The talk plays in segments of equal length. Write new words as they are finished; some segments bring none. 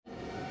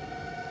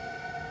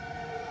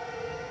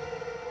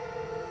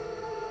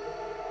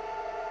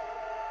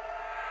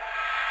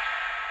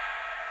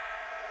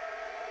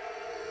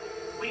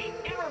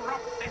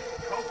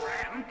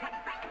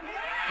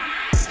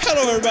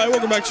Hello, everybody.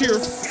 Welcome back to your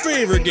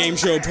favorite game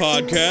show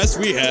podcast.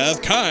 We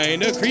have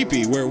Kinda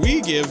Creepy, where we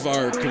give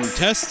our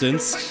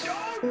contestants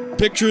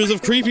pictures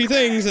of creepy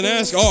things and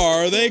ask,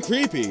 are they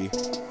creepy?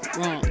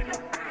 Wrong.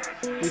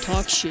 We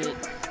talk shit.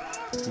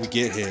 We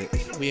get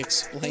hit. We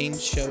explain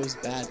shows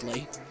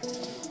badly.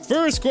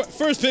 First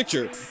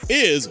picture.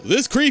 Is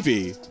this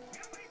creepy?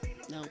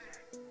 No.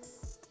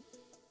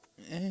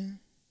 I don't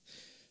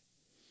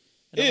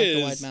like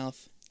the wide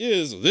mouth.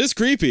 Is this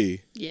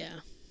creepy? Yeah.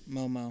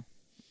 Momo.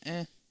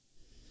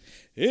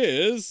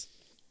 Is...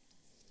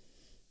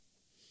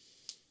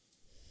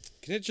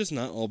 Can it just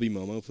not all be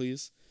Momo,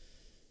 please?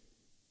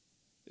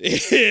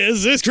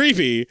 Is this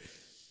creepy?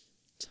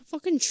 It's a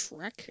fucking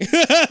Shrek.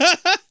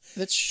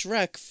 That's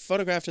Shrek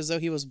photographed as though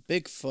he was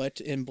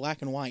Bigfoot in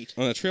black and white.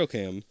 On a trail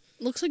cam.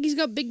 Looks like he's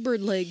got Big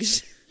Bird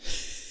legs.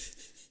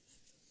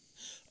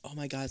 Oh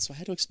my god, so I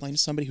had to explain to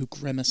somebody who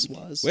Grimace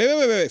was.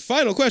 Wait.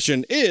 Final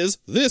question. Is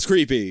this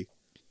creepy?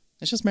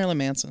 It's just Marilyn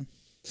Manson.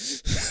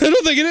 I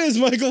don't think it is,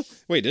 Michael.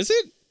 Wait, is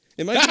it?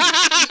 It might be.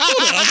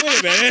 Hold on, wait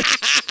a minute.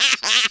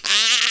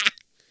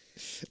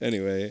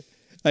 Anyway,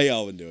 how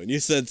y'all been doing? You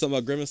said something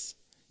about Grimace?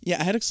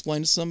 Yeah, I had to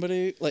explain to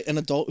somebody, like an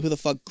adult, who the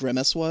fuck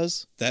Grimace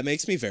was. That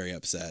makes me very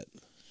upset.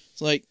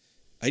 It's like...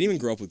 I didn't even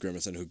grow up with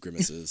Grimace and who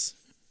Grimace is.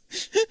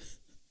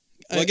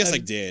 Well, I guess I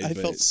did, I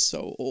but... felt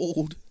so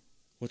old.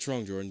 What's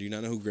wrong, Jordan? Do you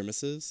not know who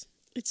Grimace is?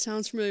 It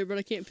sounds familiar, but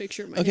I can't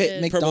picture it in my Okay,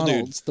 head.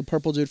 McDonald's. The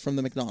purple dude from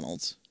the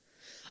McDonald's.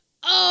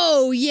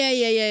 Oh,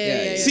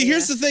 yeah. See,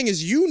 here's the thing,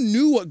 is you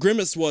knew what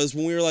Grimace was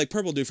when we were like,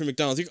 purple dude from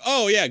McDonald's. You're,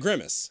 oh, yeah,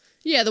 Grimace.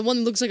 Yeah, the one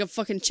that looks like a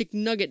fucking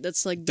chicken nugget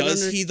that's like...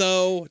 Does he,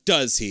 though?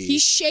 Does he?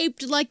 He's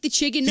shaped like the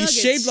chicken nuggets.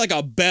 He's shaped like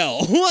a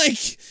bell.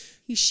 Like...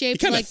 He's shaped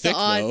kinda like thick, the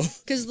odd... though.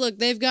 Because, look,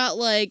 they've got,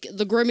 like,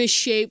 the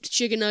Grimace-shaped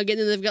chicken nugget,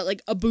 and then they've got,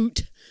 like, a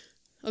boot.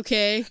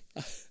 Okay?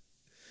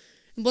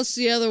 And what's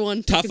the other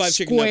one? Top Fucking 5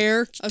 chicken square,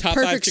 nuggets. a Top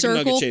perfect 5 chicken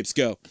circle. nugget shapes.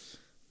 Go.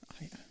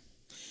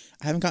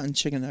 I haven't gotten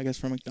chicken nuggets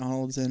from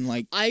McDonald's in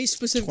like I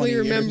specifically 20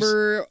 years.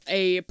 remember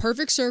a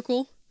perfect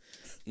circle,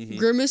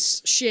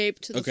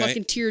 Grimace-shaped, the Okay.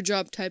 fucking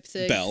teardrop type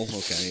thing. Bell.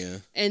 Okay, yeah.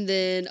 And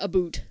then a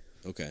boot.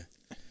 Okay.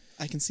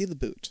 I can see the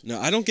boot. No,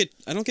 I don't get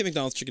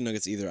McDonald's chicken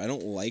nuggets either. I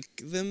don't like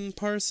them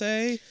per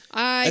se.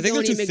 I think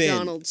don't they're eat too thin.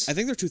 McDonald's. I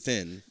think they're too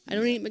thin. I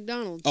don't eat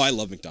McDonald's. Oh, I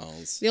love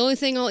McDonald's. The only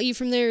thing I'll eat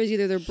from there is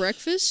either their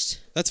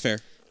breakfast That's fair.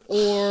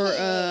 or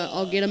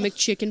I'll get a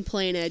McChicken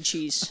plain add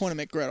cheese. I want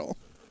to McGriddle.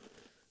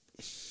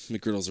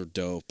 McGriddles are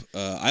dope.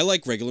 I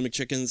like regular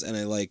McChickens and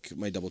I like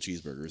my double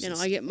cheeseburgers. You know,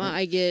 I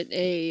get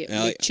a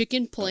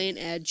McChicken plain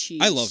add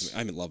cheese. I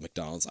love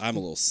McDonald's. I'm a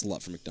little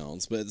slut for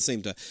McDonald's, but at the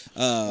same time,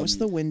 What's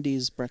the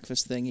Wendy's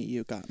breakfast thing that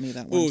you got me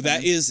that one oh, time?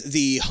 that is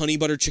the honey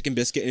butter chicken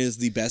biscuit. And it is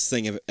the best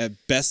thing,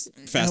 best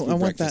fast food I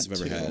want breakfast that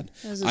I've ever too. had.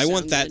 Doesn't I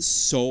want sound that good.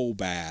 so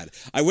bad.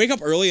 I wake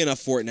up early enough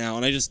for it now,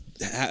 and I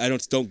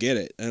don't get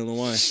it. I don't know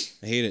why.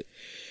 I hate it.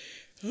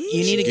 You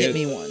need to get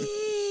me one.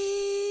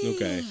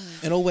 Okay.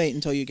 It'll wait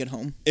until you get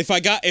home. If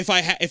I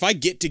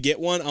get to get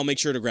one, I'll make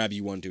sure to grab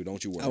you one too.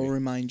 Don't you worry. I will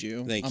remind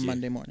you Thank on you.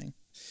 Monday morning.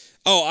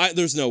 Oh,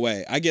 there's no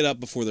way. I get up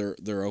before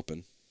they're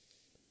open.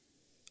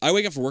 I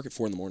wake up for work at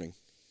 4 a.m.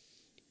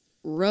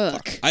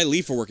 Ruck. I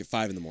leave for work at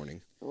 5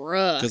 a.m.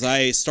 Ruck. because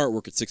I start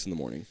work at 6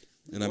 a.m.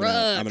 and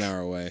I'm an hour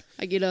away.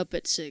 I get up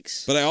at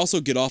 6. But I also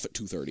get off at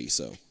 2:30.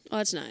 So Oh,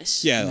 that's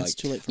nice. yeah, That's like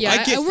too late for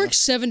Yeah, I I work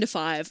 7 to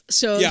 5,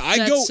 so yeah, I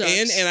that go sucks.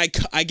 in and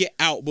I get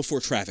out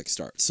before traffic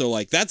starts. So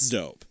like that's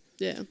dope.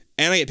 Yeah.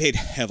 And I get paid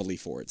heavily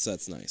for it, so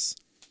that's nice.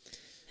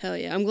 Hell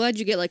yeah. I'm glad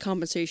you get, like,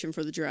 compensation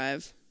for the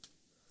drive.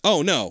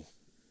 Oh no,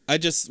 I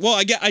guess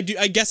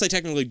I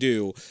technically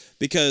do,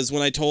 because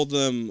when I told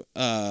them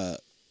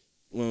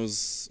when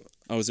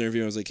I was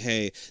interviewing, I was like,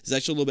 hey, it's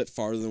actually a little bit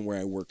farther than where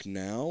I work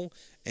now,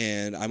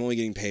 and I'm only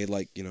getting paid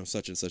like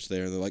such and such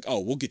there, and they're like, oh,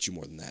 we'll get you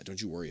more than that. Don't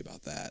you worry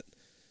about that.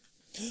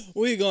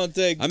 We're gonna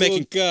take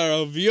good care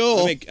of you.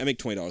 I make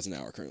 $20 an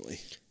hour currently.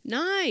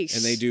 Nice.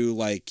 And they do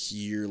like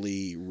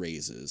yearly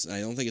raises. And I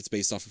don't think it's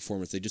based off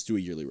performance. They just do a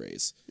yearly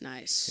raise.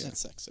 Nice.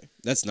 That's sexy.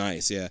 That's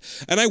nice, yeah.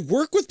 And I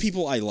work with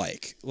people I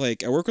like.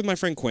 Like I work with my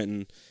friend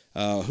Quentin,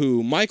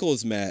 who Michael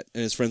has met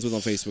and is friends with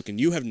on Facebook, and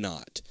you have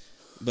not.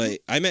 But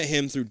I met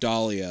him through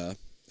Dahlia,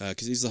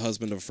 because he's the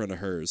husband of a friend of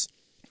hers.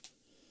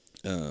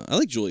 I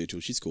like Julia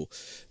too. She's cool.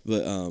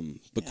 But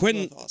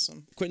Quentin,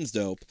 awesome. Quentin's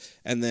dope.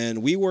 And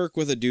then we work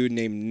with a dude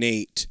named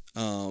Nate,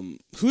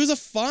 who is a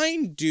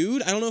fine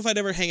dude. I don't know if I'd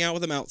ever hang out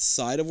with him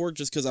outside of work,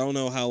 just because I don't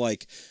know how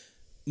like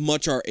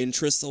much our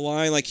interests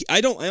align. Like I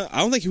don't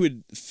think he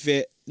would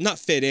not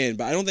fit in,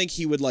 but I don't think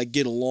he would like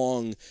get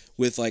along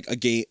with like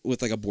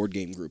a board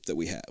game group that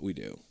we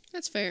do.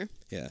 That's fair.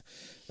 Yeah.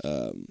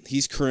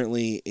 He's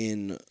currently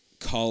in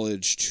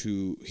college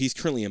he's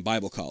currently in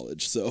Bible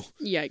college, so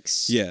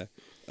Yikes. yeah.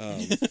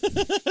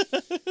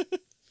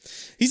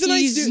 He's a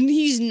nice dude.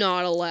 He's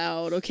not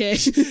allowed, okay?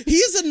 He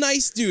is a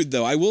nice dude,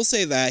 though. I will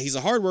say that. He's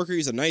a hard worker.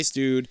 He's a nice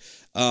dude.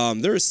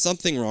 There is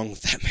something wrong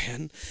with that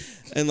man.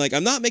 And, like,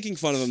 I'm not making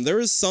fun of him. There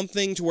is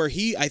something to where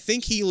I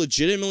think he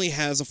legitimately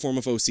has a form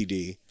of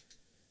OCD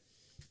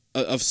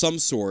of some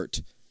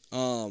sort.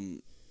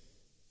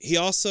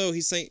 he's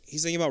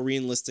saying about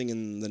re-enlisting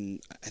in the,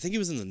 I think he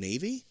was in the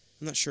Navy.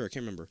 I'm not sure. I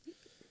can't remember.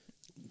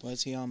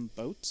 Was he on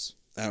boats?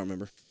 I don't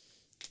remember.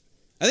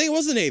 I think it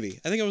was the Navy.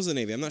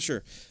 I'm not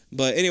sure.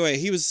 But anyway,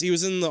 he was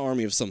in the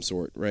Army of some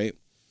sort, right?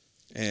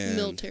 And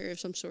Military of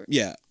some sort.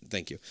 yeah,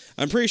 thank you.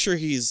 I'm pretty sure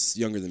he's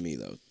younger than me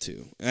though,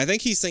 too. And I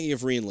think he's thinking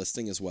of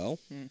re-enlisting as well.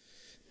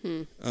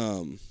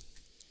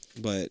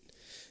 But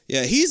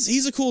yeah,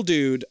 he's a cool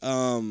dude.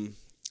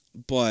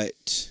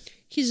 But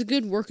He's a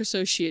good work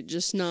associate,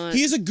 just not.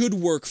 he is a good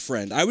work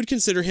friend. I would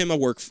consider him a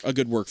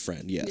good work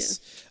friend. Yes.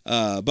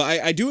 But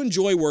I do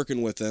enjoy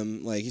working with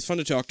him. Like, he's fun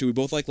to talk to. We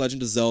both like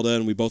Legend of Zelda,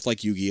 and we both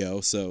like Yu-Gi-Oh.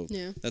 So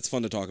Yeah. that's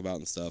fun to talk about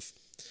and stuff.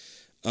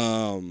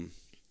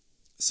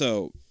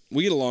 So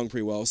we get along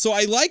pretty well. So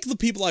I like the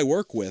people I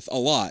work with a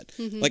lot.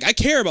 Like, I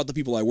care about the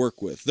people I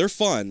work with. They're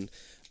fun.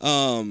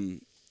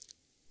 And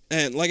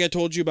like I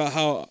told you about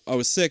how I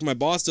was sick, my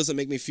boss doesn't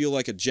make me feel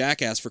like a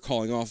jackass for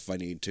calling off if I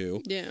need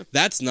to. Yeah.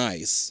 That's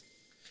nice.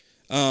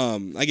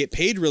 I get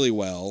paid really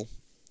well,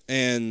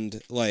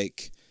 and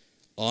like,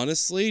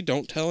 honestly,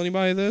 don't tell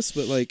anybody this,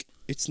 but like,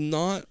 it's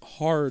not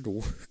hard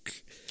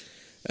work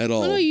at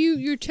all. Oh, no,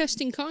 you're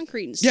testing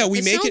concrete and stuff. Yeah,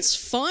 we make it- sounds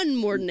fun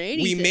more than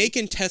anything. We make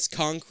and test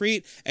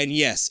concrete, and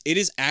yes, it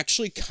is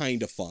actually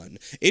kind of fun.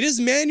 It is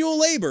manual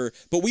labor,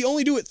 but we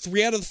only do it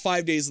 3 out of the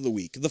 5 days of the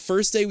week. The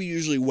first day we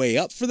usually weigh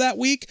up for that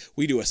week.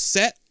 We do a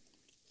set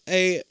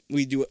a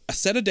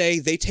day.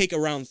 They take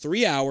around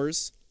 3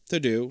 hours to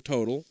do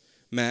total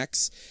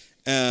max.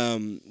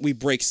 We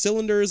break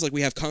cylinders, like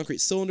we have concrete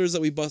cylinders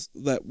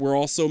that we're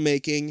also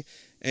making,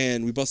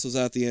 and we bust those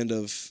out at the end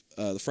of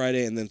the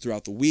Friday, and then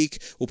throughout the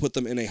week we'll put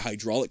them in a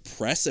hydraulic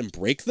press and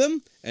break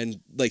them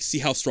and like see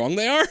how strong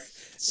they are.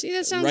 See,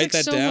 that sounds Write like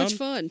that so down. much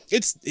fun.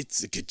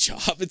 It's a good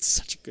job. It's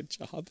such a good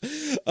job.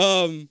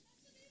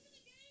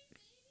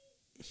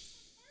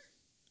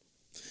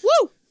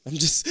 Woo!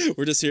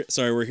 We're just here.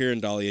 Sorry, we're hearing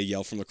Dahlia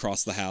yell from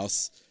across the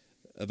house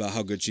about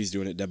how good she's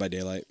doing at Dead by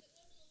Daylight.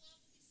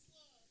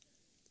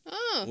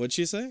 Oh. What'd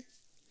she say?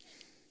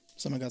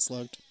 Someone got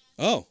slugged.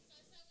 Oh,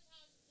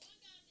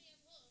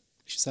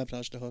 She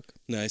sabotaged a hook.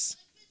 nice.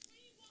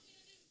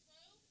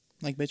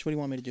 Like, bitch, what do you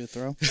want me to do?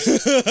 Throw?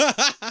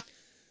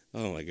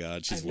 Oh my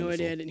God, she's I have no wonderful.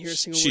 idea. I didn't hear a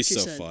single word She's she so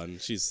said. fun.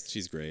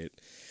 She's great.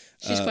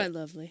 She's quite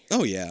lovely.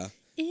 Oh yeah.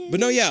 But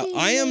no, yeah,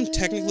 I am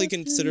technically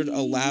considered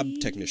a lab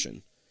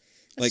technician.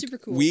 That's Like, super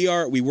cool.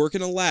 we work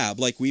in a lab.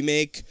 Like, we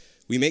make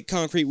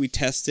concrete, we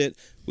test it.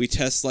 We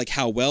test like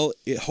how well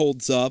it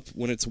holds up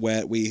when it's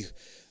wet. We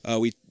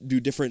do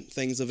different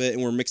things of it,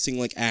 and we're mixing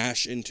like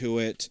ash into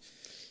it.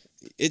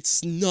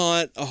 It's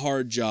not a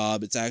hard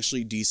job. It's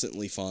actually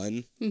decently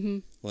fun. Mm-hmm.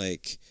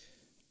 Like,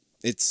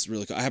 it's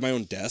really cool. I have my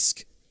own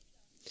desk.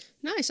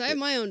 Nice. I have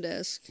my own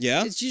desk.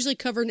 Yeah? It's usually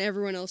covering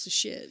everyone else's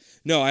shit.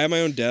 No, I have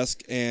my own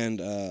desk, and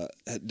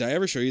did I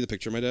ever show you the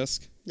picture of my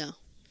desk? No.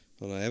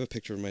 Hold on, I have a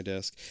picture of my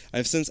desk.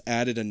 I've since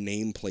added a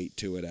nameplate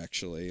to it,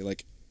 actually.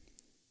 Like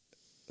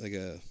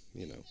a,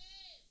 you know.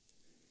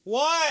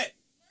 What?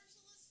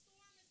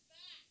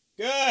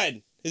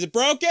 Good. Is it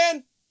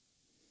broken?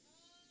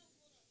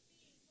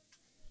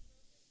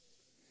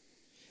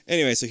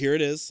 Anyway, so here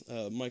it is.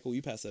 Michael,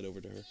 you pass that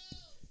over to her.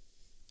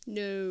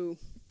 No.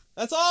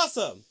 That's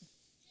awesome.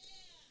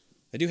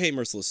 I do hate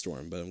Merciless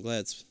Storm, but I'm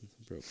glad it's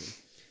broken.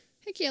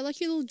 Heck yeah, I like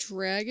your little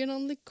dragon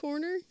on the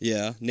corner.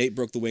 Yeah, Nate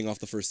broke the wing off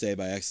the first day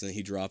by accident.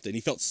 He dropped it, and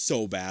he felt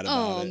so bad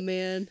about Oh, it.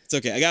 man. It's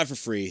okay. I got it for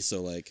free,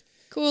 so like...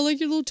 Cool, I like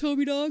your little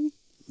Toby dog.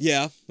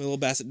 Yeah, my little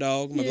basset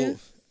dog. My Yeah.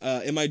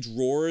 little, in my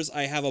drawers,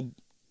 I have a...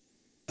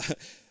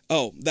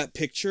 Oh, that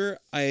picture,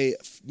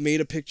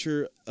 made a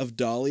picture of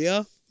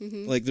Dahlia.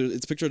 Mm-hmm. Like,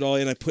 it's a picture of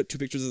Dahlia, and I put 2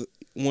 pictures of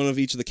one of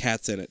each of the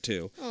cats in it,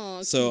 too.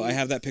 Aw, So cute. I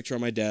have that picture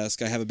on my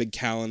desk. I have a big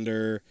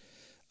calendar.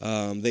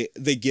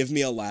 They give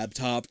me a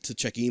laptop to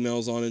check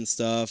emails on and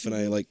stuff, and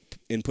I like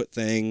input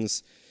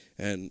things,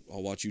 and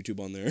I'll watch YouTube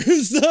on there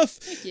and stuff.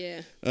 Heck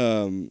yeah.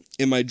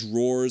 In my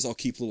drawers, I'll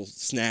keep little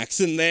snacks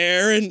in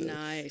there, and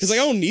Nice. because like,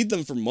 I don't need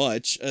them for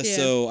much. Yeah.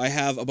 So I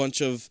have a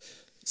bunch of.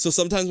 So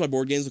sometimes my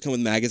board games will come with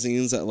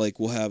magazines that like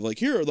will have like,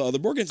 here are the other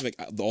board games. Like,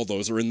 all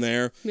those are in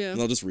there, Yeah.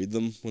 and I'll just read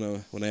them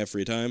when I have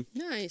free time.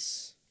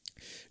 Nice.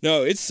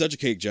 No, it's such a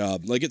cake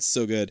job. Like, it's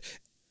so good.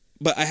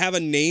 But I have a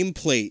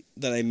nameplate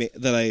that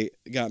I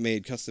got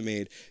made, custom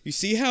made. You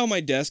see how my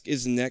desk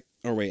is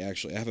Oh wait,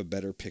 actually, I have a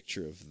better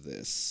picture of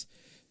this.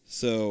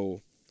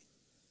 So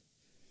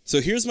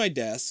here's my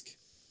desk.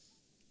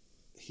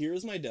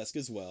 Here's my desk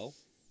as well.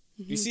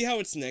 You see how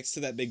it's next to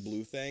that big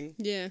blue thing?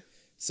 Yeah.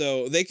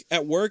 So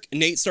at work,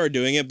 Nate started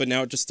doing it, but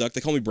now it just stuck.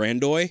 They call me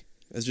Brandoy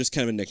as just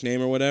kind of a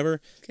nickname or whatever.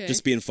 Okay.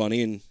 Just being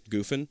funny and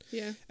goofing.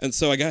 Yeah. And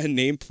so I got a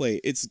nameplate.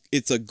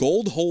 It's a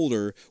gold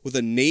holder with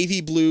a navy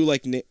blue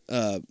like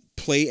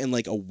plate and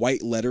like a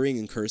white lettering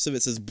in cursive.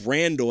 It says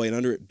Brandoy, and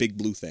under it, big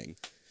blue thing,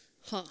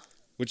 Huh.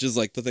 which is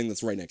like the thing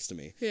that's right next to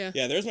me. Yeah.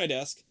 Yeah, there's my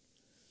desk.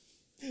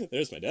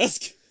 There's my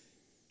desk.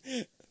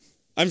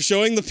 I'm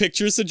showing the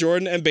pictures to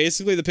Jordan, and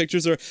basically the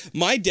pictures are,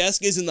 my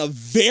desk is in the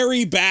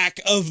very back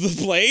of the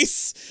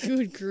place.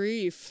 Good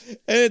grief.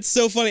 And it's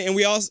so funny. And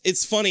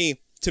it's funny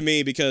to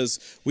me because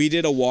we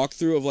did a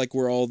walkthrough of like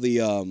where all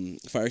the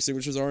fire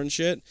extinguishers are and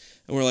shit,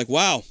 and we're like,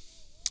 wow.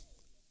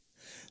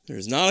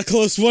 There's not a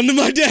close one to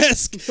my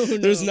desk. Oh, no.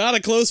 There's not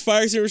a close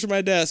fire extinguisher to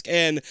my desk.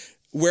 And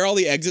where all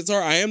the exits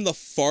are, I am the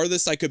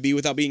farthest I could be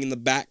without being in the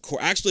back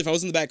court. Actually, if I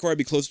was in the back court, I'd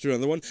be closer to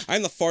another one.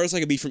 I'm the farthest I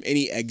could be from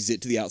any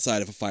exit to the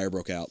outside if a fire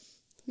broke out.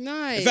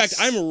 Nice. In fact,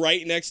 I'm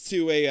right next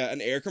to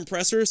an air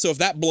compressor, so if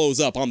that blows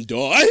up, I'm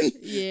done.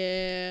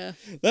 Yeah.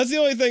 That's the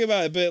only thing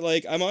about it. But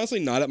like, I'm honestly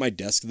not at my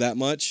desk that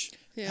much.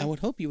 Yeah. I would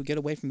hope you would get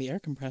away from the air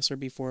compressor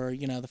before,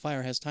 the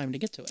fire has time to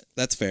get to it.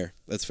 That's fair.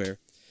 That's fair.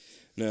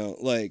 No,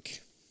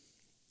 like,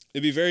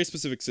 it'd be a very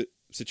specific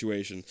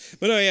situation.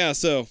 But no, yeah,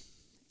 so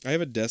I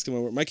have a desk in my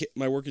work.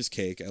 My work is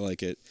cake. I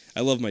like it.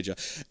 I love my job.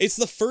 It's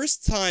the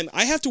first time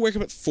I have to wake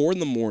up at 4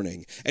 a.m,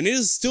 and it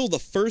is still the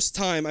first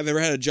time I've ever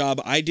had a job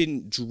I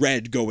didn't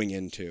dread going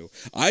into.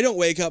 I don't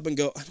wake up and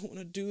go, I don't want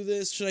to do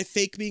this. Should I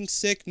fake being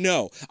sick?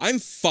 No, I'm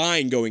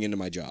fine going into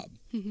my job.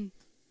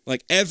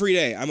 Like every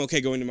day, I'm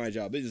okay going to my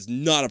job. It is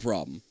not a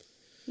problem.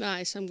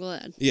 Nice. I'm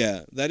glad.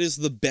 Yeah, that is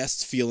the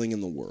best feeling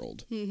in the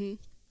world.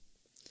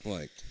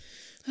 Like,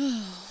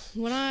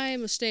 When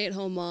I'm a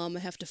stay-at-home mom, I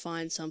have to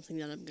find something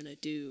that I'm gonna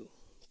do.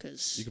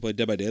 Cause you can play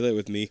Dead by Daylight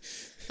with me.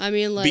 I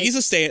mean, like B's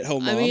a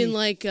stay-at-home mom. I mean,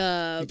 like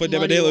play Dead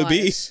by Daylight with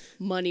B.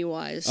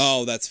 Money-wise.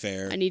 Oh, that's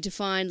fair. I need to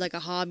find like a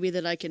hobby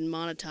that I can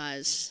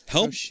monetize.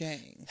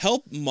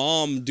 Help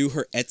mom do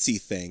her Etsy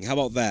thing. How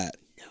about that?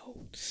 No.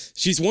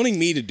 She's wanting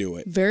me to do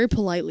it. Very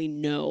politely,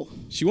 no.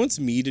 She wants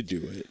me to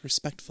do it.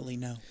 Respectfully,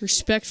 no.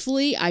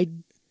 Respectfully, I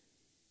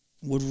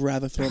Would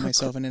rather throw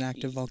myself in an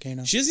active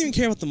volcano. She doesn't even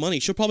care about the money.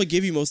 She'll probably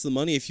give you most of the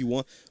money if you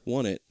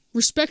want it.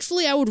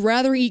 respectfully I would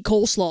rather eat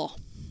coleslaw.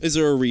 Is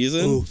there a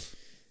reason? Oof.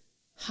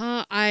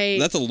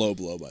 That's a low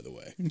blow, by the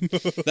way.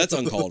 That's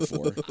uncalled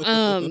for.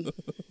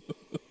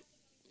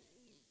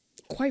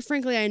 Quite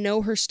frankly, I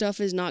know her stuff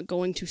is not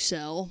going to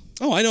sell.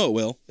 Oh, I know it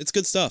will. It's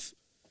good stuff.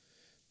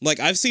 Like,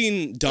 I've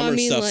seen dumber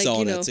stuff like, sell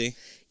on you know, Etsy.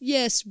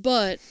 Yes,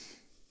 but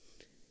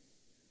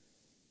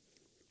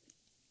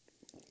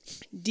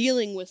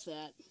dealing with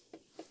that,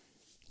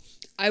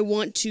 I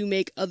want to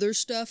make other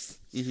stuff.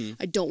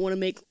 I don't want to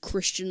make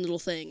Christian little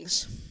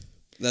things.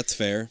 That's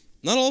fair.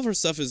 Not all of her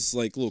stuff is,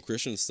 like, little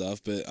Christian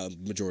stuff, but a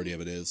majority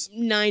of it is.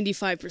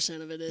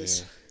 95% of it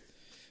is. Yeah.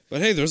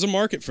 But hey, there's a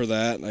market for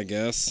that, I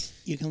guess.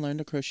 You can learn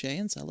to crochet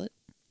and sell it.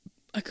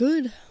 I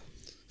could.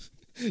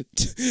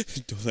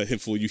 Don't let him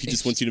fool you. He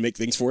just wants you to make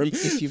things for him.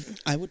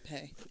 I would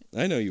pay.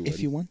 I know you would. If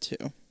you want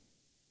to.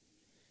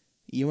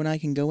 You and I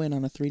can go in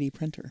on a 3D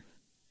printer.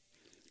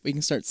 We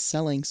can start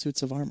selling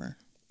suits of armor.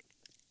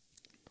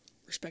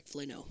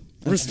 Respectfully, no.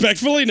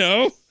 Respectfully,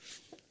 no.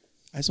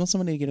 I just want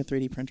somebody to get a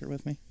 3D printer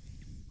with me.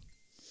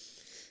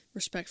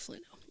 Respectfully,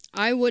 no.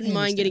 I wouldn't I mind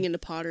understand. getting into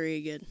pottery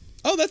again.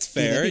 Oh, that's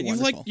fair. that'd be you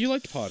wonderful.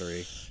 liked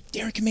pottery.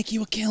 Derek can make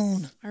you a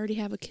kiln. I already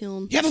have a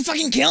kiln. You have a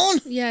fucking kiln?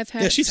 Yeah, I've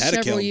had Yeah, it she's had a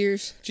several kiln.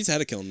 years. She's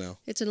had a kiln now.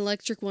 It's an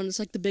electric one. It's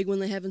like the big one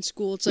they have in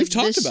school. It's We've like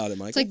talked this, about it,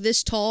 Michael. It's like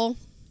this tall.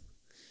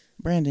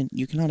 Brandon,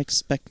 you cannot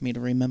expect me to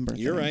remember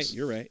You're right. things.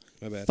 You're right.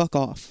 My bad. Fuck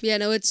off. Yeah,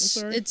 no, it's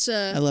sorry. it's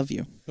I love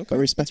you. Okay. But it's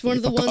respectfully, one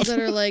of the fuck ones off. that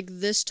are like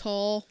this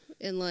tall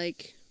and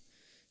like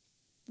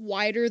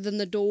wider than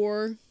the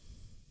door.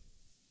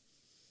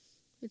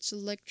 It's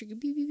electric.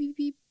 Beep beep beep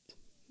beep.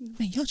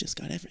 Man, y'all just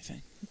got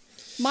everything.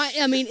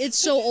 I mean, it's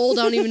so old.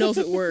 I don't even know if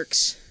it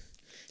works.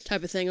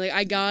 Type of thing. Like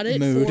I got it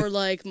Mood. for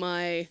like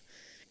my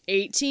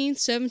 18th,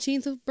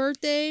 17th of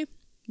birthday.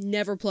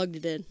 Never plugged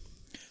it in.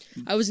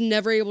 I was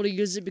never able to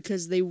use it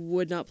because they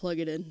would not plug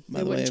it in. By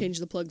They the wouldn't way- change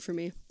the plug for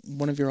me.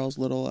 One of your all's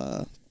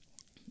little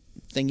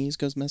thingies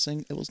goes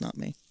missing. It was not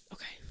me.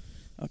 Okay.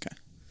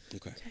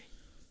 Okay.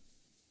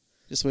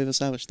 Just so we've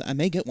established that. I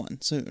may get one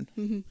soon.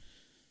 Mm-hmm.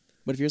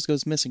 But if yours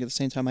goes missing at the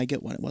same time I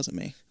get one, it wasn't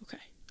me. Okay.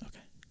 Okay.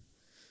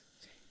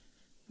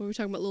 What were we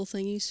talking about? Little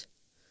thingies?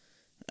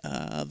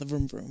 The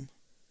vroom vroom.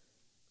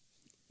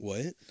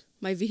 What?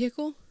 My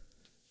vehicle?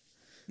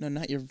 No,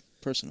 not your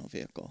personal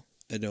vehicle.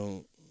 I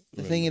don't.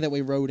 The remember. thingy that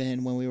we rode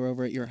in when we were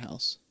over at your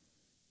house.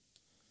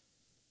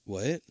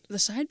 What? The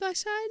side by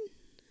side?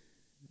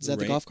 Is that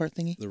the golf cart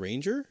thingy? The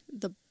Ranger?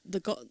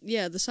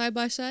 The side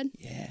by side?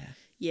 Yeah.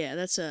 Yeah,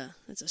 that's a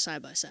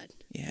side by side.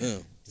 Yeah.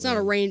 Oh. It's not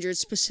a Ranger. It's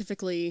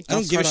specifically. I don't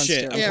Golf give a cart on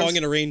shit. I'm steroids. calling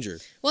it a Ranger.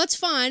 Well, it's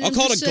fine. I'll I'm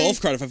call it just a saying-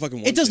 golf cart if I fucking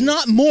want It does to.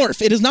 not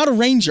morph. It is not a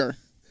Ranger.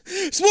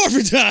 It's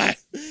Morphin' time!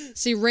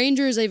 See,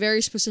 Ranger is a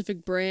very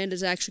specific brand.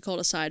 It's actually called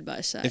a side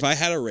by side. If I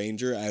had a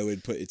Ranger, I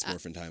would put It's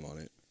Morphin' Time on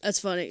it. That's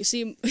funny.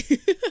 See,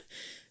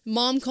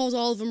 Mom calls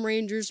all of them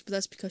Rangers, but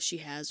that's because she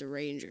has a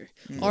Ranger.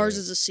 Ours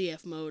is a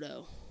CF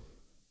Moto.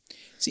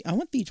 See, I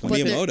want the But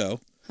the-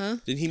 Miyamoto. Huh?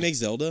 Didn't he make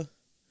Zelda?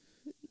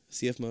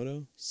 CF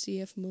Moto?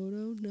 CF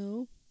Moto?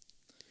 No.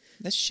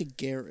 That's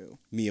Shigeru.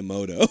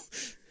 Miyamoto.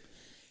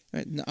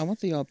 Right, no, I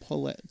want the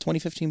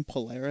 2015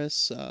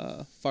 Polaris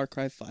Far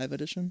Cry 5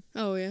 edition.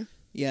 Oh yeah.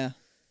 Yeah,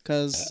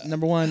 because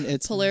number one,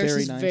 it's Polaris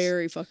very is nice.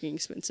 very fucking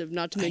expensive.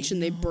 Not to mention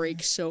they know.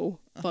 break so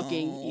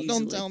fucking Oh, easily.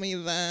 don't tell me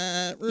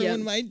that. Ruin Yeah.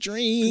 my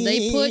dream.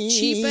 They put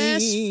cheap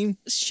ass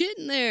shit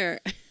in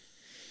there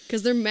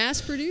because they're mass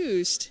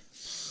produced.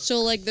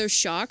 So, like, their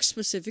shocks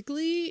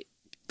specifically,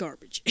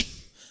 garbage.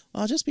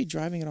 I'll just be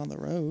driving it on the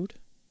road.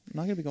 I'm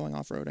not gonna be going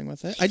off-roading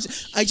with it.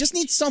 I just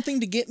need something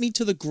to get me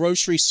to the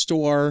grocery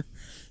store,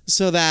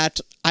 so that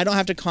I don't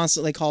have to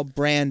constantly call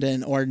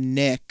Brandon or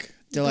Nick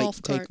to like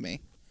Golf take cart.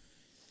 me.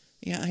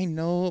 Yeah, I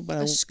know, but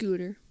A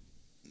scooter.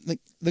 like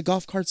the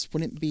golf carts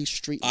wouldn't be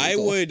street I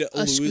legal. would A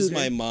lose scooter.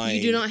 my mind.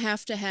 You do not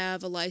have to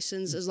have a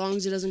license as long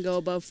as it doesn't go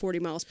above 40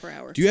 miles per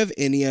hour. Do you have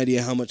any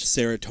idea how much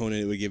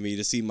serotonin it would give me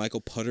to see Michael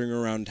puttering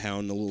around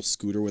town in a little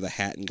scooter with a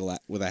hat and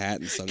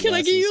sunglasses? Can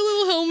I get you a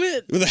little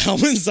helmet? with a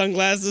helmet and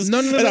sunglasses? No,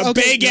 and a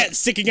okay, baguette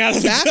sticking out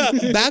of the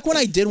cup. Back when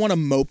I did want a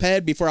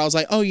moped, before I was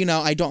like, oh,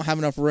 I don't have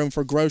enough room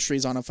for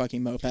groceries on a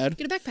fucking moped.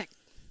 Get a backpack.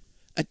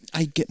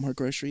 I get more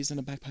groceries than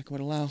a backpack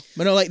would allow.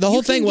 But no, like the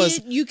whole thing was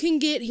You can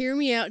get, hear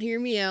me out,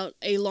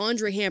 a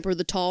laundry hamper,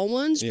 the tall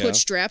ones, Yeah. put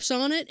straps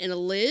on it and a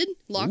lid,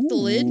 lock the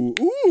lid.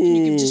 Ooh. And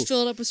you can just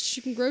fill it up with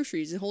shipping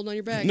groceries and hold it on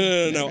your back.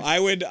 No. I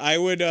would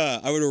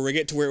rig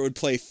it to where it would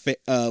play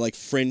like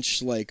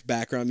French like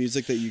background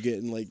music that you get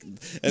in like.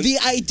 And the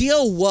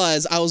ideal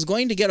was I was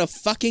going to get a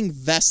fucking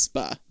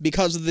Vespa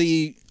because of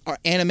the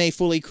anime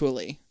Fooly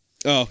Cooly.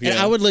 oh yeah. And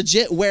I would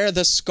legit wear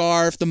the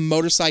scarf, the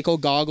motorcycle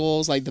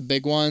goggles, like the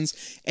big ones,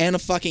 and a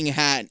fucking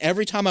hat.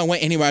 Every time I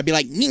went anywhere, I'd be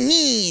like,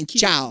 me,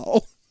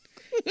 ciao.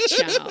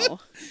 Ciao.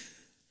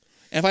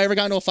 And if I ever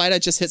got into a fight,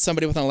 I'd just hit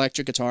somebody with an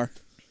electric guitar.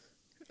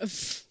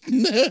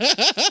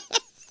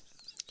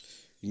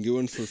 You can get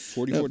one for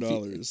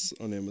 $44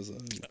 on Amazon.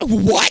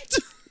 What?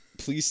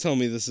 Please tell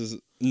me this is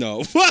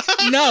no.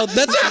 No,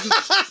 that's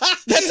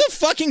a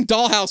fucking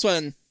dollhouse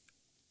one.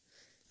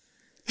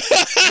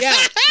 Yeah.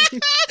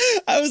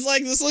 I was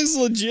like, this looks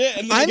legit.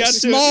 And then I I'm got to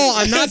small.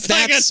 I'm not it's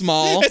that like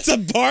small. It's a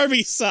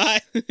Barbie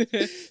size.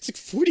 It's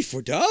like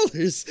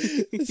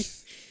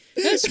 $44.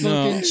 That's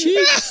No. fucking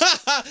cheap.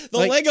 The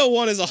Like- Lego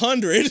one is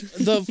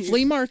 $100. The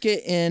flea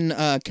market in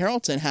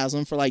Carrollton has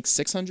them for like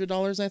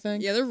 $600, I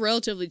think. Yeah, they're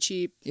relatively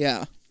cheap.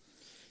 Yeah.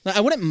 Like,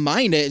 I wouldn't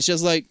mind it. It's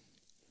just like,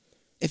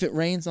 if it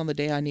rains on the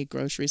day I need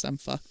groceries, I'm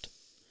fucked.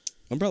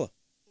 Umbrella.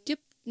 Yep.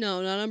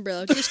 No, not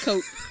umbrella. Just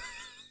coat.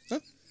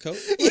 Coat.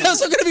 Yeah,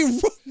 so I'm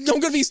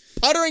gonna be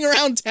puttering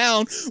around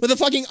town with a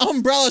fucking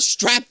umbrella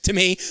strapped to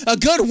me. A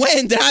good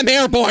wind, and I'm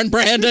airborne,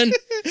 Brandon.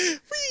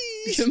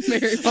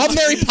 Mary I'm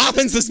Mary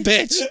Poppins, this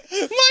bitch.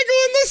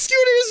 Michael in the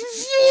scooter is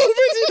full of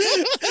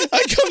it.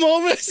 I come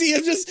home and I see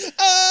him just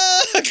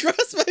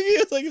across my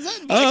view. Like, is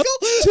that Michael? Up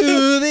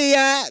to the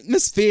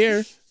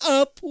atmosphere,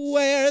 up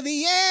where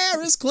the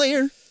air is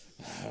clear.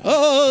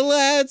 Oh,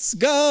 let's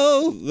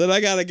go. Then I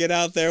gotta get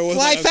out there with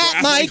Fly a Fat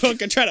grappling Mike.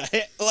 hook and try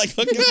to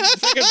hook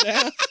him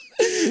down.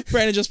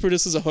 Brandon just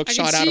produces a hook I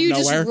can shot out see of you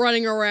nowhere. just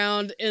running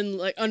around in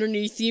like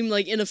underneath him,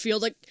 like in a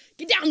field, like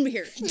get down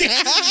here,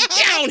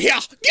 Down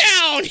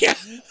here.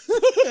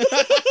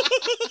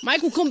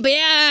 Michael, come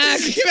back.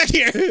 Get back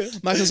here.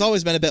 Michael's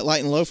always been a bit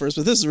light in loafers,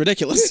 but this is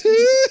ridiculous.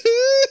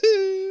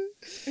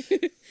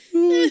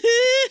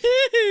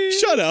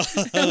 Shut up.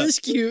 That was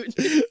cute.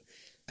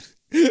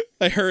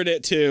 I heard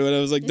it too, and I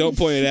was like, "Don't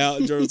point it out."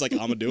 And Jordan was like, "I'm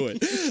gonna do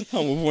it.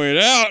 I'm gonna point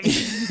it out."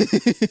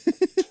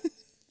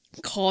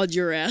 Called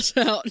your ass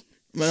out.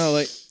 But no,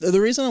 like the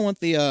reason I want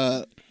the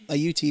a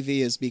UTV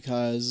is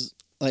because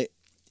like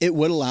it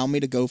would allow me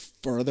to go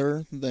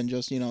further than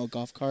just a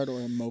golf cart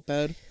or a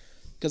moped.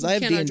 Because I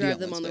You have cannot D&D drive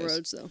them on the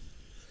Wednesdays. roads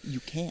though. You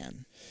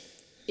can.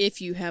 If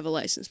you have a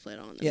license plate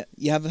on them. Yeah,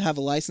 you have to have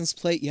a license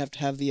plate. You have to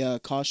have the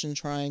caution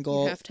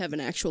triangle, You have to have an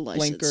actual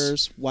license.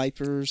 blinkers,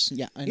 wipers.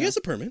 Yeah, I know. He has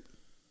a permit.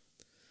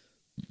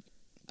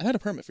 I've had a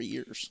permit for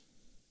years.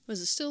 Was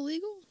it still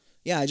legal?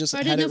 Yeah, I just I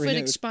had didn't it know if it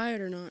renewed.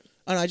 expired or not.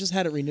 Oh no, I just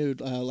had it renewed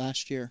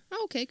last year,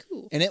 Oh, okay,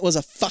 cool. and it was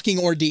a fucking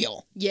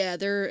ordeal. Yeah,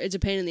 it's a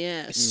pain in the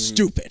ass.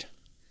 Stupid.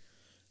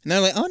 And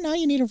they're like, "Oh, now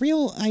you need a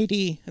real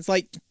ID." It's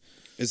like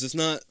Is this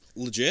not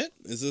legit?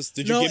 Did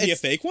you No, give me a it's-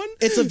 fake one?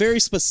 it's a very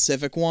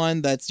specific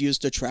one that's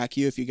used to track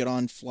you if you get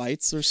on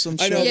flights or some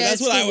I shit. know. Yeah, that's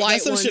it's what the white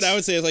that's some shit ones. I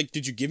would say. Is like,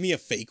 did you give me a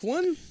fake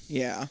one?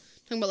 Yeah,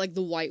 Talking about like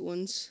the white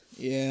ones.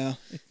 yeah.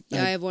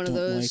 Yeah, I have one of don't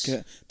those. Like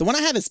it. The one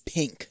I have is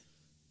pink.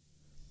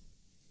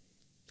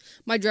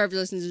 My driver's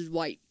license is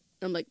white.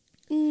 I'm like,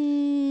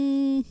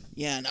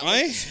 Yeah, no.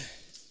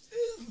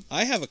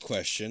 I have a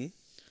question.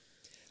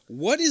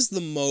 What is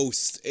the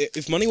most?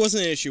 If money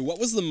wasn't an issue, what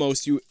was the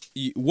most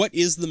what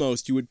is the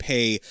most you would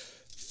pay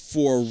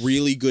for a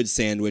really good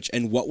sandwich,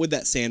 and what would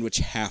that sandwich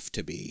have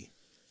to be?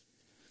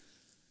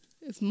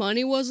 if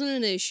money wasn't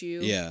an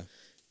issue, Yeah,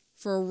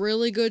 for a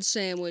really good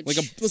sandwich, like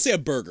let's say a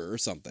burger or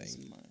something.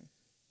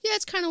 yeah,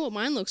 it's kind of what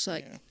mine looks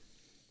like. Yeah.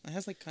 It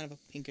has like kind of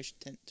a pinkish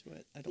tint to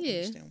it. I don't Yeah.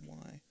 understand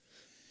why.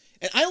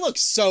 And I look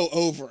so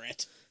over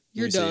it.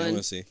 You're Let me see, I done.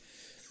 wanna see.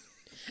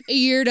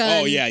 You're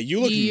done. Oh, yeah, you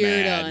look You're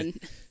mad. done.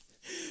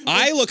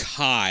 I look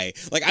high.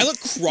 Like I look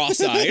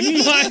cross-eyed.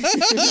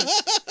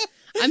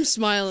 I'm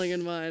smiling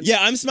in mine. Yeah,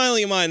 I'm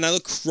smiling at mine, and I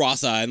look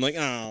cross-eyed. I'm like,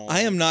 oh.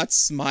 I am not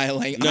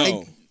smiling.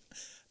 No.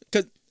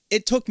 Because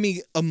it took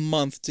me a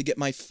month to get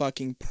my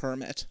fucking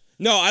permit.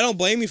 No, I don't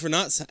blame you for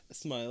not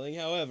smiling.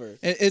 However,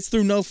 It's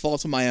through no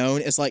fault of my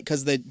own. It's like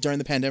because during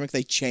the pandemic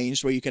they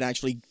changed where you could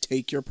actually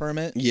take your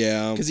permit.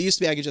 yeah, Because it used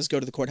to be I could just go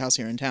to the courthouse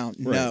here in town.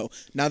 Right. No,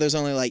 now there's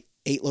only like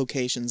 8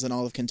 locations in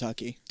all of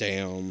Kentucky.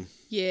 damn.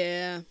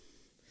 Yeah.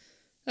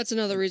 That's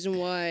another reason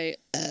why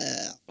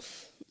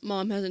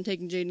Mom hasn't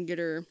taken Jaden to get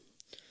her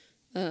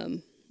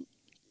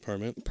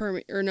Permit.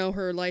 permit, or no,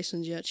 her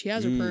license yet. She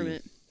has her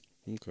permit.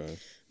 Okay.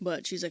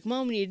 But she's like,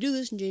 Mom, we need to do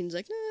this. And Jaden's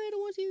like, no, I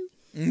don't want to.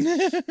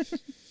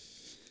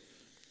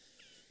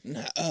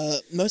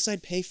 Most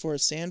I'd pay for a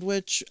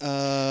sandwich.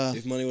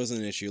 If money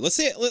wasn't an issue, let's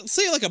say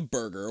like a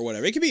burger or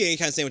whatever. It could be any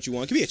kind of sandwich you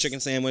want. It could be a chicken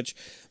sandwich,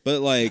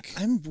 but like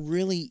I'm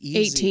really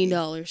easy.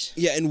 $18.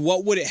 yeah. And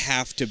what would it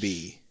have to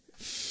be?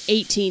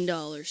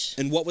 $18.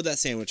 And what would that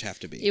sandwich have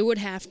to be? It would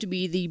have to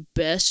be the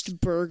best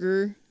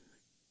burger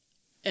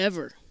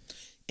ever.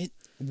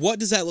 What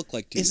does that look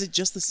like to you? Is it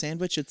just the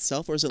sandwich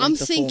itself, or is it like I'm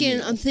the full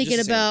meal? I'm thinking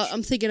Just a about sandwich.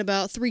 I'm thinking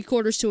about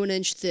 3/4 to an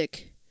inch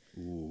thick.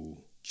 Ooh.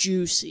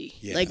 Juicy.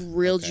 Yeah. Like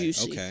real Okay,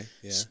 juicy. Okay.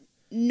 Yeah.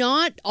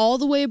 Not all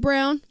the way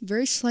brown,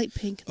 very slight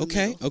pink. In the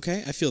Okay. middle.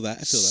 Okay. I feel that.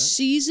 I feel that.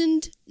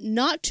 Seasoned,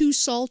 not too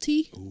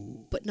salty,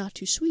 but not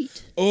too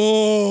sweet.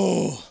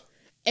 Oh.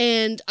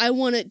 And I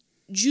want it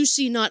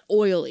juicy, not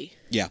oily.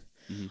 Yeah.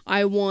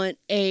 I want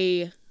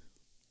a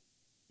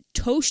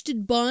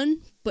toasted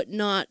bun, but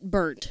not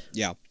burnt.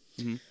 Yeah.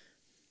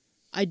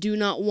 I do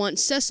not want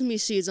sesame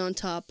seeds on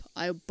top,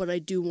 but I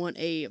do want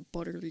a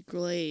buttery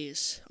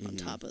glaze on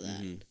top of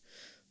that.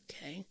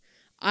 Okay.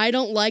 I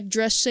don't like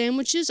dressed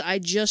sandwiches. I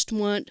just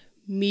want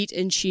meat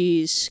and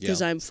cheese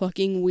because Yeah. I'm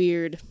fucking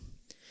weird.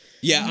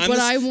 Yeah. But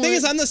thing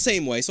is, I'm the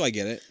same way, so I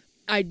get it.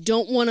 I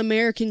don't want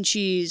American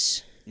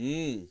cheese.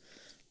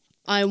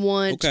 I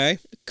want Okay.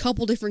 a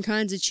couple different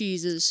kinds of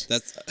cheeses.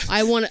 That's.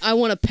 I want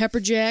a pepper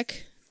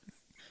jack,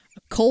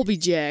 a Colby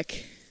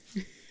jack.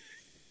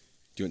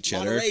 Do you want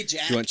cheddar? Monterey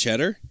Jack. Do you want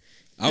cheddar?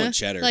 I want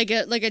cheddar. Like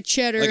a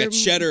cheddar. Like a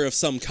cheddar of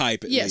some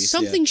type, at Yeah, least.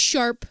 something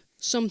sharp,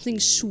 something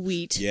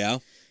sweet, Yeah.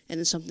 and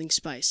then something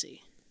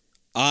spicy.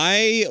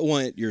 I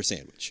want your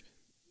sandwich,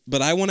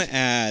 but I want to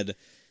add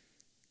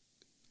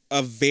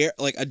a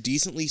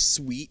decently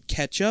sweet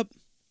ketchup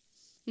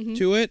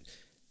to it.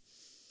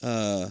 You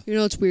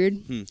know what's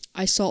weird?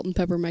 I salt and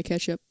pepper my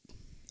ketchup.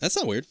 That's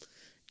not weird.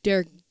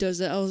 Derek does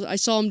that. I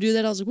saw him do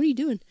that. I was like, "What are you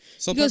doing?"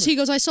 Salt He goes, pepper. "He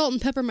goes. I salt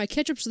and pepper my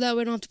ketchup so that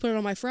way I don't have to put it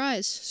on my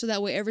fries. So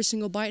that way every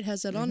single bite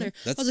has that on there."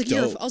 That's I was like,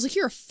 dope.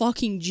 "You're a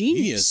fucking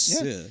genius."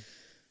 Genius. Yeah. Yeah.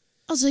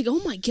 I was like, "Oh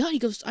my god." He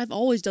goes, "I've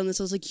always done this."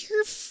 I was like,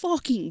 "You're a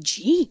fucking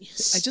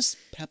genius." I just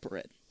pepper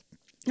it.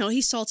 No,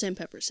 he salts and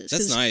peppers his.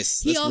 That's 'cause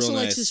nice. He That's also real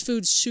likes nice. his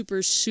food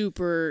super,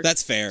 super.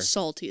 That's fair.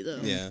 Salty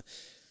though. Yeah.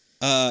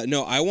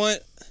 No, I want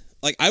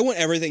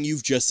everything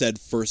you've just said.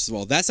 First of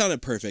all, that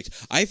sounded perfect.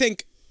 I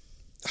think.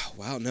 Oh,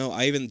 wow. No,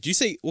 do you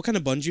say what kind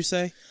of bun did you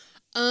say?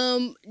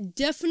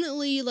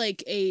 Definitely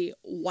like a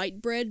white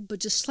bread,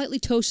 but just slightly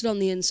toasted on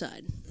the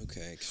inside.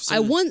 Okay. I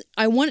want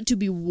it to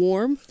be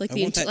warm, like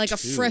I want that like a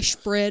too. fresh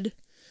bread.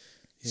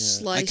 Yeah.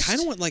 Sliced. I kind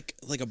of want like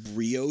a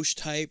brioche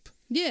type.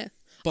 Yeah.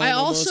 Bun I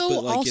almost,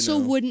 also but, like, you know.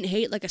 wouldn't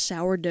hate like a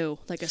sourdough,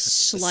 like a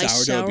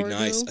sliced Sourdough would be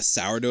nice. A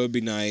sourdough would be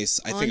nice.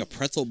 I think On- a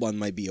pretzel bun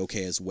might be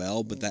okay as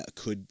well, but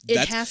It'd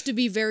that's have to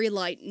be very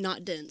light,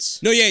 not dense.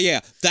 no, yeah.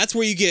 That's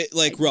where you get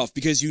like rough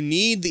because you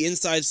need the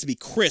insides to be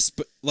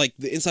crisp, like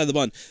the inside of the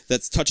bun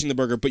that's touching the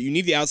burger, but you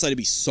need the outside to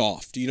be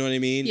soft. You know what I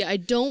mean? Yeah, I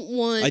don't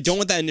want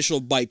that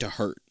initial bite to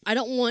hurt. I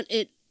don't want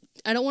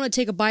to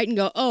take a bite and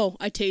go, "Oh,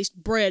 I taste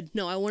bread."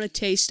 No, I want to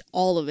taste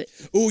all of it.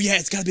 Oh yeah,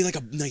 it's got to be like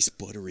a nice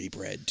buttery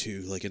bread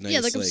too, like a nice.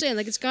 Yeah, like I'm saying,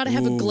 like it's got to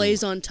have a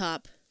glaze on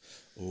top.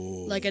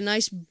 Like a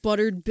nice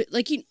buttered bit,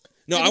 like you.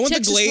 No, like I a want the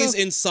Texas glaze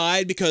Ro-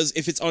 inside because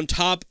if it's on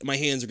top, my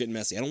hands are getting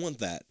messy. I don't want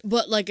that.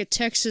 But like a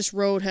Texas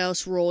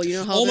Roadhouse roll, you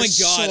know how? Oh they're my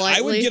god,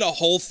 I would slightly- get a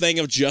whole thing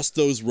of just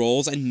those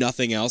rolls and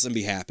nothing else and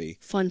be happy.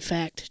 Fun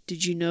fact: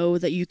 did you know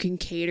that you can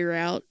cater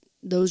out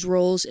those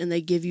rolls and they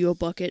give you a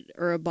bucket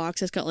or a box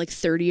that's got like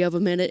 30 of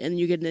them in it, and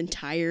you get an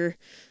entire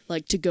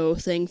like to-go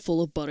thing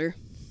full of butter?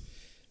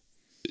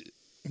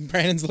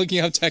 Brandon's looking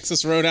up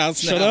Texas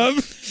Roadhouse now. Shut up.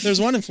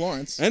 There's one in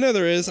Florence. I know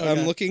there is. Okay.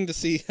 I'm looking to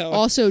see how.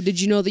 Also, did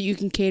you know that you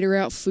can cater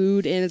out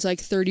food and it's like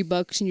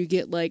 $30 and you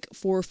get like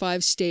 4 or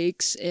 5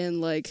 steaks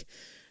and like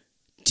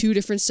 2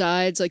 different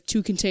sides, like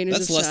 2 containers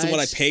That's of less than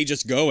what I sides. pay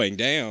just going.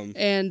 Damn.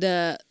 And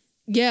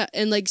yeah,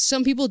 and like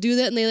some people do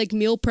that and they like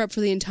meal prep for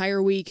the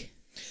entire week.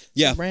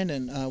 Yeah.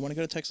 Brandon, want to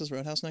go to Texas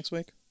Roadhouse next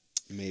week?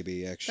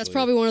 Maybe actually. That's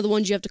probably one of the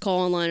ones you have to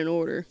call online and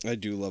order. I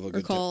do love a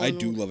good. call I and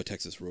do all. love a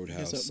Texas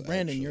Roadhouse. Okay, so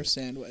Brandon, actually. your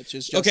sandwich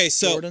is just Okay,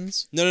 so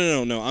Jordan's?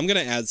 no. I'm gonna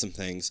add some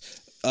things.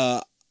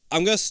 I'm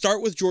gonna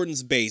start with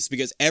Jordan's base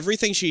because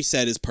everything she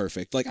said is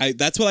perfect. Like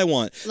that's what I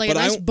want. Like but a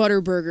nice butter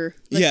burger.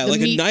 yeah, the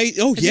like meat. a nice.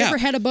 Oh Have yeah. you ever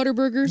had a butter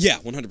burger? Yeah,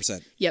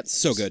 100%. Yep.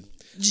 So good.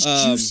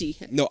 Just juicy.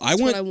 No, I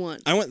That's want. what I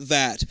want. I want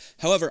that.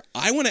 However,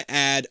 I want to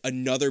add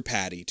another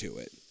patty to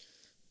it.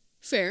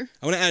 Fair.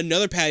 I want to add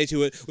another patty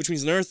to it, which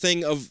means another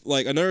thing of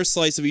like another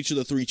slice of each of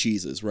the 3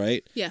 cheeses,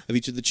 right? Yeah. Of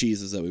each of the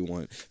cheeses that we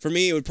want. For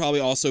me, it would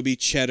probably also be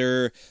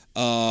cheddar,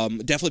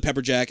 definitely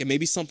pepper jack, and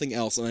maybe something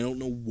else, and I don't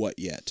know what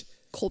yet.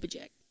 Colby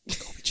Jack.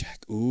 Colby Jack.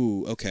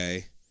 Ooh,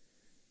 okay.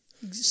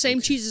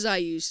 Same cheeses I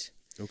used.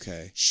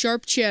 Okay.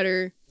 Sharp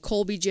cheddar,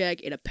 Colby Jack,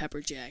 and a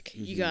pepper jack.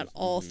 You got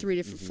all three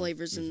different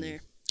flavors in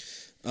there.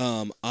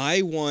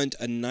 I want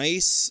a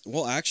nice.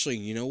 Well, actually,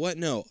 you know what?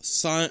 No,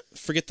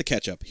 forget the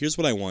ketchup. Here's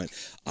what I want.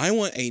 I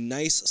want a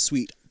nice,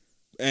 sweet,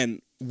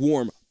 and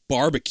warm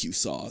barbecue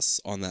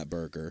sauce on that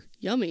burger.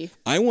 Yummy.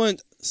 I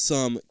want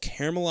some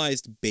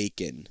caramelized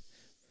bacon,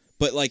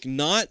 but like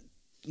not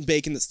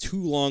bacon that's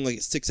too long, like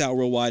it sticks out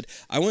real wide.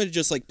 I want it to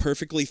just like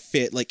perfectly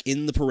fit like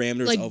in the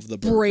parameters Like of the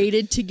burger.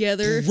 braided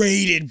together.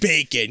 Braided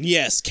bacon,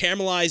 yes,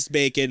 caramelized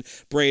bacon,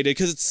 braided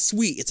because it's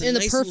sweet. It's a In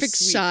nice the perfect little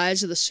sweet.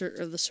 size of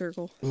the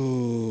circle.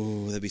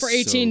 Oh, that'd be For so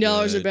 $18,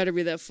 good. it better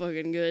be that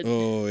fucking good.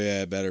 Oh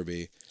yeah, it better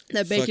be.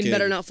 That bacon fucking-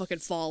 better not fucking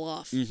fall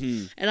off.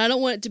 And I don't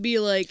want it to be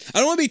like I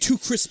don't want to be too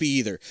crispy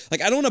either.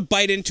 Like I don't want to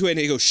bite into it and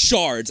it goes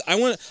shards. I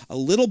want a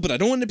little, but I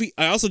don't want to be.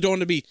 I also don't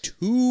want to be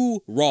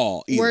too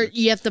raw either. where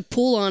you have to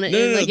pull on it no,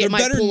 and no, like there it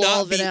might better pull all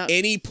not of it be out.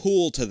 any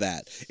pull to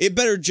that. It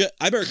better.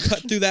 I better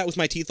cut through that with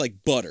my teeth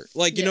like butter.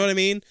 Like you know Yeah. what I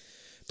mean.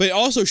 But it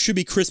also should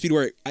be crispy to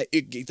where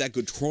it get that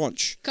good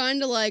crunch.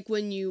 Kind of like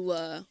when you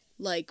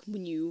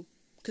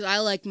because I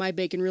like my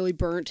bacon really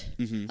burnt.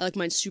 I like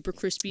mine super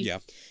crispy. Yeah.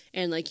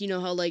 And like you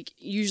know how like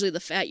usually the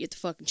fat you have to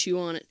fucking chew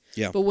on it.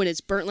 Yeah. But when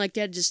it's burnt like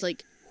that, just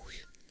like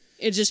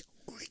it just.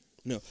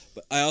 No,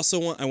 but I also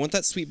want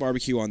that sweet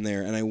barbecue on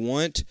there, and I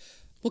want.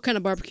 What kind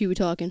of barbecue we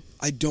talking?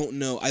 I don't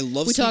know. I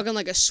love. We sweet- talking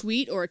like a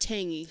sweet or a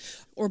tangy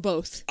or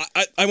both?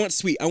 I want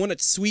sweet. I want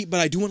it sweet, but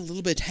I do want a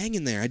little bit of tang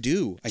in there. I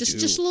do.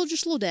 Just a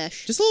little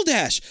dash. Just a little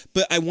dash,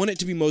 but I want it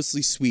to be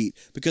mostly sweet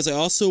because I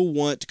also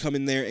want to come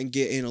in there and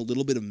get in a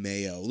little bit of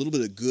mayo, a little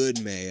bit of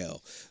good mayo.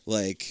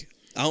 Like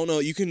I don't know,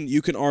 you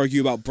can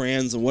argue about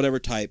brands and whatever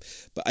type,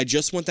 but I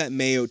just want that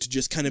mayo to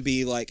just kind of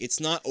be like it's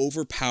not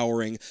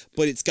overpowering,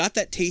 but it's got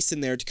that taste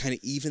in there to kind of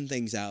even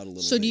things out a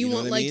little. So bit, do you know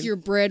want what I like mean? your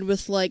bread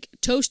with like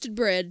toasted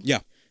bread? Yeah.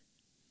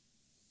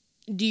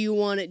 Do you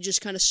want it just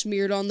kind of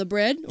smeared on the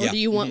bread, or Yeah. do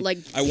you want like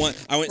I want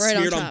right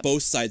smeared on top?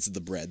 both sides of the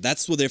bread.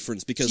 That's the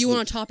difference because Do you want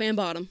on top and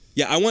bottom?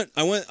 yeah, I want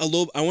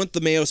the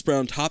mayo spread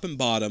on top and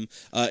bottom,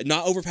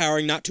 not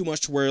overpowering, not too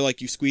much to where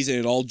like you squeeze it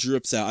and it all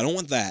drips out. I don't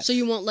want that. So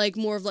you want like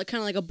more of like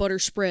kind of like a butter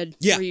spread?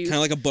 Yeah, where you- kind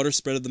of like a butter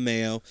spread of the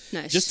mayo.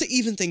 Nice. Just to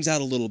even things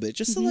out a little bit,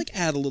 just to like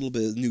add a little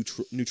bit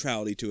of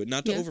neutrality to it,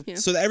 not to Yeah.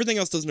 so that everything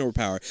else doesn't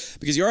overpower.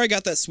 Because you already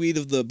got that sweet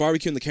of the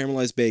barbecue and the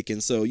caramelized bacon,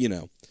 so you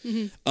know.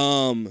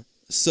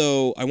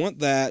 So I want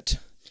that.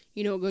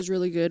 You know what goes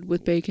really good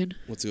with bacon?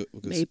 What goes?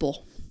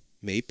 Maple.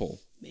 Maple,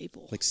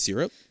 Maple. like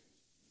syrup.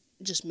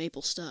 Just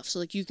maple stuff. So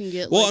like you can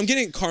get. Well, like, I'm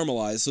getting it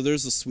caramelized, so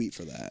there's the sweet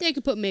for that. Yeah, you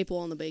could put maple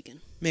on the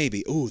bacon.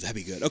 Maybe. Ooh, that'd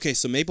be good. Okay,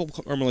 so maple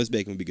caramelized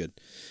bacon would be good.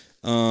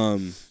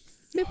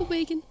 Maple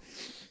bacon.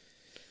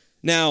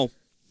 Now,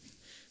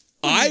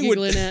 What are I you would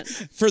giggling at?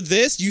 for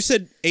this. You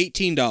said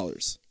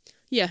 $18.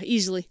 Yeah,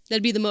 easily.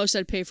 That'd be the most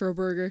I'd pay for a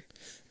burger.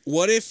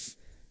 What if?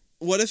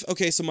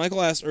 Okay, so Michael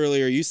asked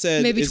earlier. You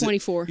said Maybe is it-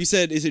 24. You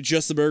said, is it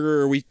just the burger,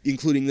 or are we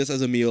including this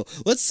as a meal?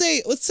 Let's say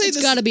It's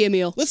this. got to be a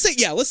meal. Let's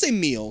say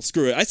meal.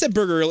 Screw it. I said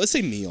burger. Let's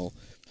say meal,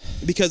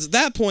 because at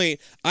that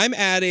point I'm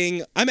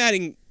adding.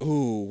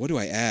 Ooh, what do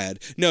I add?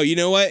 No, you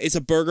know what? It's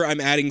a burger.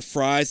 I'm adding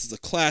fries. It's a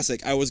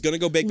classic. I was gonna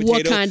go baked potato.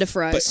 What kind of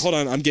fries? But hold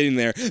on, I'm getting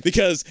there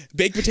because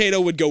baked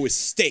potato would go with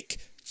steak.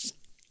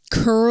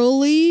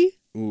 Curly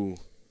Ooh.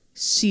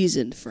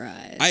 seasoned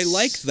fries. I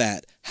like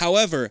that.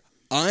 However,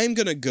 I'm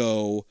gonna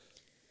go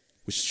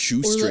with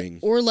shoestring.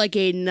 Or like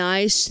a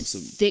nice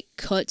thick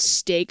cut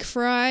steak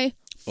fry.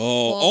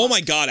 Oh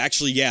my God!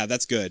 Actually, yeah,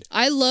 that's good.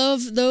 I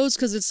love those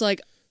because it's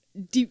like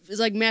deep. It's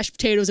like mashed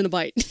potatoes in a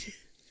bite.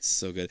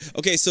 So good.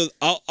 Okay, so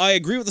I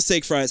agree with the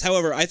steak fries.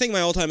 However, I think my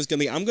all time is gonna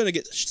be I'm gonna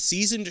get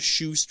seasoned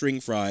shoestring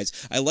fries.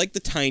 I like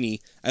the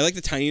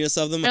tininess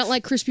of them. I don't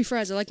like crispy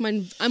fries. I like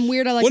mine. I'm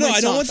weird. I like Well, no, mine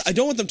I don't soft.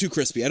 want them too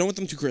crispy.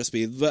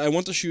 But I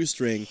want the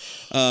shoestring,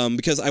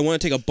 because I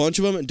want to take a bunch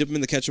of them and dip them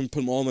in the ketchup and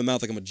put them all in my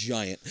mouth like I'm a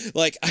giant.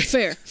 Like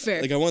Fair.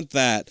 like I want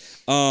that.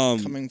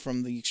 Coming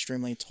from the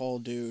extremely tall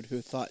dude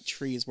who thought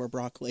trees were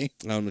broccoli.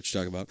 I don't know what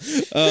you're talking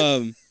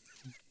about.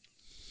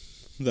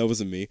 That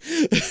wasn't me.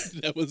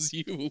 That was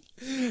you.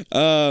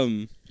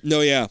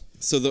 No, yeah.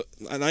 So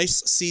a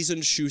nice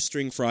seasoned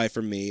shoestring fry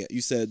for me. You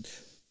said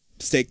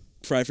steak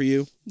fry for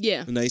you?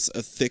 Yeah.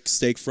 A thick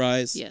steak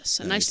fries? Yes.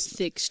 A nice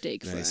thick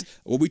steak Nice. fry.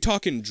 Well, we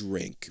talking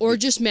drink. Or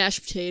just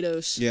mashed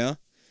potatoes. Yeah?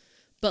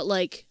 But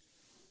like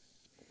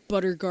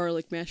butter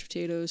garlic mashed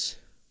potatoes.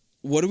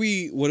 What are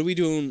we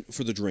doing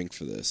for the drink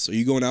for this? Are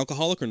you going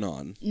alcoholic or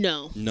non?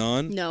 No.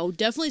 Non? No,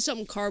 definitely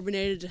something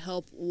carbonated to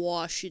help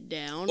wash it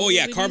down. Oh a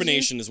yeah, little bit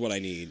easier. carbonation is what I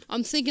need.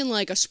 I'm thinking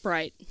like a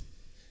Sprite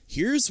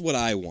Here's what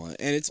I want,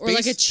 and it's or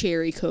like a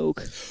cherry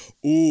Coke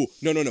Ooh,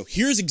 no.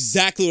 Here's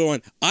exactly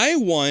what I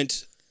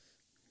want.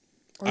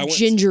 or I want-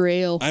 ginger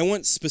ale. I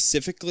want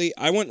specifically.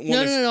 I want one.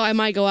 No. I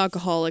might go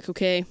alcoholic.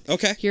 Okay,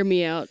 Okay. hear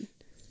me out.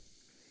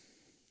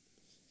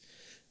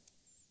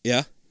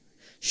 Yeah.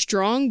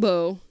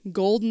 Strongbow,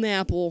 Golden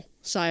Apple,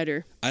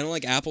 cider. I don't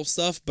like apple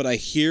stuff, but I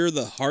hear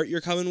the heart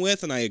you're coming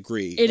with, and I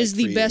agree. It is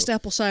the best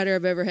apple cider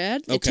I've ever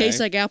had. It Okay. tastes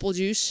like apple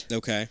juice.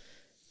 Okay.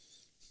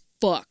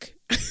 Fuck.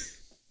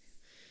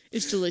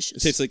 It's delicious.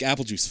 It tastes like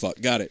apple juice.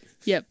 Fuck. Got it.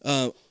 Yep.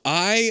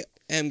 I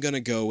am going to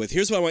go with,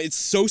 here's what I want. It's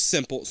so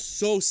simple,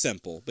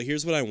 but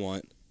here's what I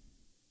want.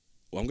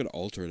 Well, I'm going to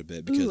alter it a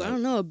bit because Ooh, I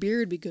don't know. A beer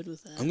would be good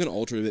with that. I'm going to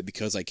alter it a bit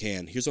because I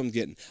can. Here's what I'm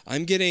getting.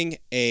 I'm getting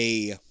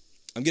a,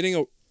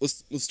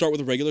 let's start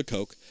with a regular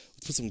Coke.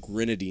 Let's put some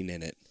grenadine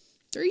in it.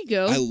 There you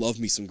go. I love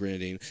me some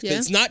grenadine. 'Cause Yeah.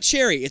 It's not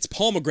cherry, it's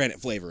pomegranate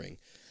flavoring.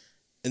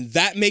 And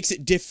that makes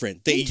it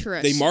different. They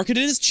market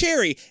it as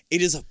cherry.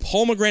 It is a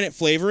pomegranate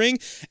flavoring,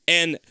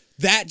 and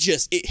that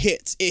just it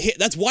hits.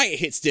 That's why it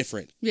hits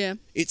different. Yeah.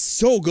 It's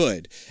so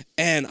good.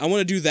 And I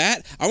want to do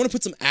that. I want to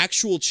put some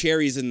actual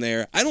cherries in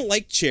there. I don't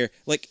like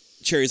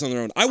cherries on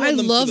their own. I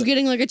love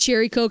getting like a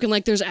cherry Coke and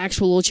like there's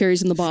actual little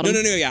cherries in the bottom. No,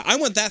 yeah. I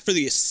want that for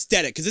the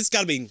aesthetic because it's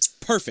got to be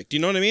perfect. You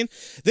know what I mean?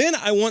 Then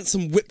I want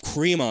some whipped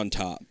cream on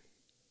top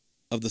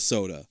of the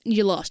soda.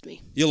 You lost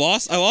me. You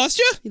lost? I lost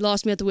you? You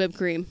lost me at the whipped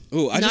cream.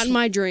 Ooh, not in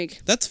my drink.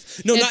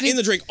 That's not in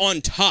the drink.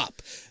 On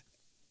top.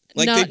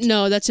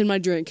 No, that's in my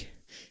drink.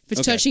 If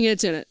it's touching it,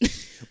 it's in it.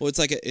 Well, it's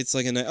like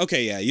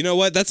okay, yeah. You know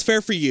what? That's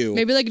fair for you.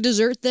 Maybe like a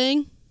dessert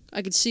thing.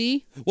 I could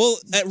see. Well,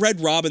 at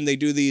Red Robin, they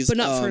do these. But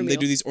not for a meal. They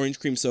do these orange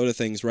cream soda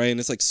things, right? And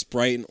it's like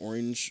Sprite and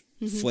orange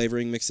Mm-hmm.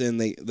 flavoring mixed in.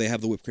 They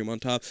have the whipped cream on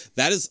top.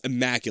 That is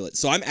immaculate.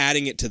 So I'm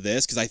adding it to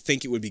this because I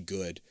think it would be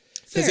good.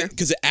 Fair.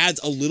 Because it adds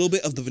a little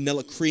bit of the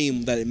vanilla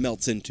cream that it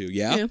melts into.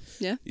 Yeah.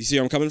 Yeah. You see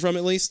where I'm coming from,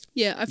 at least.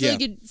 Yeah. I feel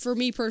like for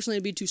me personally,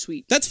 it'd be too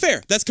sweet. That's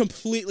fair. That's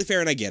completely fair,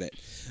 and I get it.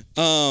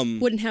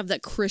 Wouldn't have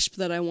that crisp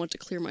that I want to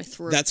clear my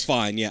throat. That's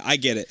fine. Yeah, I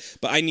get it.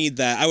 But I need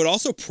that. I would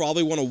also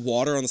probably want a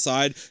water on the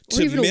side to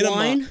or even minimize. a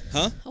wine.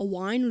 Huh? A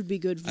wine would be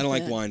good. I don't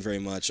like wine very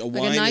much.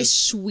 Like a nice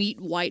sweet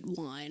white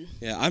wine.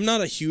 Yeah, I'm not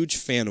a huge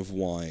fan of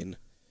wine.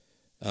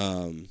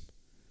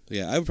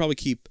 Yeah, I would probably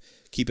keep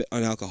it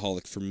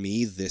unalcoholic for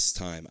me this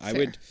time.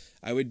 Fair.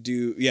 I would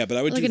do but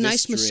I would like do a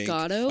this nice drink.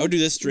 Moscato. I would do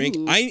this drink.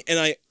 Ooh.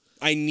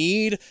 I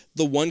need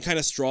the one kind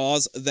of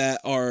straws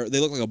that they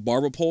look like a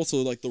barber pole, so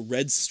like the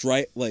red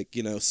stripe,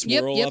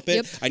 swirl up it.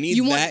 Yep. I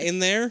need that in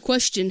there.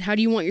 Question: how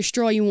do you want your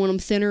straw? You want them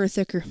thinner or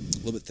thicker? A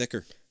little bit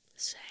thicker.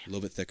 Same. A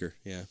little bit thicker.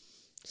 Yeah.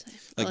 Same.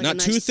 Like not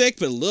too thick,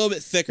 but a little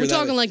bit thicker. We're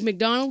talking like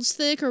McDonald's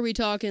thick, or are we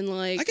talking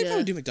like? I could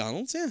probably do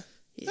McDonald's. Yeah.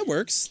 That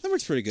works. That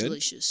works pretty good.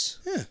 Delicious.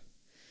 Yeah.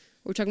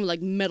 We're talking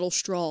like metal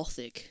straw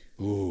thick.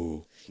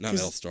 Ooh, not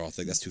metal straw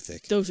thick. That's too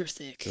thick. Those are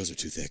thick. Those are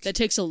too thick. That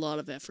takes a lot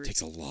of effort. Takes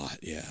a lot.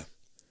 Yeah.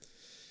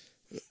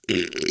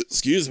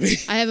 Excuse me.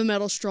 I have a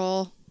metal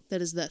straw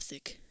that is that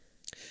thick.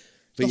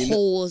 But the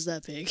hole is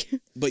that big.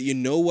 But you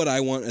know what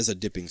I want as a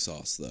dipping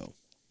sauce, though?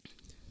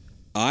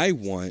 I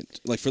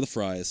want, like for the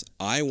fries,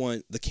 I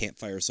want the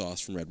campfire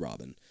sauce from Red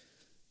Robin.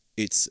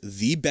 It's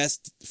the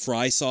best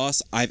fry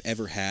sauce I've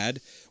ever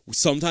had.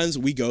 Sometimes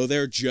we go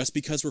there just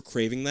because we're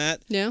craving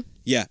that. Yeah.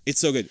 Yeah, it's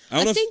so good.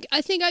 I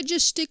think I'd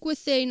just stick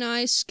with a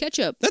nice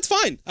ketchup. That's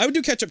fine. I would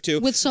do ketchup too.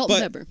 With salt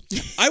and pepper.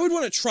 I would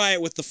want to try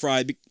it with the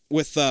fry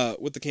with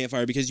the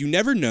campfire because you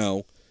never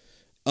know.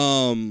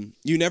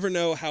 You never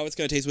know how it's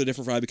going to taste with a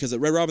different fry because at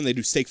Red Robin they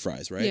do steak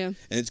fries, right? Yeah.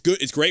 And it's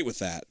good. It's great with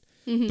that.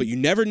 Mm-hmm. But you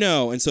never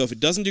know. And so if it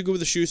doesn't do good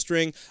with a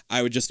shoestring,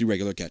 I would just do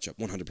regular ketchup,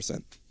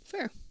 100%.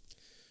 Fair.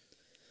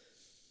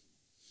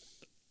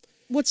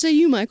 What say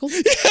you, Michael?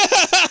 He's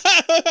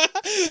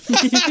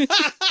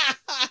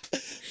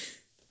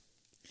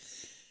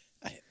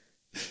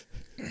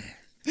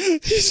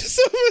just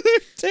over there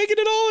taking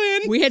it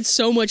all in. We had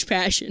so much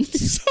passion.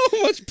 So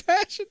much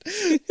passion.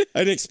 I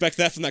didn't expect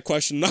that from that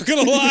question, not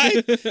gonna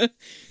lie. That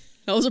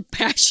was a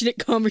passionate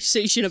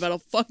conversation about a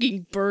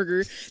fucking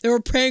burger that we're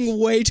paying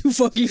way too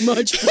fucking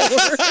much for.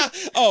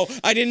 Oh,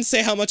 I didn't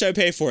say how much I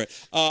pay for it.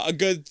 A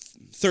good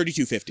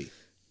 $32.50.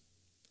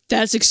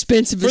 That's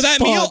expensive For as that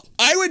fuck. meal,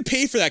 I would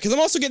pay for that because I'm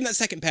also getting that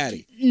second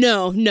patty.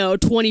 No,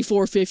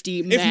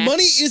 $24.50 max. If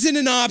money isn't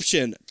an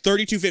option,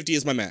 $32.50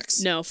 is my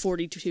max. No,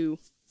 42.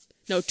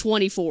 No,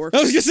 24.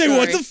 I was gonna say, Sorry.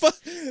 what the fuck?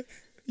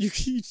 You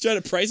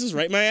trying to prices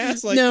right my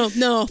ass? Like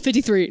No,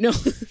 53. No.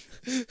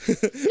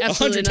 Absolutely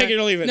 100, take it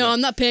or leave it. No,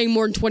 I'm not paying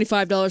more than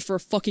 $25 for a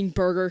fucking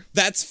burger.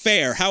 That's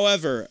fair.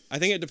 However, I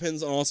think it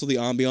depends on also the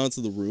ambiance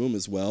of the room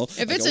as well. If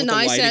Like, it's I a want the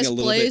nice lighting ass a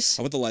little place.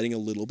 I want the lighting a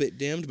little bit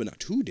dimmed, but not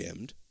too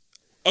dimmed.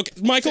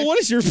 Okay, Michael, what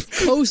is your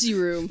Cozy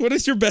room. what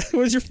is your best?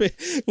 What is your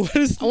what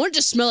is? I want it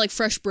to smell like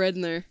fresh bread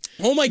in there.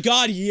 Oh my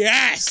God,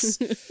 yes.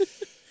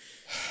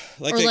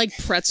 Like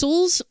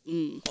pretzels.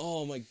 Mm.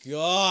 Oh my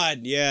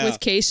God, yeah.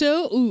 With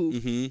queso. Ooh.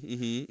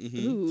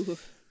 Ooh.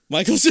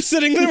 Michael's just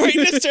sitting there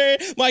waiting his turn.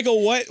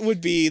 Michael, what would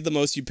be the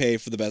most you pay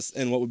for the best,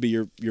 and what would be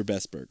your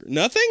best burger?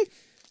 Nothing.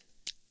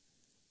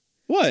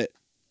 What?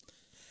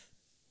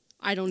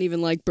 I don't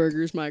even like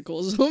burgers,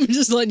 Michael, so I'm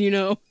just letting you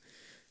know.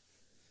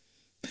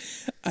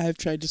 I have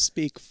tried to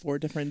speak 4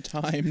 different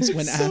times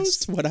when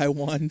asked what I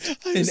want,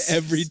 and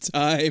every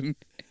time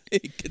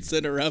it gets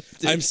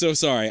interrupted. I'm so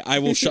sorry. I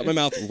will shut my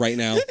mouth right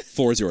now.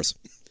 4 is yours.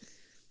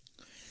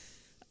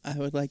 I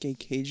would like a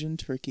Cajun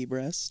turkey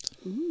breast.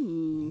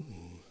 Ooh.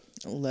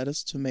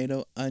 lettuce,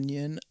 tomato,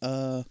 onion,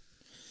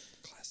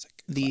 Classic.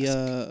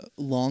 the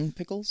long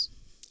pickles.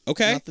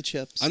 Okay. Not the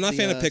chips. I'm not a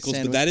fan of pickles,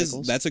 but sandwich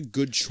pickles. that's a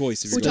good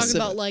choice. If We're you're talking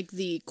Specific. about like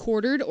the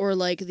quartered or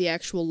like the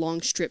actual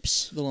long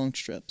strips. the long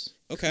strips.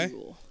 Okay.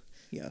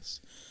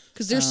 Yes.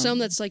 Because there's some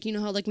that's like, you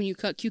know how like when you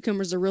cut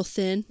cucumbers, they're real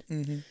thin.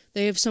 Mm-hmm.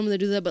 They have some that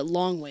do that, but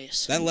long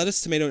ways. That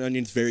lettuce, tomato, and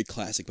onion is very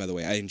classic, by the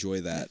way. I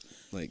enjoy that.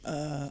 Like,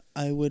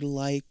 I would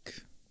like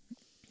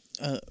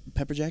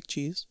pepper jack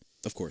cheese,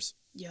 of course.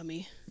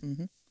 Yummy.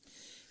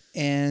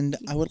 and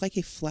I would like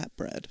a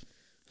flatbread.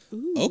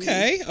 Ooh.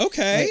 Okay.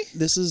 Like,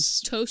 this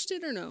is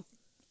Toasted or no?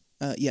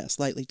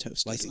 slightly toasted,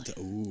 Slicing to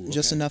ooh.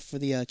 just okay. enough for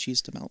the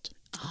cheese to melt.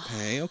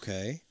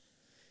 Okay.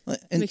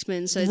 And Makes my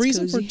insides the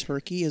reason cozy. for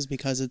turkey is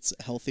because it's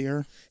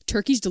healthier.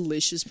 Turkey's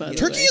delicious, by the way.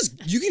 Turkey is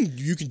you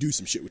can do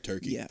some shit with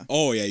turkey. Yeah.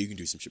 Oh yeah, you can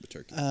do some shit with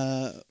turkey.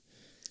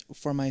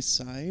 For my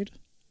side,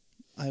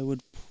 I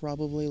would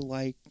probably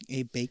like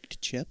a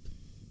baked chip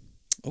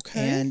Okay.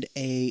 and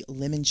a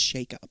lemon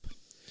shake-up.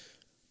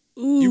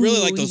 Ooh, You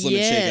really like those lemon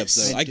yes.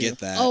 shake-ups, though. I I do. get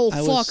that. Oh,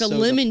 I was fuck, a so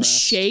lemon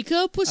depressed.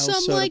 shake-up with I was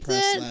something so like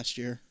depressed that? last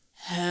year.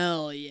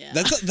 Hell yeah.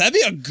 That'd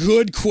be a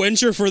good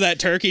quencher for that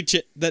turkey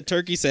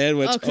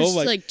sandwich. Oh, because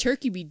my! like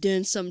turkey be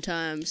dense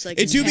sometimes. Like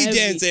It it's do be heavy.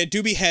 dense and it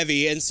do be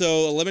heavy, and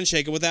so a lemon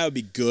shaker with that would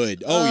be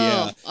good. Oh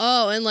yeah.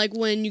 Oh, and like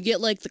when you get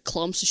like the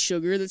clumps of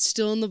sugar that's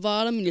still in the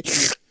bottom, and you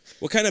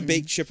What kind of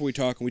baked chip are we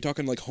talking? We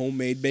talking like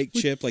homemade baked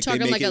chip, like talking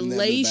they make like it a in the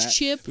Lay's back?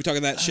 chip? We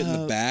talking that shit in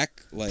the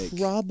back, like.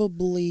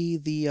 Probably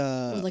the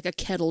or like a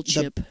kettle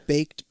chip. the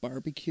baked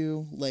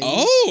barbecue Lay's.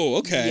 Oh,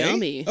 okay.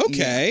 Yummy.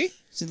 Okay,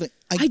 See, like,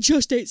 I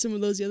just ate some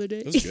of those the other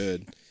day. that was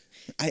good.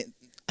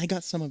 I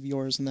got some of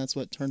yours, and that's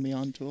what turned me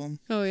on to them.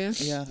 Oh yeah.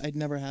 Yeah, I'd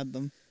never had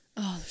them.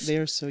 Oh They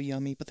are so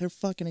yummy, but they're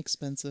fucking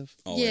expensive.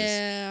 Always.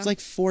 yeah. It's like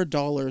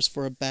 $4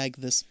 for a bag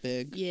this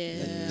big.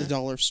 Yeah. At the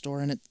dollar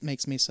store, and it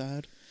makes me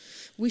sad.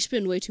 We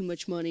spend way too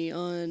much money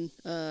on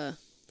Food?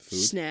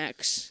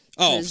 snacks.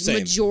 Oh, 'Cause same.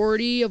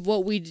 majority of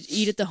what we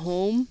eat at the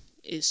home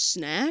is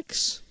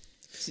snacks.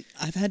 See,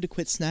 I've had to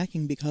quit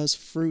snacking because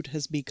fruit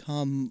has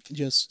become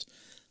just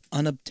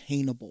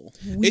unobtainable.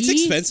 It's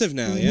expensive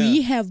now. Yeah.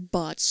 We have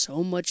bought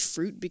so much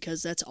fruit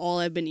because that's all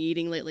I've been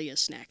eating lately is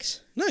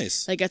snacks.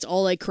 Nice. Like that's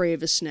all I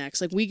crave is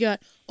snacks. Like we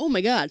got, oh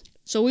my god.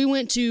 So we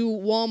went to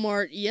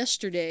Walmart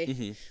yesterday.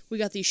 Mm-hmm. We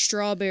got these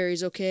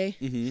strawberries, okay?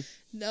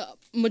 The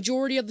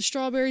majority of the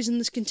strawberries in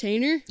this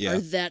container Yeah. are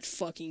that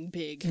fucking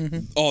big.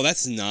 Oh,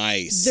 that's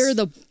nice. They're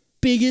the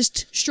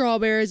biggest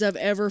strawberries I've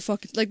ever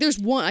fucking, like there's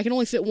one, I can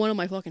only fit one in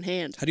my fucking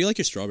hand. How do you like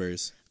your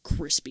strawberries?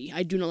 Crispy.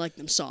 I do not like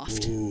them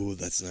soft. Ooh,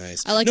 that's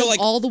nice. I like no, them like,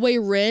 all the way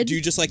red. do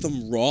you just like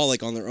them raw,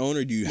 like on their own,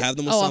 or do you have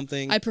them with Oh,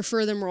 something? I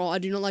prefer them raw. I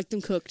do not like them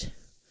cooked.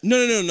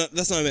 No.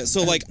 That's not what I meant.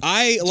 So like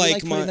I Do you like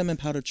like my putting them in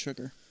powdered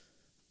sugar.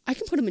 I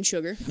can put them in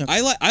sugar.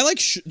 I like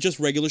just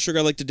regular sugar.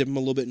 I like to dip them a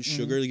little bit in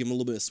sugar to give them a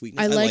little bit of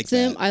sweetness. I like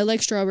them. That. I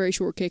like strawberry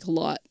shortcake a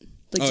lot.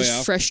 Like Oh, just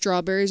yeah? fresh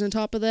strawberries on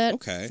top of that.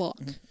 Okay. Fuck.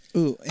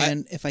 Ooh,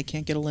 and if I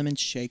can't get a lemon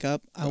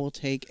shake-up, I will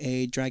take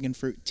a dragon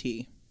fruit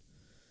tea.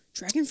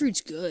 Dragon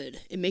fruit's good.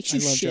 It makes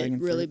you I love shit dragon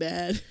really fruit.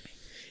 bad.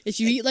 If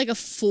you eat like a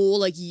full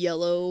like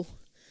yellow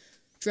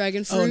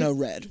dragon fruit. Oh no,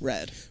 red.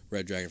 Red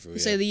dragon fruit.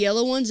 Say Yeah. the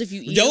yellow ones. If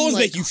you eat Yellow them, ones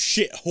like, make you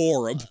shit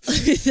horrible.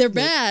 they're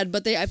bad,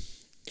 but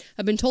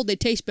I've been told they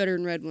taste better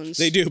than red ones.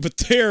 They do, but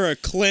they're a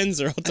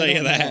cleanser. I'll tell I you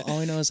don't know. that. All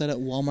I know is that at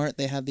Walmart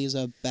they have these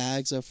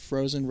bags of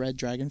frozen red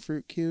dragon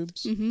fruit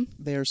cubes. Mm-hmm.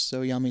 They are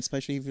so yummy,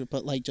 especially if you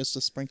put like just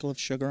a sprinkle of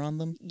sugar on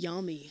them.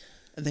 Yummy.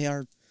 They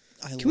are.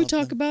 I Can we love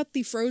talk them. about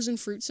the frozen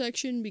fruit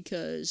section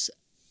because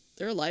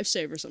they're a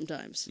lifesaver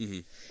sometimes.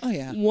 Oh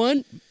yeah.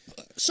 One,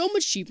 so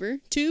much cheaper.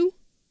 Two,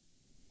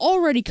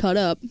 already cut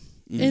up.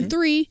 And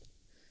three,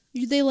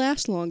 they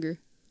last longer.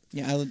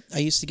 Yeah, I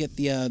used to get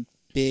the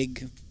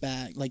big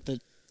bag, like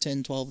the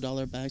 $10,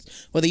 $12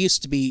 bags. Well, they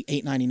used to be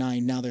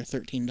 $8.99. Now they're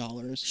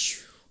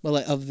 $13. Well,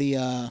 like, of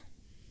the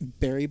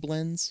berry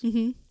blends,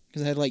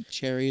 because I had like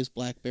cherries,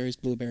 blackberries,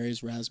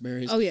 blueberries,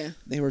 raspberries. Oh yeah.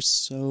 They were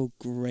so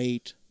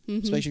great,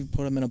 especially if you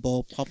put them in a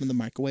bowl, pop them in the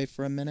microwave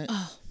for a minute.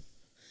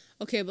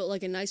 Okay, but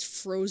like a nice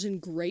frozen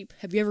grape.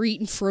 Have you ever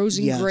eaten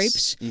frozen Yes.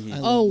 grapes? I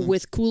Oh, love them.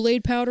 with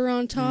Kool-Aid powder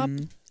on top.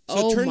 So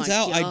Oh it turns my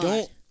out I God.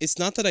 don't. It's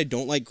not that I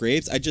don't like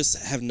grapes. I just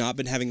have not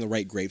been having the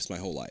right grapes my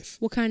whole life.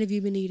 What kind have you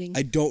been eating?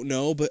 I don't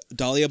know, but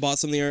Dahlia bought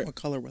some the other. What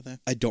color were they?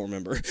 I don't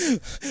remember.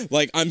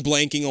 Like I'm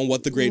blanking on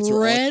what the grapes were.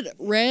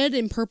 Red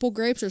and purple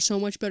grapes are so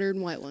much better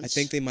than white ones. I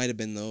think they might have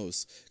been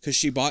those because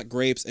she bought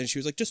grapes and she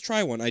was like, "Just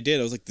try one." I did.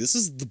 I was like, "This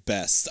is the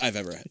best I've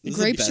ever had." This is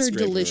the grapes best are grape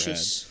I've ever had."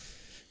 delicious.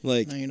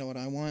 Like Now you know what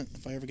I want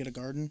if I ever get a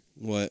garden.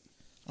 what?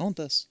 I want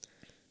this.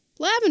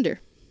 Lavender.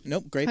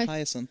 Nope, grape Hi.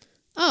 hyacinth.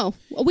 Oh,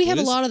 well, we have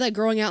a is- lot of that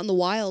growing out in the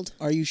wild.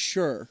 Are you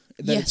sure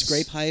that it's Yes.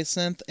 grape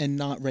hyacinth and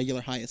not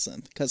regular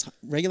hyacinth? Because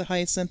regular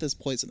hyacinth is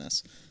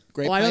poisonous.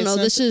 Grape Oh, I don't know.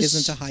 hyacinth This is-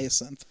 isn't a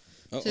hyacinth.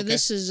 Oh, So okay.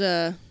 this is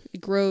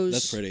it grows.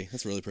 That's pretty.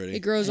 That's really pretty.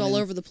 It grows all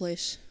then- over the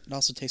place. It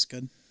also tastes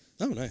good.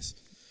 Oh, nice.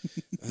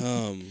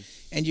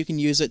 And you can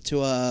use it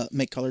to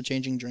make color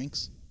changing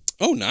drinks.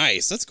 Oh,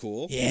 nice. That's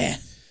cool. Yeah.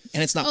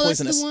 And it's not Oh,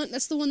 poisonous.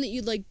 that's the one that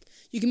you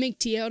you can make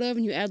tea out of,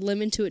 and you add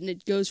lemon to it, and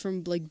it goes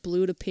from like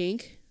blue to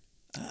pink.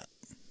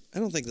 I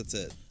don't think that's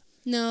it.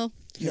 No,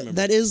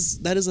 That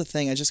is a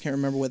thing. I just can't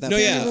remember what that. No,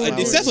 yeah, flower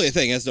it's is. definitely a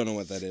thing. I just don't know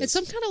what that is. it's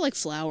some kind of like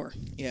flower.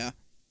 Yeah,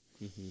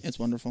 it's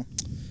wonderful.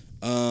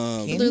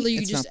 Um, Literally,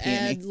 you It's just not peony.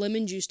 add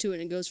lemon juice to it,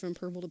 and it goes from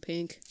purple to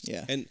pink.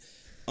 Yeah. and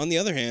on the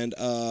other hand,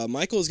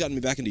 Michael has gotten me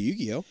back into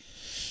Yu-Gi-Oh!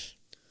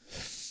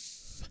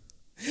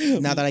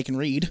 Now that I can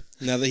read.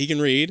 Now that he can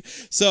read.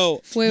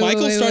 So Wait,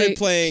 Michael started wait.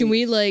 playing. Can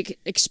we like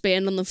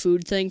expand on the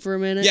food thing for a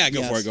minute? Yeah, go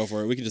Yes. for it. Go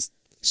for it. We can just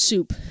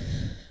Soup.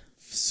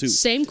 soup.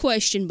 Same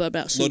question, but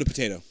about soup. Loaded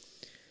potato.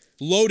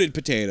 Loaded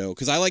potato,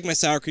 because I like my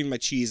sour cream, my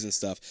cheese and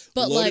stuff.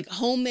 But Loaded like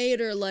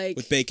homemade or like.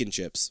 with bacon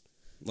chips,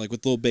 like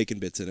with little bacon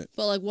bits in it.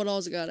 But like, what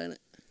all's it got in it?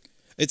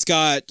 It's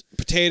got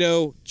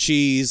potato,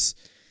 cheese,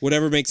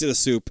 whatever makes it a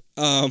soup.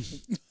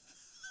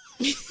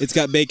 It's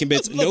got bacon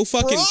bits. No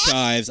fucking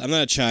chives. I'm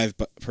not a chive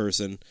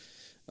person.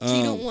 So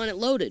you don't want it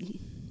loaded.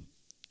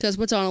 Because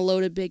what's on a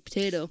loaded baked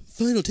potato?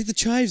 Fine, I'll take the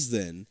chives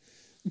then.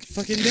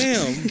 Fucking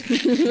damn.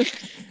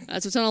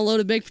 That's what's on a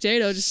loaded baked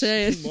potato. Just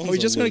saying. Are we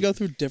just gonna go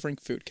through different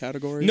food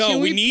categories? No, Can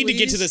we we need to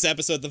get to please? this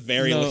episode at the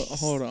very No, least.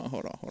 hold on.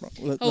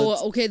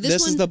 Oh, okay, this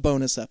is one- the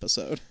bonus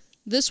episode.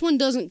 This one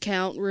doesn't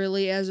count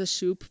really as a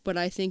soup, but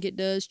I think it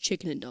does.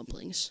 Chicken and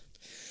dumplings.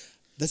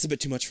 That's a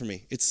bit too much for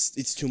me. It's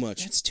too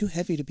much. It's too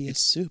heavy to be a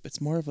soup. It's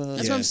more of a.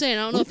 That's Yeah. what I'm saying.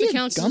 I don't know Would if it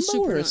counts as a gumbo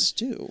soup or or a not.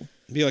 stew.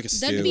 It'd be like a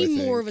stew. That'd be I think.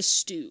 more of a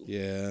stew.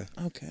 Yeah.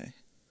 Okay.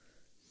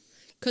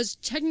 Because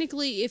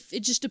technically, if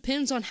it just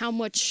depends on how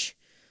much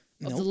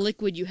of the Milk?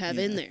 liquid you have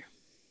in Yeah. there.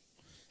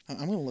 I'm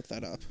gonna look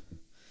that up.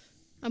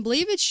 I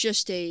believe it's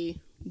just a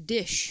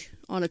dish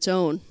on its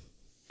own.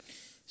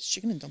 Is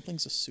chicken and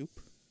dumplings a soup?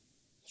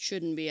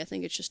 Shouldn't be. I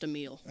think it's just a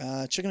meal.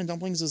 Chicken and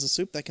dumplings is a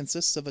soup that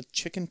consists of a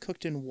chicken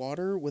cooked in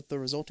water with the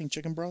resulting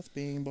chicken broth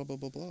being blah blah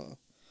blah blah.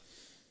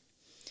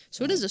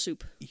 So it is a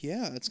soup.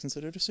 Yeah, it's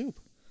considered a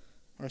soup.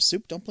 Are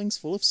soup dumplings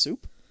full of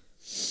soup?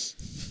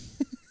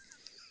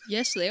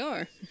 Yes, they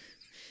are.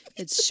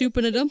 It's soup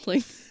and a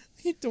dumpling.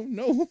 I don't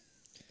know.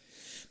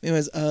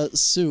 Anyways,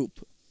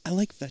 soup. I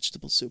like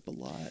vegetable soup a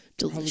lot.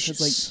 Probably 'cause,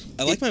 Delicious.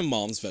 I like my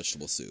mom's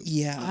vegetable soup.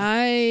 yeah.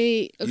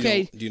 I You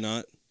okay. don't- do you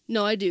not?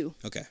 No, I do.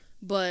 Okay.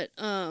 But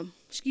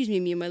excuse me,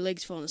 Mia. My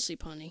leg's falling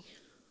asleep, honey.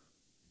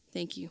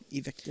 Thank you.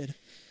 Evicted.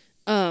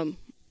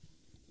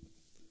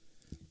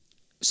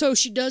 So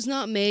she does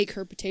not make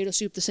her potato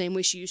soup the same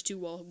way she used to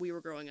while we were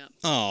growing up.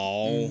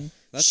 Oh,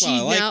 that's she why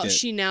I liked now it.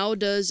 she now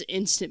does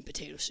instant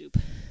potato soup.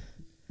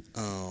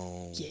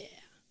 Oh. Yeah.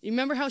 You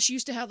remember how she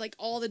used to have like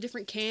all the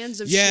different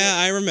cans of Yeah, shit?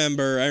 I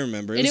remember. It and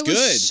was it was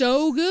good.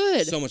 so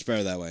good. So much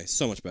better that way.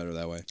 So much better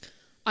that way.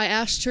 I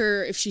asked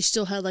her if she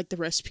still had like the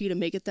recipe to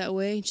make it that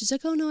way, and she's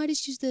like, "Oh no, I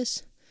just use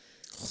this."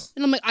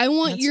 And I'm like, "I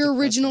want That's your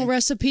original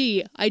depressing.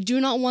 recipe. I do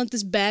not want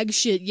this bag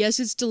shit. Yes,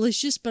 it's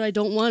delicious, but I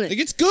don't want Like, it.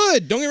 it's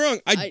good. Don't get me wrong.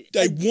 I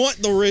I- want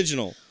the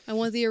original. I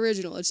want the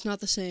original. It's not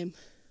the same."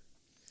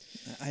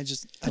 I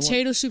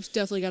Potato soup's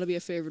definitely got to be a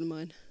favorite of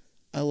mine.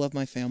 I love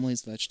my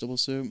family's vegetable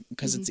soup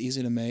because it's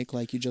easy to make.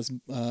 Like you just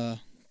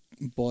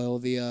boil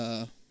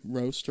the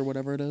roast or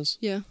whatever it is.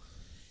 Yeah.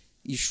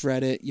 You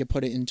shred it. You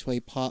put it into a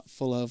pot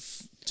full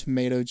of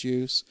tomato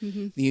juice.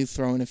 Then you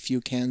throw in a few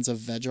cans of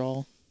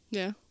veg-all,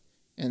 Yeah.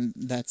 and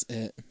that's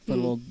it. Put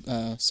a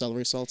little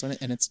celery salt in it,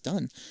 and it's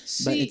done. But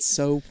See- it's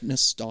so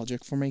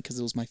nostalgic for me because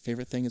it was my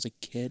favorite thing as a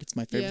kid. It's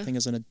my favorite Yeah. thing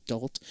as an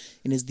adult,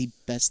 and is the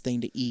best thing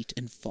to eat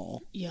in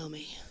fall.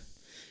 Yummy.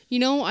 You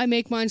know, I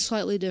make mine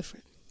slightly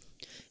different.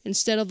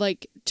 Instead of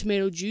like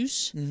tomato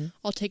juice,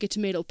 I'll take a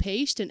tomato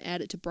paste and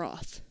add it to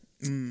broth.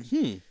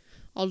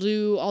 I'll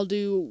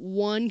do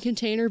 1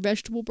 container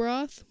vegetable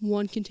broth,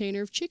 1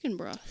 container of chicken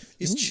broth.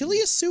 Is chili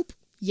a soup?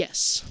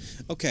 Yes.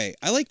 Okay,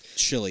 I like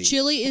chili.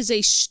 Chili is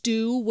a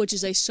stew, which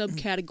is a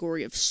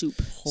subcategory of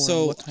soup. Hold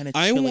So, on, what kind of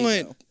I chili, want-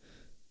 though?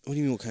 What do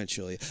you mean? What kind of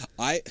chili?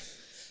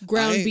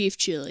 Ground I- beef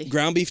chili.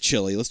 Ground beef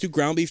chili. Let's do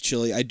ground beef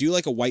chili. I do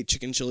like a white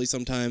chicken chili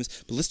sometimes,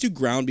 but let's do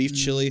ground beef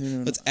chili.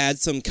 Let's add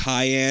some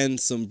cayenne,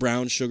 some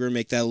brown sugar,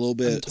 make that a little I'm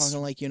bit.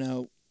 talking like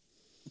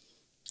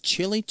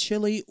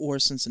chili or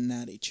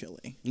Cincinnati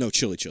chili. No,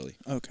 chili.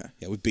 Okay.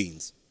 Yeah, with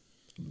beans.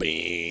 Ew,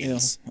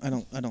 Beans. I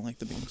don't like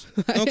the beans.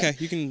 Okay,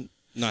 you can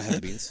not have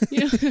the beans. You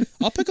know?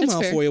 I'll pick them That's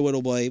out fair. for you,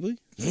 little baby.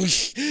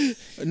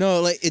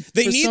 No, like it.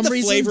 They for need some the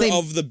reason, flavor they,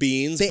 of the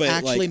beans, They but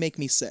actually like, make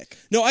me sick.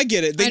 no, I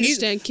get it. They I need,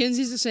 understand.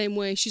 Kinsey's the same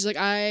way. She's like,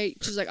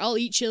 I'll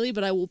eat chili,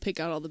 but I will pick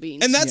out all the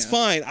beans. and that's Yeah.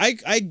 fine.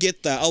 I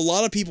get that. A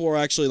lot of people are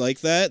actually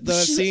like that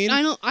I've She's like,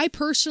 seen. I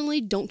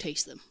personally don't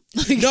taste them.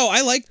 No,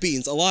 I like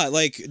beans a lot.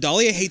 Like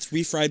Dahlia hates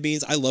refried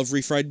beans. I love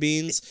refried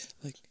beans.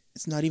 Like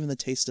It's not even the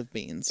taste of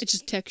beans. It's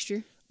just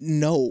texture.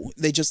 No,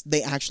 they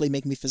actually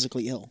make me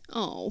physically ill.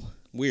 Oh.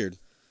 weird.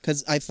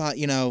 Because I thought,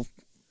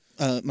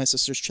 my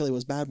sister's chili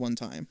was bad one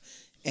time,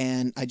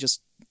 and I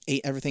just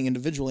ate everything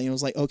individually, and it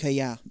was like, okay,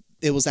 yeah,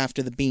 it was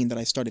after the bean that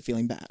I started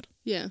feeling bad.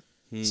 Yeah.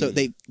 So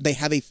they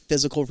have a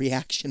physical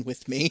reaction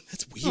with me.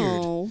 That's weird.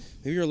 Oh.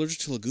 Maybe you're allergic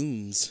to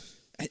legumes.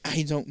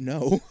 I don't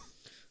know.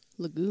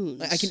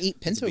 Lagoons. I can eat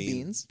It's a pinto bean,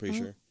 beans. Pretty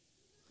sure.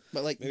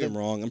 But like Maybe I'm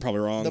wrong. I'm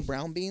probably wrong. the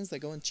brown beans that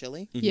go in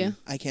chili, Yeah.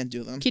 I can't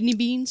do them. Kidney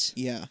beans.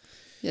 Yeah.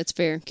 That's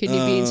fair. Kidney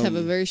beans have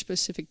a very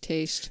specific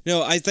taste.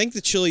 No, I think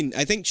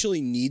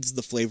chili needs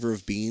the flavor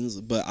of beans,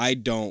 but I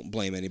don't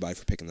blame anybody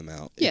for picking them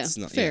out. Yeah, It's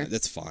not, fair. Yeah,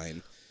 that's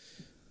fine.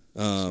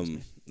 Oh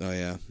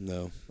yeah,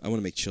 no. I want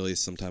to make chili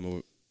sometime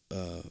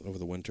over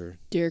the winter.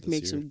 Derek this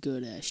makes year. some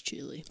good ass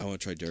chili. I want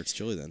to try Derek's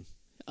chili then.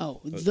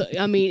 Oh,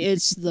 I mean,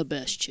 it's the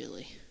best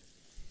chili.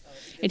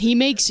 And he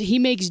makes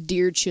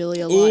deer chili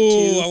a lot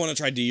Ooh, too. I want to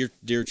try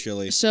deer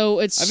chili. So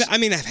it's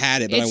I've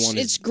had it, but I want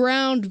it's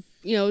ground.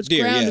 It's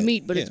Deer, ground yeah,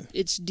 meat, but yeah.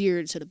 it's deer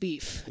instead of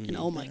beef. And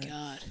oh my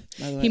god,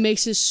 By the way, he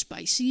makes his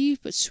spicy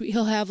but sweet.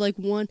 He'll have like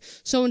one.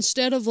 So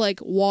instead of like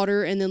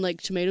water and then like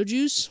tomato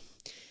juice,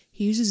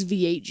 he uses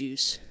V8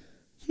 juice.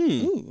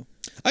 Ooh.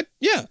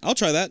 I'll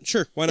try that.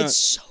 Sure, why not? It's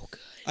so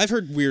good. I've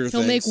heard weird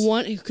He'll things. make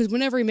one because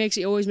whenever he makes,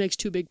 he always makes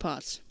 2 big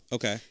pots.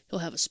 Okay. He'll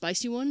have a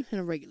spicy one and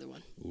a regular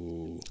one.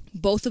 Ooh.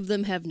 Both of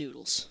them have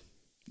noodles.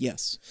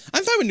 Yes.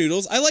 I'm fine with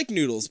noodles. I like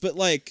noodles, but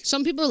like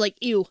Some people are like,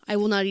 "Ew, I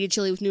will not eat a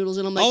chili with noodles,"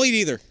 and I'm like, I'll eat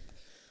either.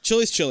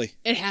 Chili's chili.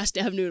 "It has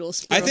to have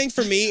noodles." I bro." think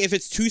for me, if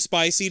it's too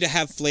spicy to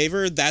have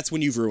flavor, that's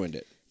when you've ruined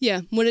it.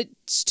 Yeah, when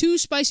it's too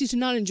spicy to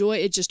not enjoy,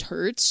 it just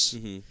hurts.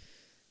 Mm-hmm.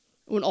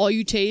 When all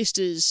you taste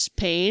is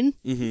pain,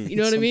 you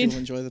know what I Some mean? people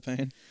enjoy the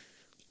pain.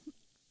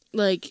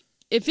 Like,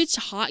 if it's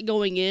hot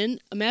going in,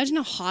 imagine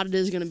how hot it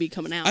is going to be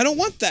coming out. I don't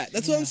want that.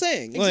 That's what I'm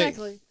saying. Like,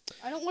 Exactly.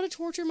 I don't want to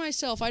torture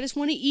myself. I just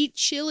want to eat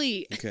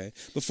chili. okay.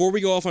 Before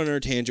we go off on our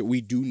tangent, we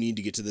do need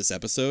to get to this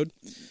episode.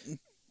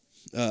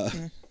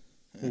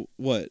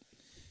 What?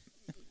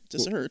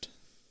 Dessert.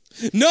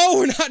 No,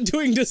 we're not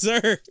doing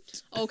dessert.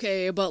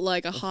 Okay, but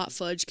like a hot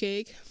fudge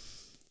cake.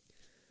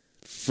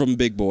 From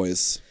Big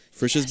Boys.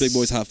 Frisch's Big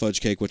Boys hot fudge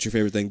cake. What's your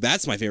favorite thing?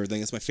 That's my favorite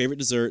thing. It's my favorite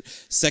dessert.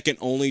 Second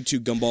only to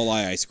Gumball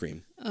Eye ice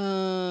cream.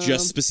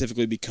 Just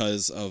specifically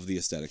because of the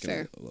aesthetic. Fair.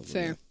 And I love them,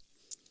 Fair.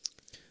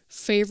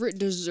 Favorite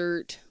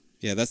dessert.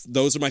 Yeah,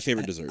 those are my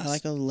favorite desserts. I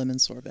like a lemon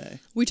sorbet.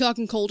 We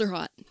talking cold or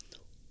hot?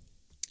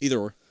 Either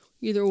or.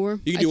 Either or.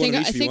 You can do one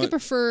of each if you I want.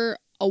 prefer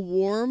a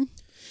warm.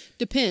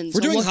 Depends. We're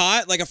on doing what-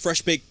 hot, like a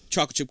fresh baked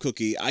chocolate chip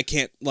cookie. I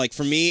can't, like,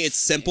 for me, it's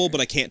simple,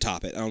 but I can't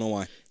top it. I don't know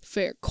why.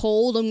 Fair.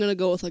 Cold, I'm gonna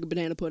go with like a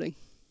banana pudding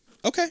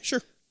Okay,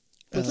 sure.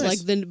 with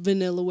Nice. like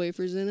vanilla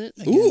wafers in it.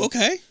 Ooh,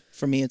 okay.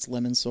 For me, it's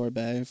lemon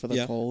sorbet for the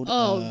Yeah. cold.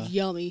 Oh,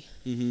 yummy.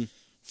 Mm-hmm.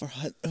 For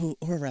hot,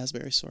 or a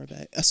raspberry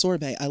sorbet. A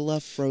sorbet. I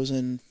love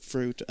frozen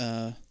fruit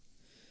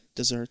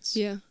desserts.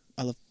 Yeah.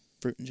 I love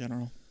fruit in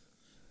general.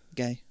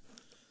 Gay.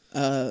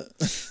 For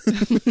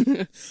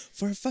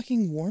a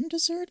fucking warm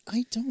dessert,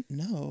 I don't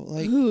know.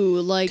 Like Ooh,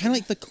 like kind of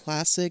like the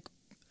classic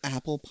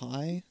apple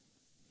pie.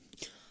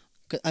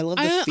 'Cause I love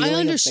the I feeling of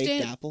understand.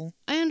 baked apple.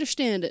 I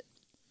understand it.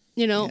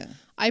 You know, Yeah.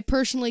 I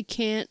personally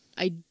can't.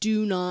 I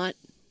do not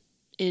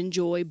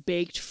enjoy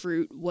baked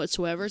fruit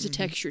whatsoever. It's a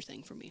texture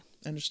thing for me.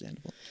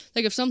 Understandable.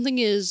 Like if something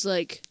is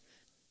like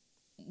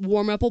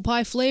warm apple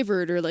pie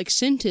flavored or like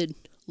scented,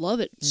 love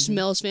it.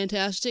 Smells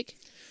fantastic.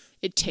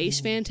 It tastes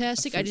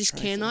fantastic. I fruit just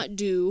trifle. cannot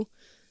do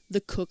the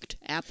cooked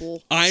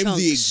apple. I'm chunks.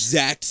 the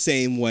exact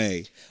same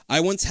way. I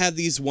once had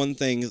these one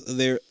things.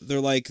 They're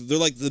like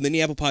the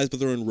mini apple pies, but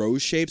they're in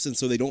rose shapes, and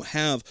so they don't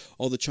have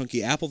all the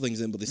chunky apple things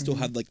in, but they still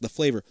have like the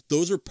flavor.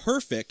 Those are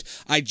perfect.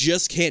 I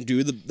just can't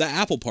do the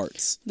apple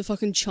parts. The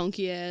fucking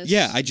chunky ass.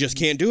 Yeah, I just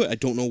can't do it. I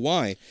don't know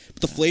why,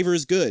 but the flavor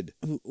is good.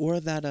 Or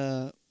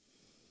that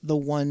the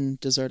one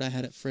dessert I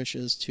had at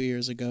Frisch's 2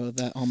 years ago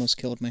that almost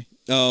killed me.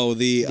 Oh,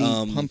 the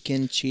The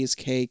pumpkin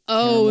cheesecake.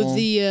 Oh, caramel.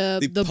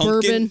 the pumpkin,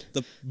 bourbon.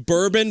 the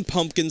bourbon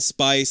pumpkin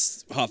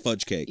spice hot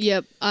fudge cake.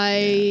 Yep,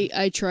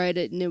 I tried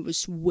it and it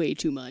was way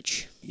too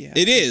much. Yeah,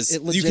 It is.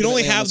 It You can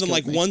only legitimately have almost them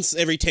like killed me. once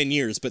every 10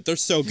 years, but they're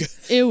so good.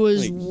 It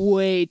was Like-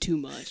 way too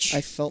much.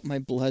 I felt my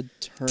blood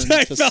turn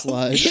I to felt-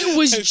 sludge. It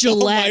was I felt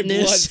my blood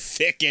gelatinous.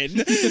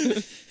 thicken.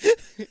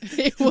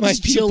 It was My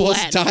pupils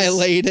gelatinous.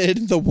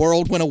 dilated. The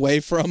world went away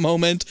for a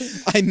moment.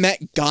 I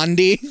met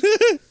Gandhi.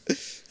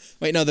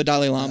 Wait, no, the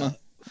Dalai Lama.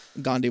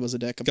 Gandhi was a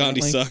dick.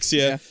 Gandhi Apparently. sucks,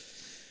 yeah.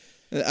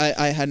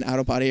 I had an out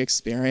of body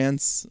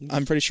experience.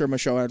 I'm pretty sure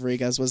Michelle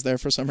Rodriguez was there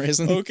for some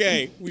reason.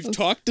 Okay, we've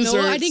talked desserts.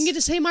 No, I didn't get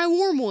to say my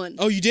warm one.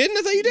 Oh, you didn't?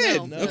 I thought you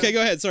did. No. Okay,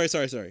 go ahead.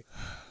 Sorry.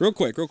 Real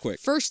quick.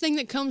 First thing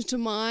that comes to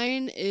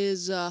mind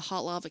is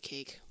hot lava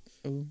cake.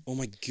 Oh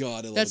my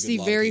god, I love That's a the good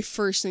lava very cake.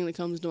 first thing that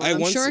comes to I mind.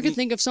 I'm once- sure I could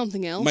think of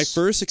something else. My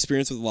first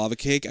experience with lava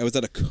cake, I was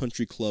at a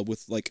country club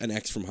with like an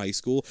ex from high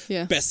school.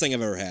 Yeah. Best thing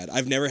I've ever had.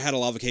 I've never had a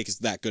lava cake that's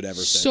that good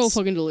ever so since.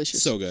 fucking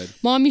delicious. So good.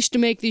 Mom used to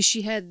make these.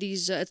 She had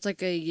these. It's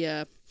like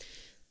a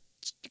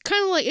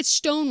kind of like it's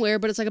stoneware,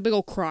 but it's like a big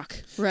old crock,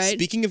 right?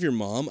 Speaking of your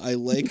mom, I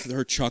like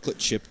her chocolate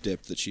chip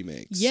dip that she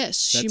makes. Yes,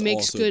 she That's makes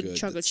also good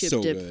chocolate That's chip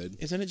so dip. good.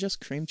 Isn't it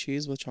just cream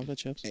cheese with chocolate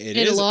chips? It and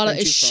is a lot of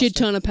crunchy a shit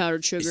frosting. ton of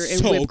powdered sugar and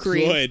so whipped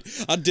cream. good.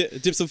 I'll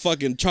dip some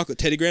fucking chocolate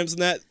Teddy Grahams in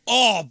that.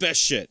 Oh, best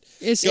shit.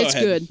 It's Go it's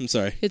ahead. good. I'm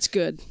sorry. It's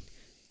good.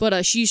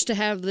 But she used to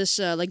have this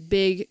like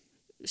big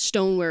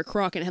stoneware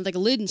crock and it had like a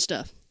lid and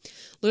stuff.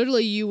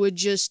 Literally, you would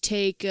just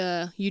take,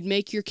 you'd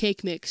make your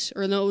cake mix,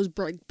 or no, it was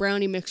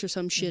brownie mix or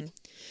some shit.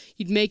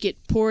 You'd make it,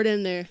 pour it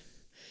in there,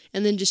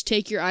 and then just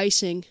take your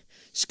icing,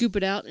 scoop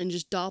it out, and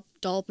just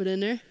dollop it in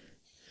there.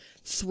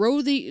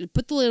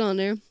 Put the lid on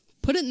there,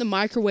 put it in the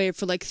microwave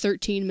for like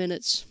 13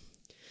 minutes.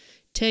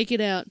 Take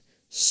it out,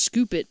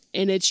 scoop it,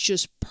 and it's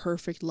just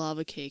perfect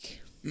lava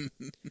cake.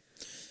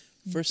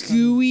 First time,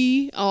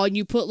 Gooey. Oh, and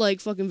you put like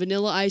fucking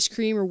vanilla ice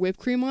cream or whipped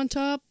cream on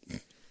top.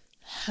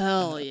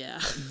 Hell yeah.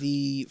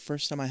 the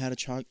first time I had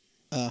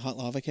a hot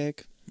lava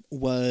cake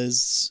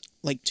was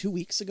like 2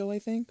 weeks ago, I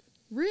think.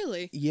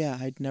 Really? Yeah,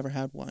 I'd never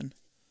had one.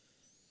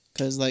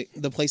 Because, like,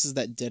 the places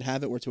that did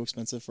have it were too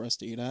expensive for us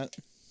to eat at.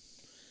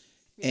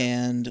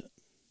 And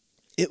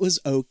it was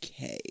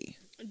okay.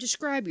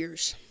 Describe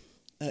yours.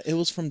 It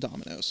was from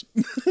Domino's.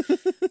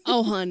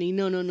 Oh, honey.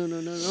 No.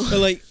 But,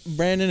 like,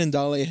 Brandon and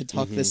Dolly had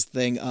talked this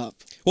thing up.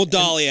 Well,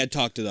 Dolly had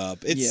talked it up.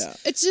 Yeah.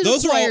 It's an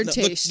Those are all acquired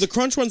taste. the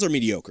crunch ones are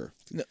mediocre.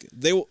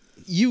 They will.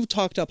 You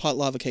talked up hot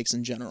lava cakes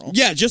in general.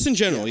 Yeah, just in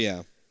general.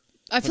 Yeah.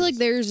 I feel like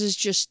theirs is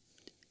just,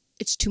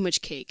 it's too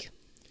much cake.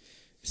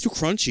 It's too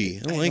crunchy.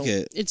 I don't like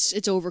it. It's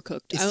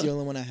overcooked. It's the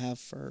only one I have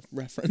for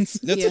reference.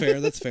 That's Yeah. fair.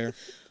 That's fair.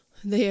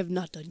 They have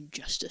not done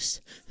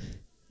justice.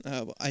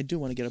 I do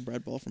want to get a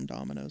bread bowl from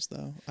Domino's,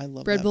 though. I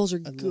love Bread that. bowls are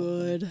I love them.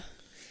 good. With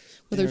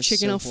They their are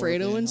chicken so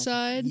Alfredo horribly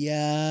inside.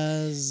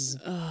 Yes.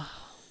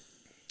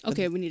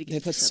 Okay, we need to They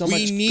get put this so up. much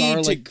We need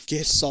garlic, to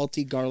get-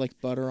 salty garlic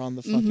butter on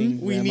the fucking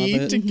We rim need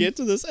of it. to get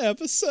to this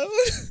episode.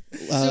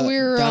 So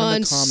we're down on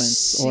in the comments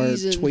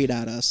season- or tweet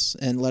at us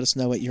and let us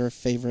know what your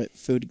favorite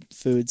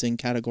foods and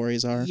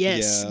categories are.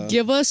 Yes. Yeah.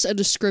 Give us a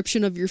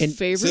description of your And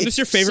favorite Send us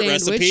your favorite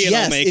sandwich. recipe and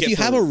I'll Yes, make if it you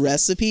for- have a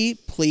recipe,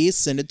 please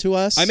send it to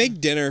us. I make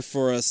dinner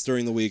for us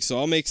during the week, so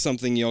I'll make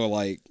something you'll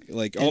like.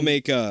 I'll And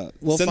make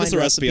we'll send us find a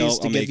recipe. recipes I'll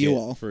to make give you it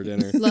all. for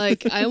dinner.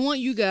 Like, I want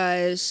you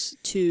guys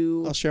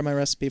to I'll share my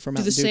recipe for do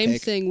Mountain the Dew same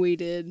cake. thing we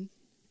did.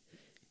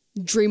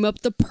 Dream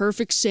up the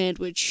perfect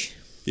sandwich.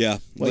 Yeah,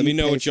 What let me you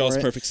know pay what y'all's for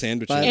it. perfect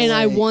sandwich By is. the And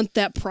I way- want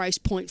that price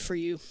point for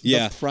you.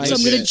 Yeah, price- So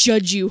I'm going to legit.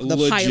 judge you highly.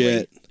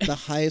 Legit. The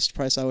highest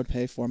price I would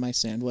pay for my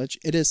sandwich.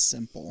 It is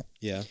simple.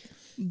 Yeah.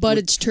 But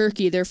it's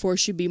turkey, therefore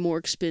should be more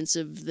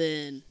expensive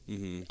than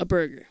Mm-hmm. a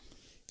burger.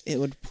 It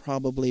would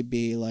probably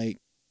be like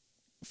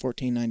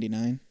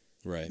 $14.99.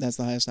 Right. That's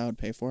the highest I would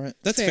pay for it.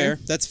 That's fair.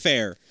 fair. That's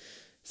fair.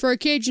 For a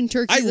Cajun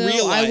turkey, I though, I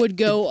realize- would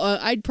go.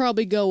 I'd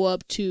probably go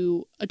up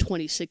to a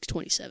 26,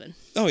 27.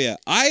 Oh yeah,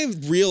 I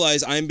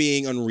realize I'm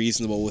being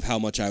unreasonable with how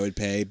much I would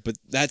pay, but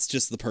that's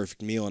just the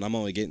perfect meal, and I'm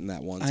only getting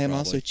that once. I am probably.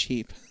 also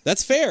cheap.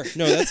 That's fair.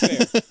 No, that's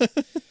fair.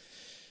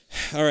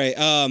 All right.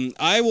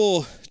 I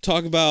will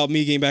talk about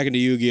me getting back into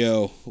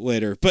Yu-Gi-Oh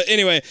later. But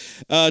anyway,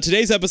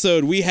 today's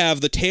episode we have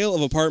The Tale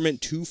of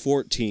Apartment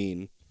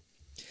 214.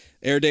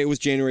 Air date was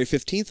January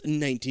 15th,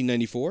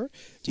 1994.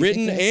 Do you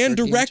Written think they have and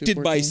turkey in directed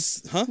by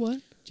 214?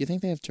 What? Do you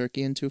think they have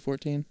turkey in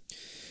 214?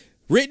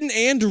 Written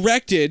and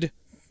directed.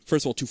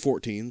 First of all,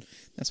 214.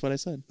 That's what I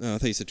said. Oh, I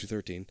thought you said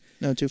 213.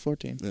 No,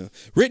 214. No.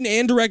 Written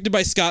and directed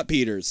by Scott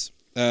Peters.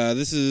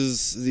 This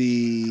is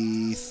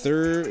the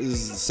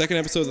second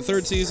episode of the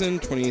third season,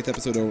 28th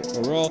episode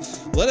overall.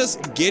 Let us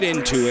get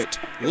into it.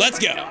 Let's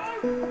go.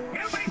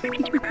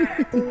 Continue making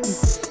earlier.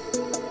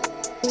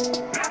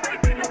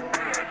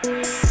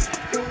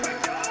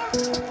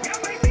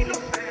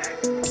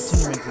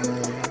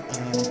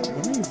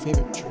 What are your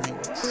favorite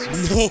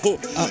drinks? No.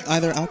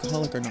 Either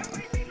alcoholic or non.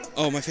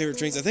 Oh, my favorite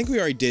drinks. I think we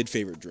already did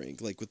favorite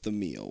drink, like with the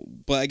meal.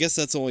 But I guess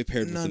that's only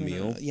paired with the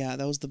meal. No. Yeah,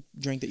 that was the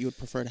drink that you would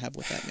prefer to have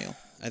with that meal.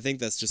 I think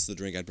that's just the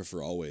drink I'd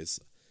prefer always.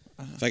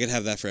 If I could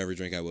have that for every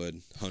drink, I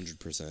would.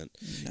 100%.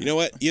 You know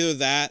what? Either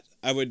that,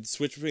 I would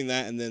switch between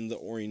that and then the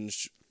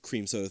orange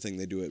cream soda thing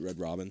they do at Red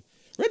Robin.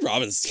 Red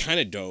Robin's kind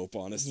of dope,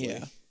 honestly.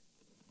 Yeah.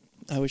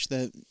 I wish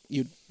that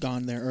you'd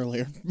gone there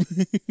earlier.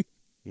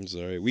 I'm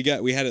sorry. We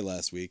had it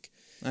last week.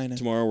 I know.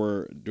 Tomorrow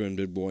we're doing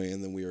Big Boy,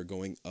 and then we are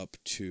going up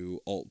to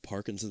Alt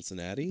Park in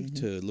Cincinnati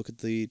to look at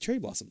the cherry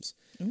blossoms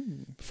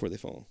before they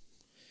fall.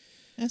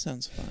 That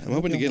sounds fun. I'm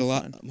hoping to get a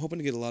lot. Fun. I'm hoping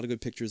to get a lot of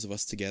good pictures of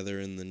us together,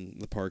 and then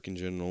the park in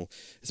general.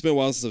 It's been a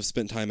while since I've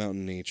spent time out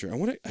in nature.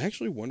 I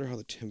actually wonder how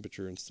the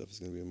temperature and stuff is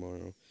going to be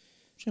tomorrow.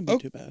 Shouldn't be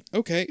too bad.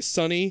 Okay,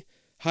 sunny,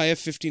 high of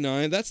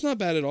 59. That's not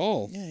bad at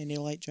all. Yeah, you need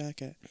a light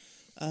jacket.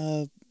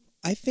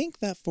 I think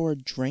that for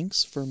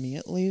drinks, for me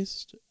at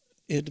least,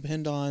 it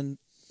depend on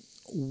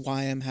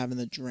why I'm having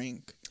the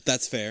drink.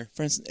 That's fair.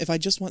 For instance, if I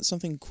just want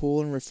something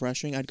cool and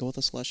refreshing, I'd go with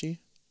a slushie.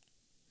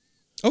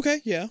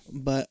 Okay, yeah.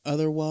 But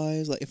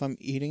otherwise, like if I'm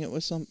eating it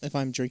with if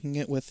I'm drinking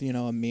it with,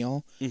 a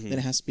meal, Mhm. then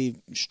it has to be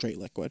straight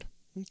liquid.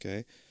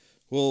 Okay.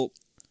 Well,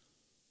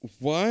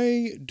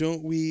 why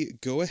don't we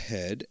go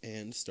ahead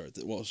and start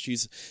the well,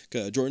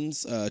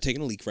 Jordan's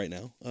taking a leak right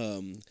now.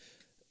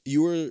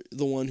 You are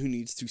the one who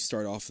needs to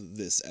start off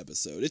this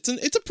episode. It's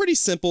a pretty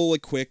simple,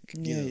 like quick,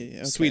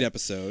 Yeah, sweet okay.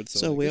 episode.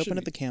 So like, we it open should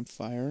at the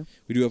campfire,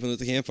 We do open at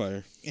the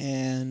campfire.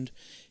 and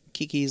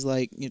Kiki's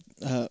like,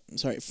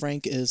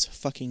 Frank is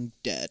fucking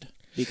dead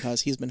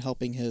because he's been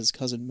helping his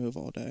cousin move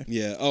all day.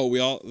 Yeah. Oh, we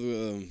all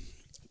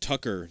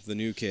Tucker, the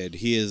new kid,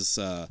 he has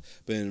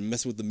been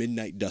messing with the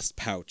midnight dust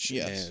pouch.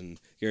 Yes.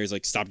 And Gary's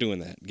like, stop doing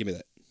that. Give me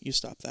that. You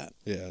stop that.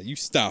 Yeah, you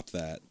stop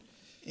that.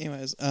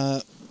 Anyways,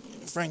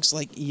 Frank's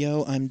like,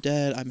 yo, I'm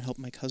dead. I'm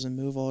helping my cousin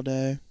move all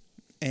day.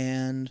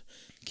 And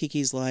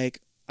Kiki's like,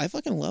 I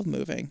fucking love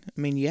moving.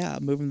 I mean, yeah,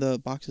 moving the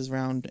boxes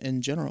around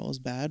in general is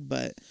bad,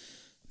 but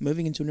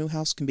moving into a new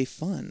house can be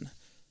fun.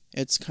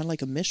 It's kind of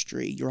like a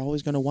mystery. You're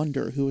always going to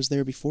wonder who was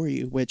there before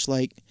you, which,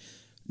 like,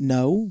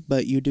 no,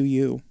 but you do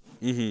you.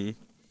 Mm-hmm.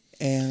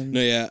 And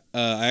No, yeah.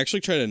 I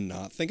actually try to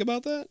not think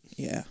about that.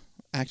 yeah,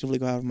 actively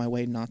go out of my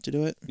way not to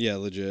do it. Yeah,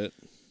 legit.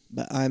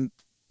 But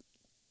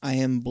I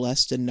am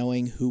blessed in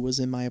knowing who was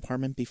in my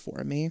apartment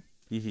before me.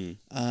 Mm-hmm.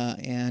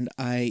 And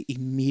I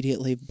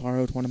immediately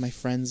borrowed one of my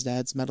friend's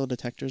dad's metal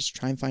detectors to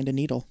try and find a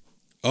needle.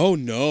 Oh,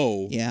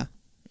 no. Yeah.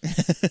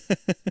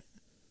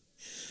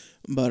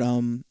 But,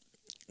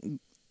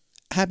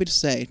 happy to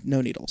say,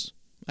 no needles.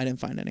 I didn't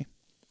find any.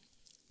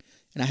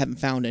 And I haven't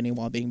found any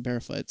while being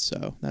barefoot,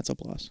 so that's a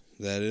plus.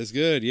 That is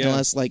good, yeah.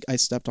 Unless, like, I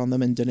stepped on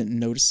them and didn't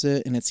notice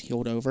it and it's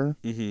healed over.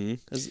 Mm-hmm.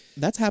 Because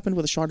that's happened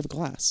with a shard of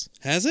glass.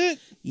 Has it?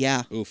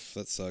 Yeah. Oof,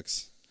 that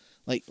sucks.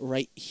 Like,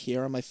 right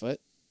here on my foot.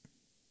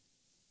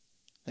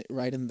 Like,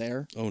 right in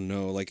there. Oh,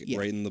 no. Like, Yeah.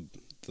 right in the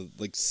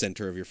like,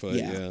 center of your foot.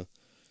 Yeah. Yeah.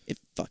 It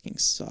fucking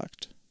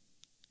sucked.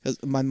 Because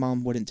my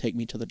mom wouldn't take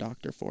me to the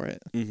doctor for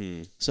it.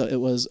 Mm-hmm. So it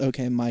was,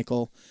 okay,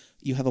 Michael,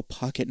 you have a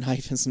pocket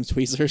knife and some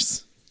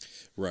tweezers.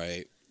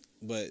 Right.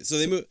 But, so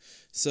they move...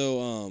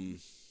 So,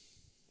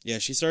 yeah,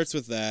 she starts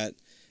with that,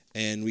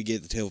 and we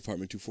get the tale of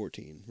apartment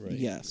 214, right?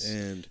 Yes.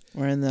 And...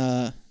 We're in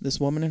this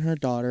woman and her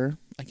daughter.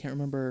 I can't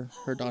remember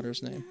her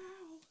daughter's name.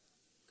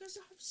 Because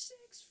I'm 6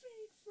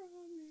 feet from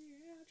the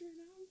edge and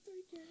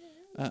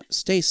I'm thinking.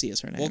 Stacy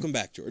is her name. Welcome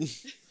back, Jordan.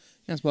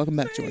 Yes, welcome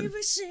back, Jordan.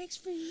 Baby 6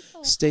 feet.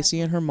 Oh, Stacy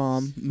and her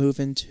mom move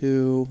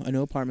into a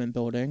new apartment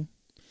building,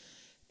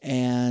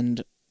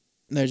 and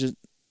they're just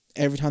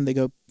every time they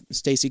go,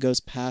 Stacy goes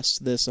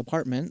past this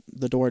apartment,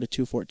 the door to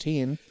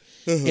 214,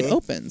 it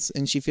opens,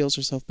 and she feels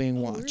herself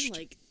being We're watched.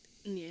 like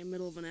in the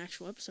middle of an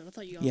actual episode. I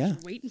thought you all Yeah.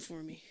 were waiting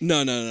for me.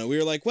 No. We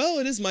were like, well,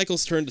 it is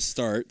Michael's turn to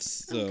start,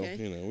 so, Okay.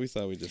 you know, we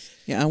thought we'd just...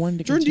 Yeah, I wanted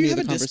to Jordan, do you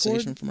continue the have a Discord?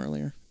 conversation from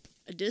earlier.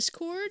 A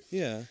Discord?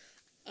 Yeah.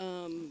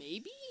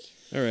 Maybe?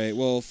 All right,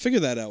 well, figure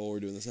that out while we're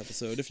doing this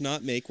episode. If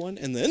not, make one,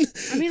 and then...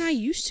 I mean, I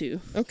used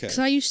to. Okay. Because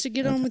I used to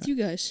get on with you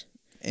guys.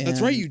 That's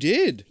right, you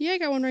did. Yeah, I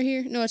got one right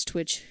here. No, it's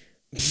Twitch.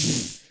 Been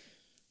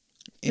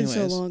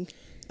so Anyways, long.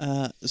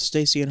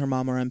 Stacy and her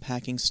mom are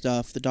unpacking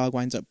stuff. The dog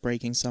winds up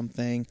breaking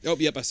something. Oh,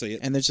 yep, I see it.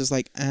 And they're just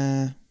like,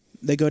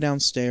 They go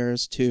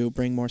downstairs to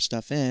bring more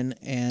stuff in,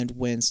 and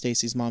when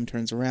Stacy's mom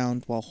turns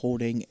around while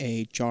holding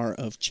a jar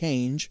of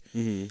change,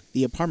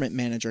 the apartment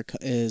manager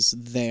is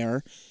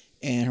there,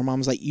 and her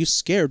mom's like, you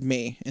scared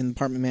me. And the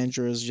apartment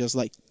manager is just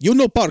like, you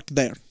no park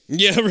there.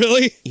 Yeah,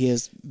 really? He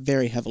is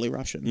very heavily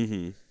Russian.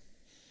 Mm-hmm.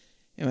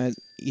 And,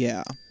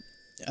 yeah.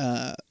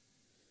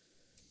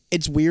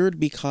 It's weird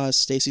because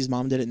Stacy's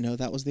mom didn't know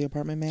that was the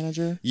apartment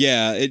manager.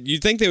 Yeah,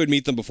 you'd think they would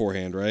meet them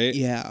beforehand, right?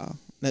 Yeah,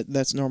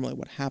 that's normally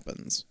what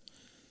happens.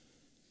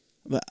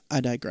 But I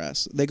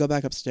digress. They go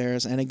back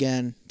upstairs, and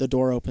again, the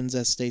door opens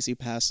as Stacy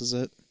passes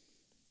it.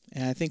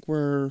 And I think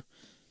we're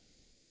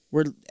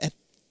at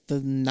the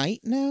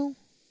night now.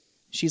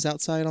 She's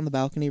outside on the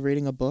balcony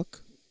reading a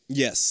book.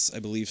 Yes, I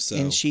believe so.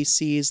 And she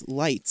sees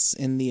lights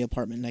in the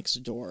apartment next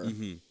door.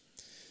 Mm-hmm.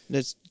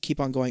 That keep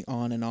on going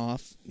on and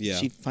off. Yeah.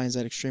 She finds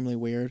that extremely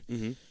weird.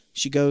 Mm-hmm.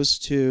 She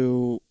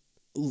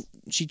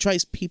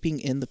tries peeping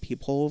in the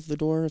peephole of the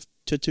door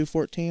to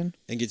 214.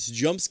 And gets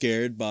jump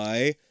scared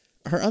by...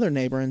 Her other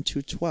neighbor in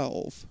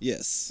 212.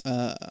 Yes.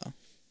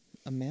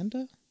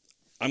 Amanda?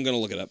 I'm going to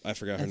look it up. I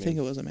forgot her I name. think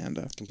it was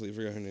Amanda. Completely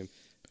forgot her name.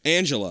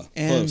 Angela.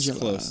 Angela.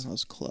 Close. I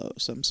was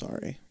close. I'm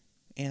sorry.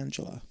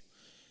 Angela.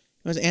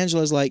 Because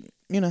Angela's like,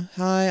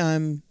 hi,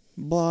 I'm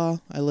blah.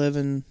 I live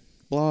in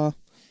blah.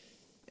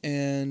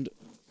 And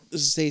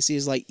Stacy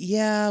is like,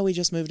 yeah, we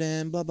just moved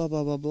in, blah, blah,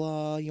 blah, blah,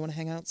 blah. You want to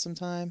hang out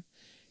sometime?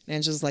 And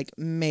Angela's like,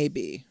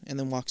 maybe. And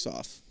then walks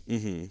off.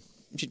 Mm-hmm.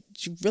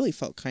 She really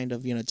felt kind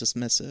of,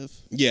 dismissive.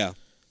 Yeah.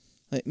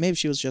 Like, maybe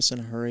she was just in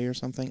a hurry or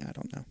something. I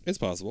don't know. It's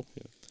possible.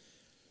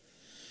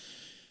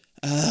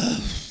 Yeah.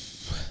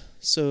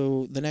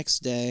 So the next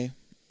day,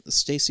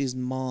 Stacy's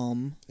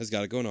mom... Has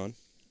got it going on.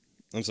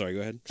 I'm sorry,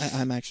 go ahead.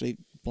 I'm actually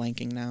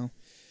blanking now.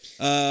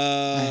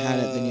 I had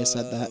it, then you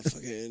said that.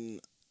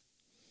 Fucking...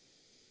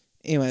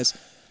 Anyways,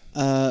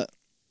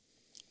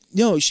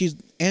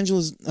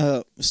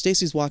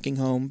 Stacy's walking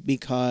home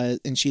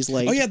and she's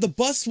like... Oh, yeah, the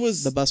bus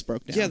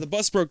broke down. Yeah, the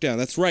bus broke down.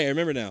 That's right, I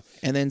remember now.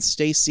 And then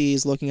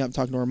Stacy's looking up,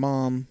 talking to her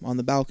mom on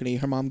the balcony.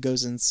 Her mom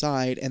goes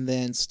inside, and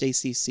then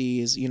Stacy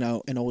sees,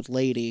 an old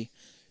lady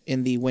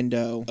in the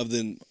window Of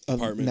the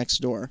apartment. next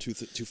door.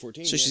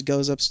 214. So she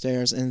goes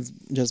upstairs and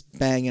just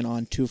banging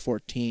on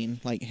 214,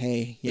 like,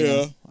 hey,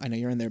 I know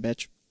you're in there,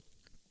 bitch.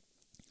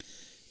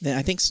 Then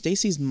I think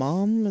Stacy's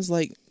mom is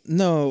like,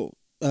 no,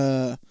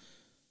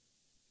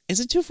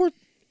 is it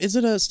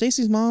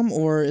Stacy's mom,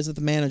 or is it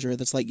the manager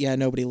that's like, yeah,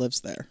 nobody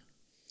lives there?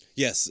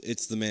 Yes,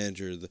 it's the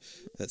manager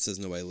that says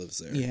nobody lives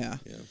there. Yeah.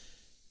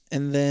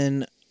 And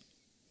then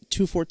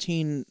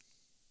 214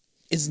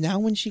 is now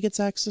when she gets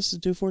access to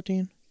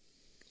 214?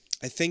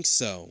 I think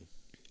so.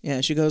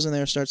 Yeah, she goes in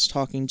there, starts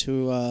talking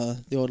to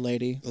the old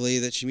lady. The lady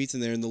that she meets in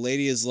there, and the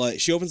lady is like,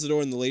 she opens the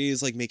door, and the lady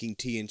is like making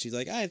tea, and she's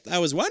like, I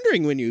was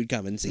wondering when you'd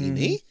come and see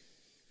me.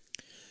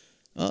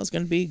 Well, it's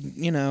going to be,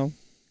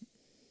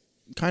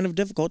 kind of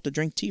difficult to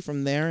drink tea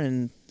from there,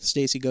 and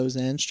Stacy goes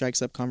in, strikes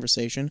up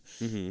conversation.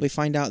 We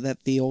find out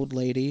that the old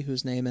lady,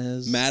 whose name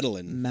is...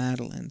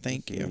 Madeline,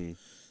 thank you.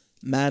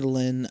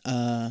 Madeline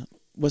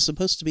was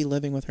supposed to be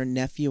living with her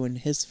nephew and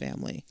his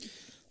family.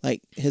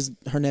 Like,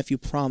 her nephew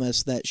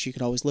promised that she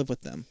could always live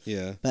with them.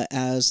 Yeah. But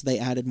as they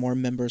added more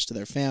members to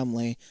their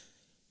family,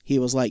 he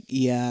was like,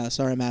 yeah,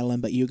 sorry, Madeline,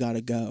 but you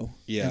gotta go.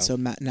 Yeah. And so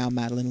now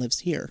Madeline lives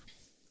here.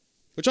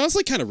 Which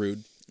honestly kind of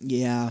rude.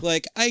 Yeah.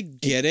 Like, I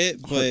get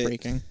it, but...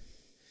 Heartbreaking.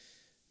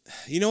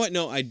 You know what?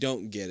 No, I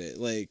don't get it.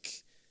 Like...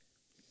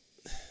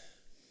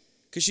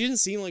 Because she didn't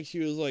seem like she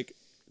was, like,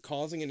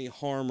 causing any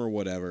harm or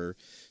whatever.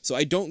 So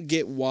I don't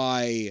get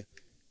why...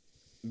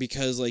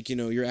 Because, like,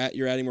 you're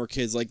adding more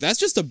kids. Like, that's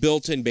just a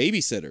built-in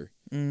babysitter.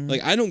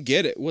 Like, I don't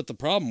get it. What the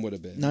problem would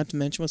have been. Not to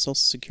mention with Social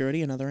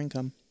Security and other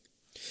income.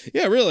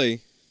 Yeah, really.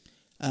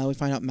 We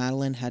find out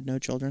Madeline had no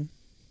children.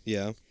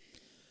 Yeah.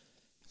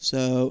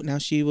 So now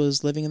she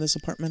was living in this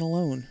apartment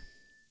alone.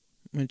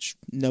 Which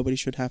nobody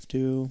should have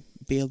to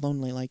be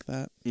lonely like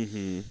that.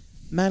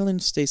 Madeline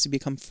and Stacy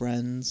become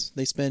friends.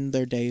 They spend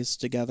their days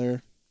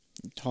together,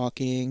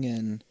 talking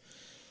and,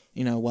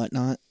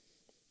 whatnot.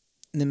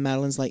 And then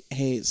Madeline's like,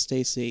 hey,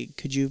 Stacy,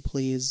 could you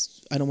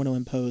please, I don't want to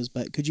impose,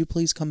 but could you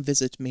please come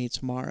visit me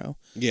tomorrow?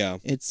 Yeah.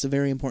 It's a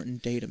very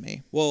important day to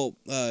me. Well,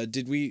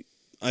 did we,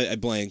 I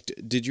blanked.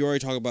 Did you already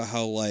talk about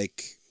how,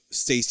 like,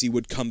 Stacy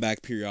would come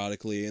back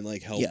periodically and,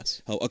 like, help?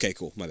 Yes. Help? Okay,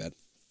 cool. My bad.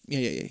 Yeah.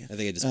 I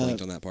think I just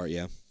blanked on that part,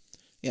 yeah.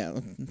 Yeah,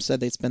 said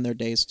they'd spend their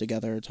days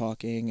together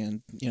talking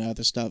and,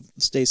 other stuff.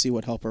 Stacy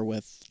would help her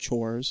with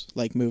chores,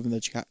 like moving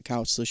the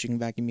couch so she can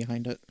vacuum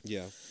behind it.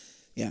 Yeah.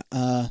 Yeah,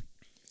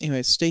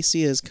 anyway,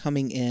 Stacy is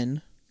coming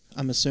in,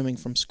 I'm assuming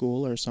from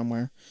school or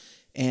somewhere,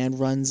 and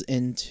runs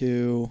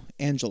into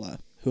Angela,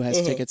 who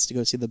has tickets to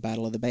go see the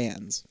Battle of the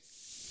Bands.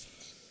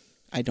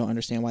 I don't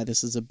understand why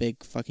this is a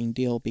big fucking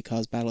deal,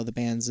 because Battle of the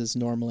Bands is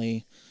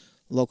normally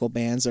local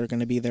bands that are going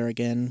to be there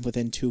again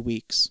within 2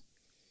 weeks.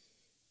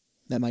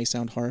 That might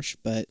sound harsh,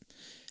 but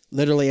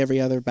literally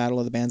every other Battle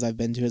of the Bands I've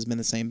been to has been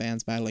the same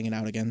bands battling it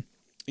out again.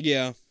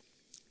 Yeah.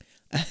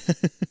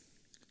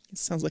 It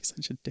sounds like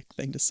such a dick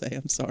thing to say.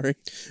 I'm sorry.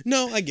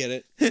 No, I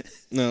get it.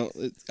 No,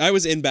 I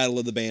was in Battle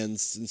of the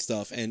Bands and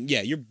stuff, and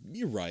yeah,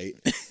 you're right.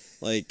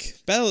 Like,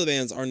 Battle of the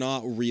Bands are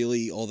not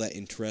really all that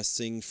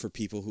interesting for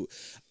people who...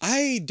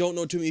 I don't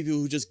know too many people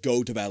who just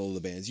go to Battle of the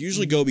Bands. You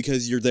usually go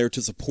because you're there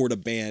to support a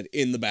band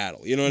in the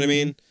battle. You know what I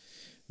mean?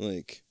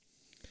 Like...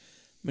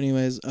 But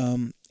anyways,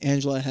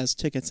 Angela has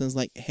tickets and is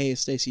like, hey,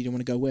 Stacy, do you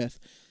want to go with?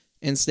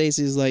 And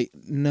Stacy's like,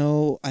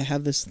 no, I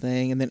have this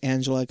thing. And then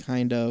Angela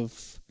kind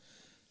of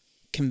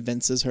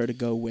convinces her to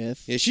go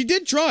with. Yeah, she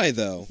did try,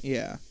 though.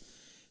 Yeah.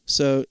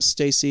 So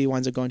Stacy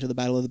winds up going to the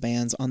Battle of the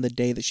Bands on the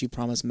day that she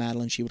promised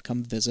Madeline she would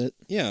come visit.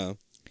 Yeah.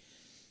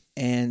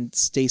 And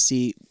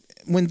Stacy,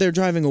 when they're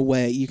driving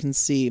away, you can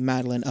see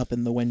Madeline up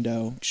in the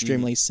window,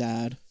 extremely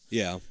sad.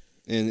 Yeah.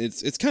 And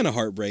it's kind of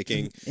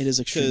heartbreaking. It is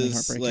extremely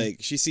heartbreaking. Like,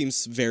 she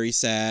seems very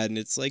sad, and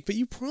it's like, but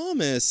you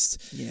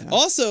promised. Yeah.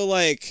 Also,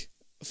 like,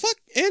 fuck,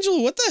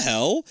 Angela, what the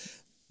hell?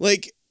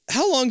 Like,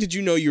 how long did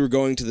you know you were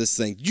going to this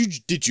thing?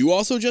 Did you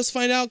also just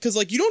find out? Because,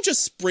 like, you don't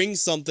just spring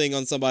something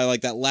on somebody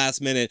like that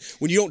last minute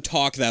when you don't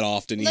talk that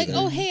often like, either.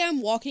 oh, hey,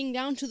 I'm walking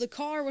down to the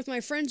car with my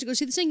friends to go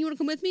see this thing. You want to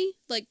come with me?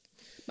 Like,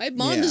 my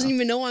mom doesn't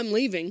even know I'm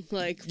leaving.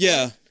 Like,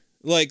 yeah,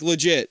 like,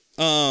 legit.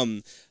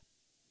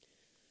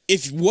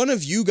 If one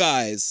of you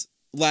guys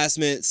last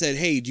minute said,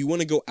 hey, do you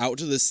want to go out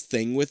to this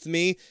thing with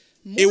me?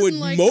 It would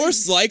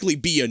most likely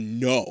be a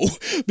no.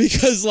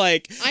 Because,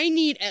 like... I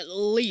need at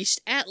least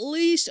a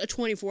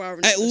 24-hour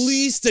notice. At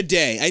least a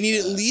day. I need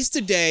at least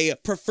a day,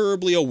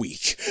 preferably a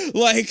week.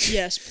 Like...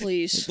 Yes,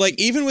 please. Like,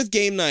 even with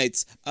game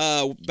nights,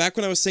 back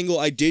when I was single,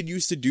 I did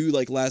used to do,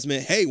 like, last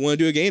minute, hey, want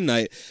to do a game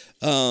night?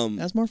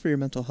 That's more for your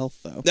mental health,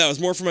 though. That was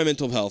more for my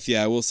mental health.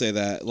 Yeah, I will say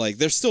that. Like,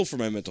 they're still for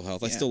my mental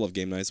health. I still love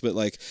game nights, but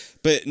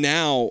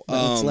now,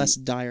 it's less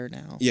dire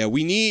now. Yeah,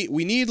 we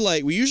need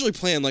like, we usually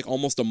plan like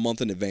almost a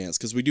month in advance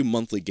because we do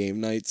monthly game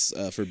nights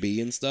for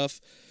B and stuff,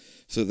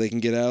 so they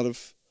can get out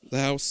of the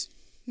house.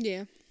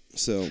 Yeah.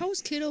 So.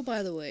 How's Kiddo,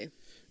 by the way?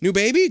 New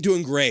baby,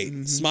 doing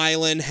great,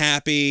 smiling,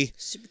 happy,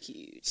 Super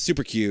cute.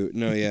 Super cute.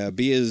 No, yeah,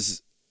 B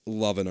is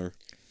loving her.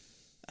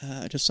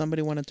 Does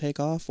somebody want to take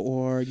off,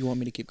 or you want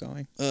me to keep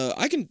going?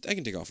 I can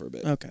take off for a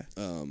bit. Okay.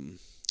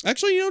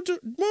 Actually, why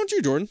don't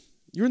you, Jordan?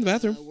 You were in the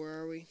bathroom.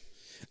 Where are we?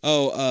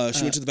 Oh,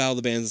 she went to the Battle of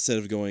the Bands instead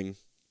of going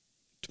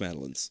to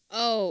Madeline's.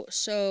 Oh,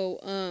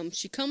 so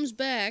she comes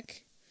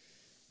back,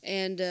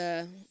 and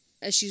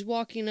as she's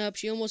walking up,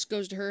 she almost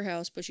goes to her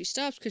house, but she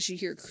stops because she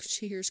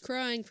hears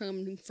crying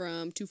from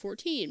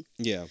 214.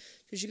 Yeah.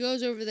 So she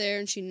goes over there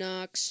and she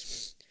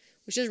knocks.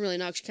 Well, she doesn't really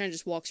knock. She kind of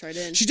just walks right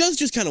in. She does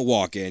just kind of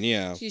walk in,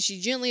 yeah.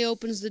 She gently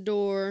opens the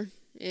door,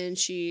 and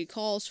she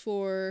calls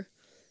for her,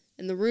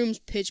 and the room's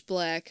pitch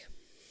black.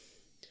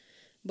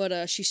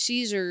 But she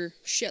sees her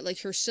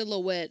her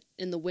silhouette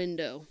in the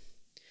window,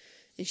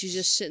 and she's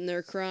just sitting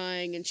there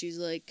crying, and she's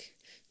like,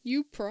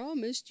 "You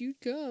promised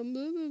you'd come.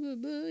 Blah, blah, blah,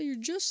 blah. You're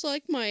just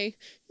like my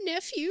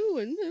nephew."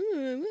 And blah,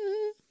 blah,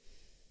 blah.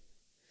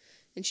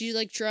 And she's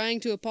like trying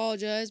to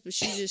apologize, but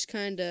she just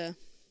kind of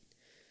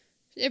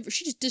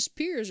she just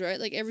disappears, right?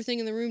 Like everything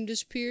in the room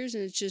disappears,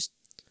 and it's just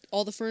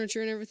all the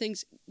furniture and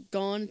everything's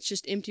gone. It's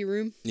just empty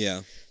room. Yeah.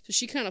 So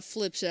she kind of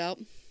flips out.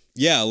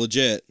 Yeah,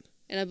 legit.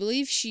 And I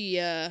believe she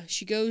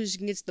goes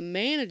and gets the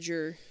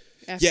manager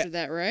after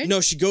that, right?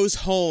 No, she goes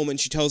home and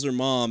she tells her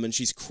mom, and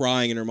she's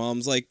crying, and her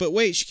mom's like, but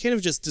wait, she can't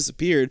have just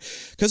disappeared.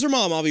 Because her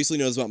mom obviously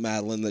knows about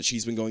Madeline, that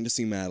she's been going to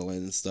see Madeline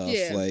and stuff.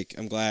 Yeah. Like,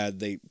 I'm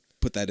glad they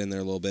put that in there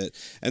a little bit.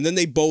 And then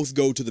they both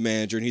go to the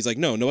manager, and he's like,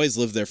 no, nobody's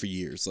lived there for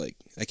years. Like,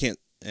 I can't,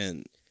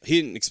 and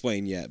he didn't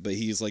explain yet, but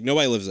he's like,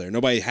 nobody lives there.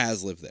 Nobody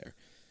has lived there.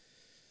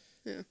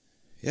 Yeah.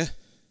 Yeah.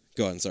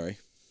 Go on, sorry.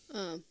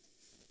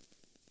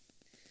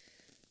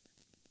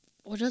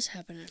 What does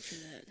happen after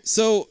that?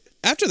 So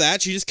after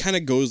that, she just kind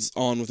of goes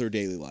on with her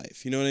daily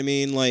life. You know what I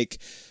mean? Like,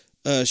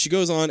 she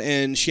goes on,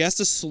 and she has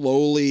to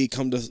slowly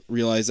come to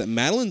realize that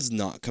Madeline's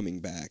not coming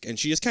back, and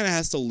she just kind of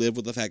has to live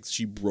with the fact that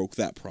she broke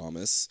that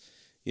promise.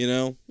 You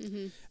know?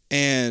 Mm-hmm.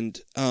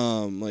 And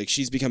like,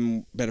 she's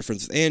become better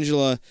friends with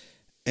Angela,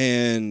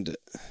 and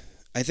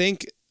I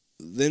think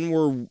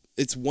then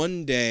it's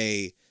one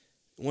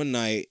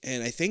night,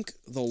 and I think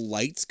the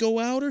lights go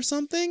out or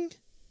something.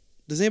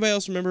 Does anybody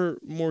else remember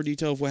more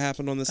detail of what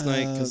happened on this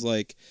night? Because,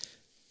 like,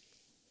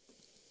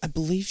 I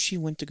believe she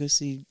went to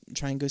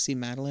try and go see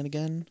Madeline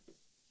again.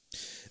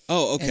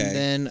 Oh, okay.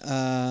 And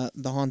then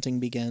the haunting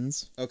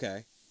begins.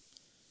 Okay.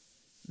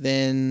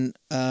 Then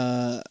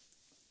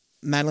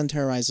Madeline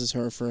terrorizes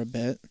her for a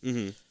bit.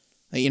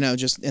 Mm-hmm.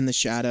 Just in the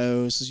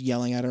shadows,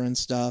 yelling at her and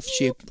stuff.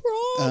 You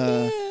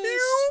promise.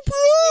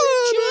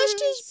 Just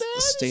as bad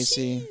as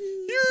Stacy.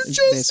 You're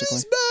just basically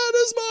as bad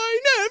as my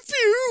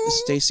nephew.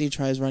 Stacy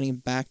tries running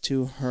back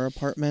to her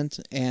apartment,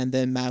 and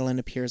then Madeline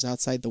appears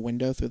outside the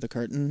window through the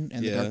curtain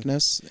and the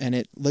darkness, and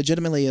it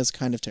legitimately is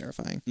kind of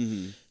terrifying.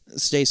 Mm-hmm.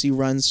 Stacy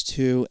runs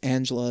to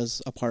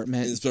Angela's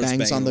apartment,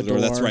 bangs on the door.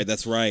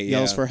 That's right.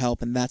 Yells for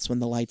help, and that's when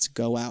the lights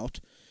go out.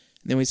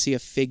 And then we see a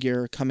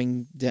figure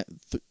coming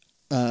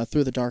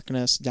through the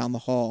darkness down the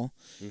hall,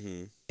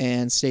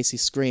 and Stacy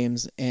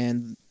screams,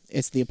 and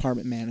it's the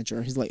apartment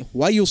manager. He's like,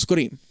 "Why you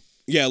scream?"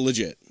 Yeah,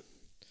 legit.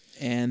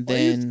 And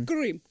then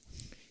scream?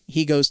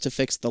 He goes to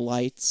fix the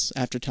lights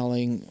after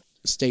telling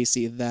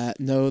Stacy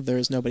that no,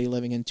 there's nobody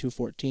living in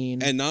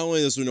 214. And not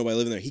only is there nobody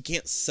living there, he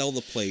can't sell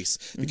the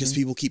place because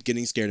people keep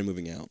getting scared and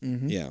moving out.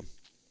 Yeah.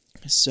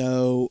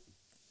 So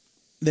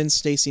then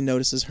Stacy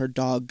notices her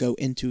dog go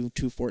into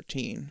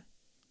 214,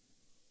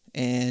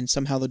 and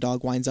somehow the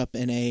dog winds up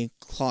in a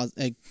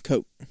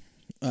coat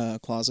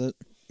closet.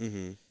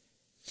 Mm-hmm.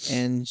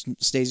 And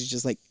Stacy's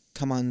just like,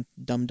 "Come on,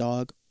 dumb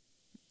dog."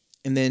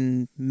 And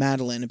then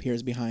Madeline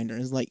appears behind her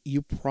and is like,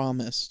 "You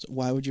promised.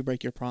 Why would you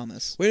break your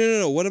promise?" Wait,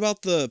 no. What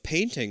about the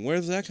painting? Where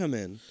does that come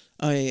in?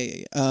 Oh,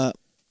 yeah.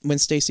 When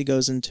Stacy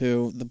goes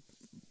into the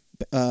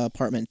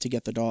apartment to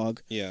get the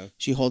dog,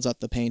 she holds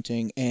up the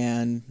painting,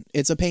 and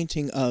it's a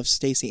painting of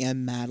Stacy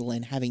and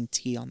Madeline having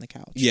tea on the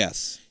couch.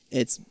 Yes.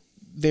 It's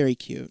very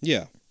cute.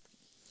 Yeah.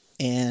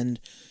 And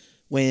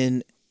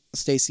when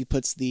Stacy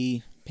puts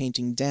the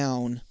painting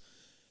down,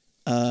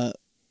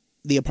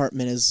 the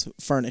apartment is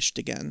furnished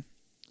again.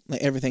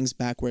 Like, everything's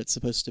back where it's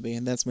supposed to be,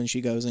 and that's when she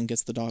goes and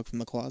gets the dog from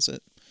the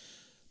closet.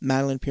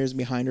 Madeline appears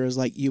behind her, is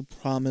like, "You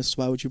promised.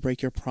 Why would you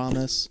break your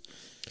promise?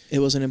 It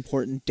was an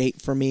important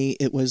date for me.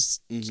 It was,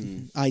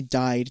 I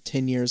died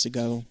 10 years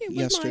ago yesterday.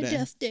 It was my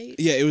death date."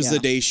 Yeah, it was the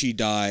day she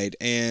died,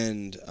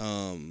 and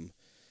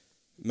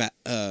not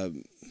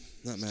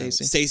Madeline.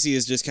 Stacy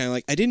is just kind of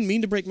like, "I didn't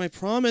mean to break my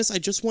promise. I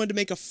just wanted to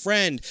make a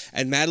friend."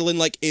 And Madeline,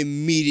 like,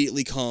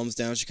 immediately calms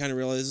down. She kind of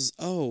realizes,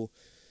 oh,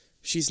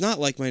 she's not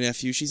like my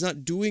nephew. She's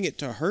not doing it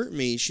to hurt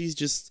me. She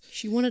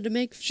wanted to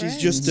make friends.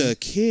 She's just a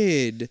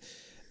kid.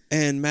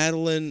 And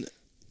Madeline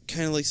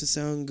kind of likes the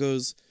sound and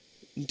goes,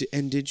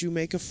 "And did you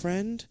make a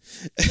friend?"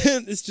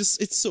 And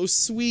it's so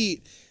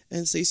sweet.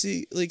 And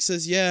Stacy, like,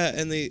 says, "Yeah."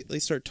 And they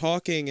start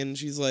talking, and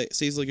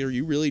Stacy's like, "Are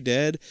you really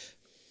dead?"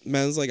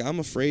 Madeline's like, "I'm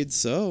afraid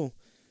so."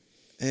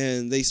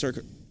 And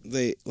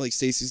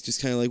Stacy's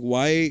just kind of like,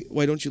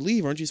 why don't you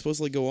leave? Aren't you supposed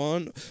to, like, go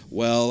on?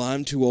 "Well,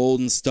 I'm too old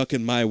and stuck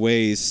in my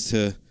ways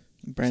to..."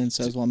 Brandon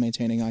says while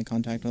maintaining eye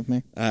contact with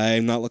me.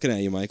 I'm not looking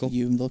at you, Michael.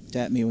 You looked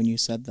at me when you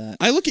said that.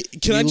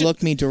 You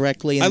looked me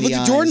directly in the eyes. I looked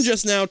at Jordan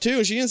just now, too,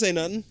 and she didn't say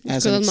nothing.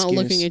 Because I'm not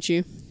looking at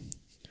you.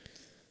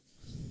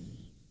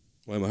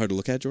 Why am I hard to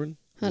look at, Jordan?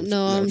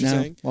 No.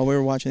 While we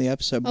were watching the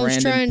episode,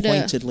 Brandon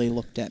pointedly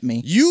looked at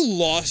me. You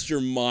lost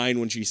your mind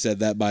when she said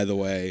that, by the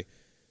way.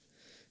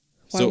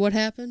 Why? What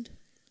happened?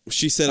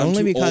 She said, "I'm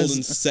too old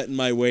and set in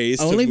my ways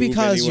to move Only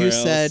because anywhere you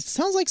else." said,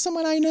 "Sounds like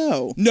someone I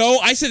know." No,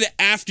 I said it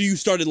after you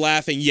started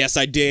laughing. Yes,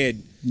 I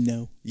did.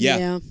 No.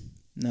 Yeah.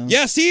 No.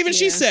 Yeah, see, even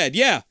she said,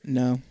 yeah.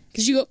 No.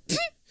 Because you go...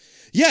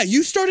 Yeah,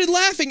 you started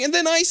laughing, and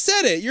then I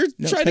said it. You're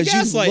trying to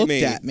gaslight me.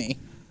 You looked at me.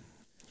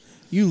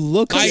 You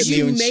looked at me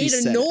You when she made a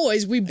said it.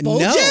 noise. We both. No.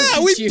 looked Yeah,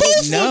 at we you.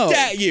 both No. looked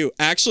at you.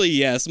 Actually,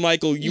 yes,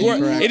 Michael, you are.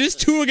 Incorrect. It is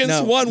 2 against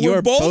No, 1. you're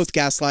We're both.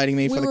 gaslighting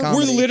me for the were-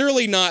 comedy. We're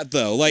literally not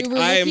though. Like We were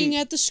I am. looking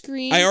at the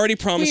screen. I already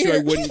promised you I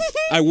We're-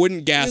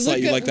 wouldn't gaslight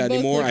look you at- like we that both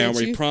anymore. look I at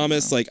already you.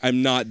 promised. Like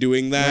I'm not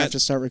doing I have that. to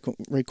start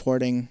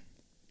recording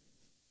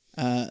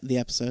the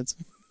episodes.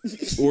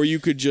 Or you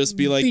could just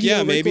be like, Video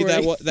yeah, maybe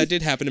recording. that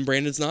did happen, and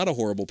Brandon's not a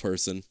horrible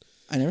person.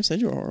 I never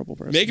said you were a horrible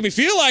person. Making me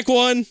feel like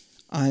one.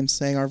 I'm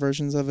saying our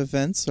versions of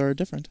events are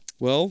different.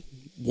 Well,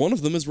 one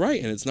of them is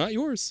right, and it's not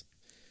yours.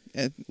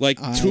 It-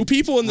 Like I- 2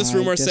 people in this I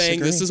room are saying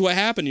this disagree. is what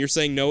happened. You're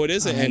saying no, it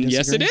isn't, I and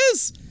yes, it disagree.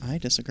 is. I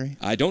disagree.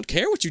 I don't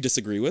care what you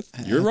disagree with.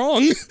 You're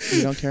wrong.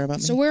 You don't care about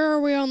me. So where are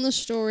we on this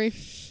story?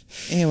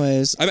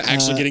 Anyways, I'm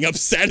actually getting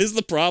upset. Is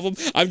the problem?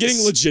 I'm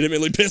getting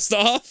legitimately pissed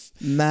off.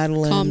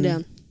 Madeline. Calm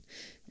down.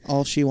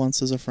 All she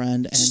wants is a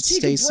friend, and Just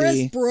take a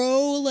Stacy. breath,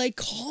 bro. Like,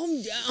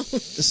 calm down.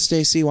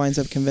 Stacy winds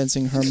up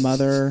convincing her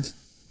mother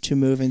to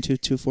move into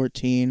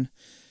 214.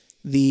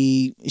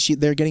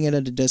 They're getting it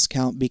at a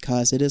discount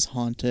because it is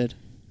haunted,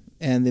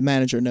 and the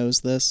manager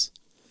knows this.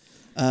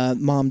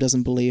 Mom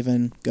doesn't believe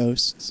in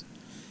ghosts,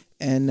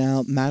 and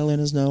now Madeline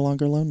is no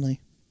longer lonely.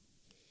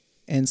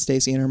 And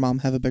Stacy and her mom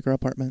have a bigger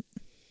apartment.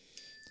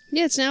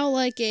 Yeah, it's now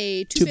like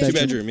a Two two-bedroom. 2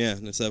 bedroom, yeah,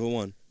 and a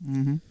 7-1.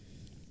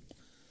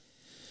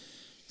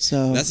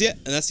 So That's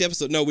the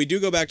episode. No, we do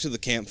go back to the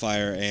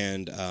campfire,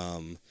 and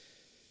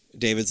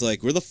David's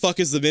like, "Where the fuck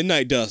is the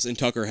midnight dust?" And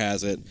Tucker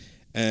has it,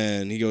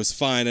 and he goes,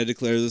 "Fine, I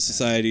declare the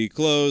society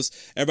closed."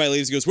 Everybody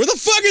leaves. He goes, "Where the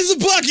fuck is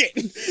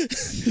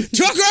the bucket,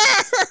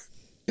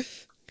 Tucker?"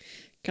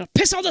 Gotta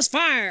piss on this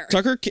fire.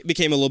 Tucker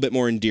became a little bit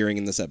more endearing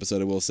in this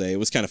episode. I will say it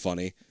was kind of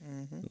funny.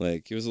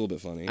 Like he was a little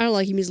bit funny. I don't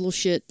like him. He's a little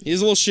shit. He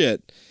was a little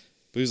shit,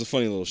 but he was a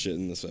funny little shit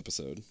in this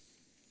episode.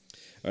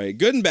 All right,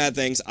 good and bad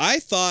things. I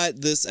thought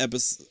the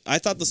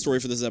story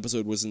for this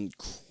episode was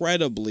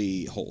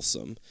incredibly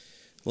wholesome.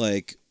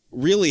 Like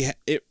really,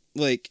 it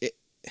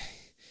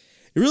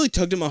really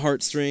tugged at my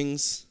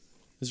heartstrings.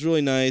 It was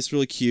really nice,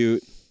 really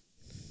cute.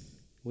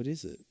 What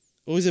is it?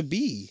 Oh, it's a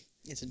bee.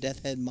 it's a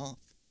death head moth.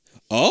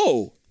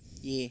 Oh,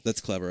 Yeah, that's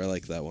clever. I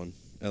like that one.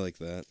 I like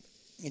that.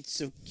 it's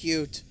so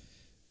cute.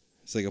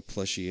 It's like a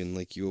plushie, and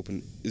like you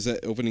open. Is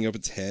that opening up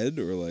its head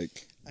or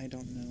like? I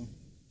don't know.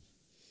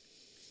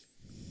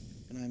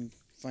 And I'm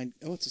fine.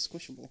 Oh, it's a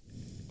squishable.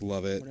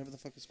 Love it. Whatever the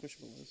fuck a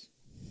squishable is.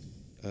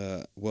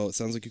 Well, it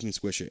sounds like you can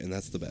squish it, and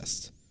that's the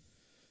best.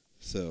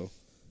 So,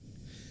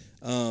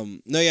 no,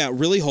 yeah,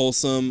 really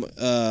wholesome.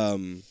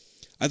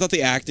 I thought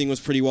the acting was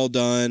pretty well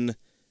done.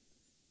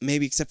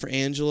 Maybe except for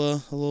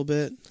Angela a little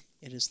bit.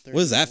 It is 30.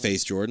 What is that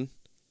face, Jordan?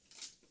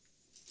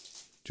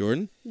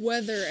 Jordan?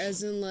 Whether,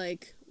 as in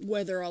like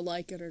whether I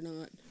like it or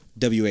not.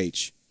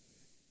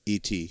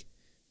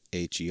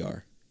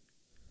 WHETHER.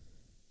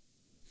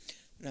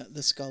 No,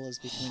 the skull is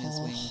between his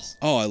wings.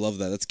 Oh, I love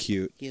that. That's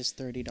cute. He has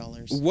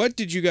 $30. What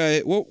did you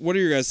guys? What are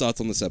your guys' thoughts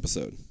on this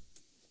episode?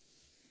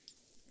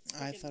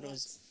 I thought it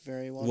was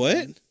very well What?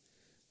 done.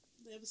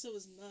 The episode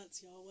was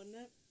nuts, y'all, wasn't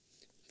it?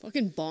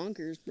 Fucking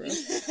bonkers, bro.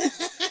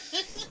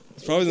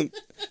 It's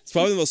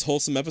probably the most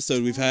wholesome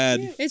episode we've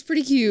had. It's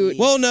pretty cute.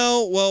 Well,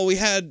 no. Well, we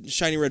had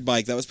Shiny Red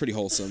Bike. That was pretty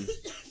wholesome.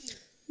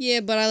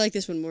 Yeah, but I like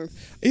this one more.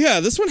 Yeah,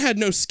 this one had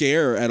no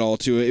scare at all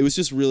to it. It was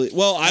just really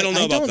well. I don't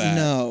know about that.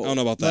 Know. I don't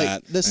know about Like,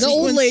 that. the The old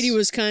sequence- lady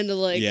was kind of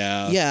like,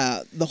 Yeah.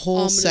 Yeah, the whole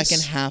Ominous.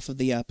 second half of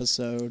the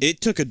episode.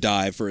 It took a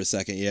dive for a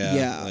second. Yeah.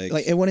 yeah,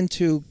 like it went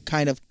into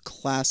kind of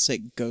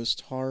classic ghost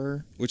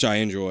horror, which I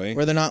enjoy.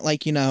 where they're not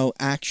like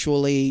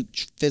actually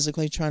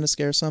physically trying to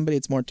scare somebody.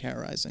 It's more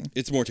terrorizing,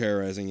 It's more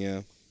terrorizing.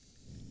 Yeah.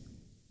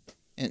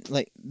 and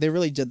like they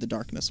really did the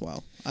darkness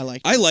well. I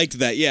liked. I liked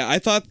that. Yeah, I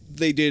thought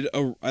they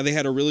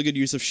had a really good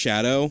use of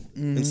shadow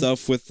and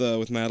stuff with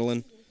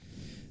Madeline.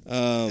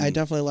 I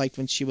definitely liked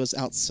when she was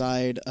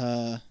outside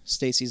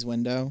Stacy's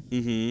window.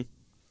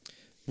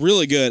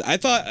 Really good. I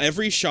thought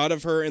every shot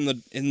of her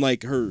in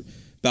like her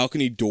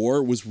balcony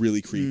door was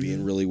really creepy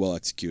and really well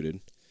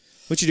executed.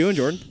 What you doing,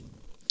 Jordan?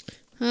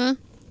 huh?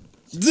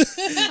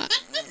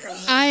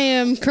 I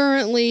am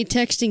currently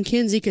texting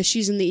Kinsey because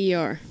she's in the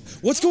ER.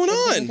 What's going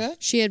on? Okay.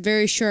 She had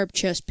very sharp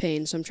chest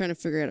pain, so I'm trying to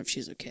figure out if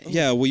she's okay.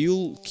 Yeah, will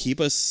you keep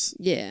us?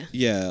 Yeah.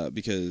 Yeah,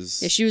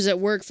 because Yeah, she was at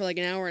work for like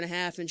an hour and a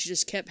half, and she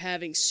just kept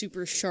having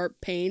super sharp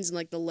pains in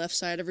like the left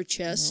side of her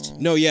chest.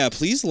 no, yeah.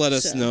 Please let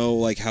us So- know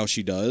like how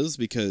she does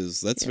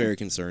because that's very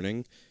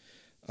concerning.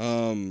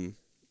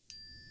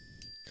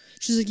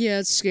 She's like, "Yeah,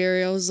 it's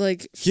scary." I was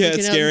like, Yeah, freaking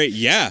it's out. scary.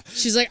 Yeah,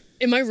 She's like,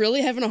 "Am I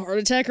really having a heart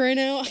attack right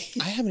now?"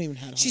 I haven't even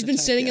had. She's been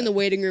sitting in the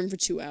waiting room for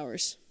 2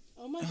 hours.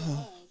 Oh my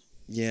god.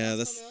 yeah.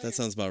 That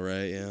sounds about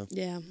right. Yeah.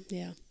 Yeah,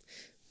 yeah.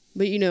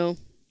 But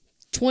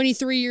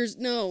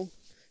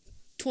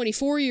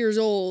 24 years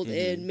old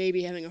and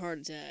maybe having a heart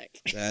attack.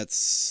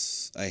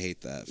 I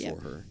hate that Yeah.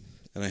 for her,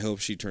 and I hope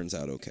she turns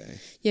out okay.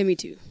 Yeah, me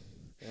too.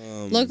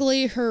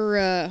 Luckily,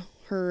 her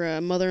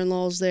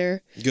mother-in-law's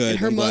there. Good. And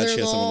her I'm glad she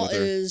has someone mother-in-law with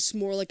her. is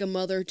more like a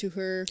mother to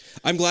her.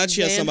 I'm glad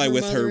she has than somebody her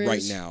with her mother right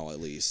is. now, at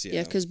least.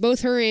 Yeah, because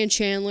both her and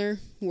Chandler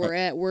were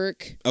at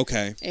work,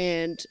 Okay.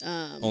 and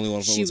Only one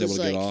of them she was able to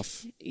like, get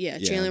off. Yeah,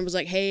 Yeah. Chandler was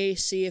like, "Hey,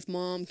 see if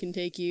Mom can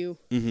take you,"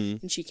 Mm-hmm.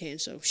 and she can,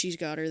 so she's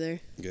got her there.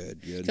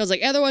 Good, good. I was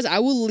like, otherwise, I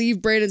will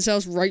leave Brandon's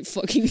house right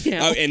fucking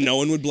now. Oh, and no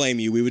one would blame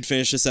you. We would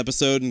finish this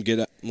episode and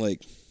get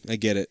like, I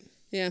get it.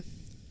 Yeah.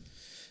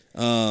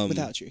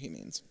 Without you, he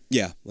means.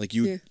 Yeah, like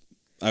you. Yeah.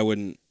 I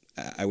wouldn't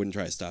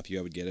try to stop you.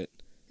 I would get it.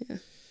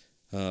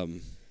 Yeah.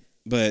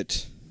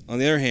 But on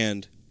the other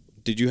hand,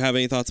 did you have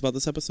any thoughts about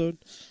this episode?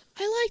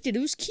 I liked it. It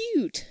was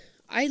cute.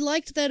 I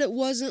liked that it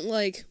wasn't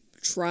like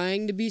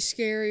trying to be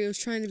scary. It was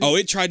trying to be. Oh,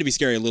 it tried to be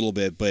scary a little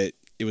bit, but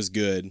it was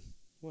good.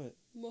 What?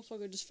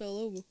 Motherfucker just fell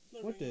over.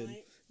 What did?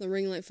 The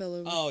ring light fell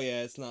over. Oh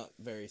yeah, it's not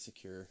very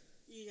secure.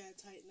 You gotta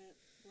tighten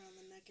it around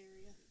the neck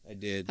area. I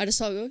did. I just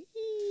saw it go.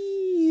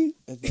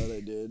 I thought I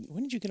did.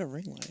 When did you get a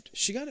ring light?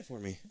 She got it for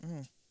me.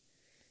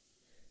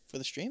 For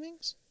the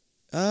streamings?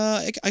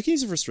 I can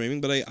use it for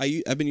streaming, but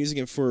I've been using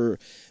it for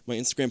my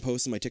Instagram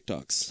posts and my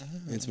TikToks.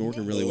 And it's been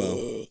working really well.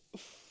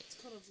 It's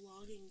called a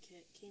vlogging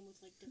kit. Came with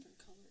like different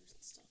colors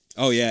and stuff.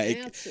 Oh yeah,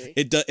 Fancy.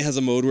 it has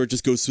a mode where it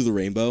just goes through the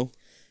rainbow.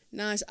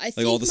 Nice. I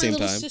think all at the my same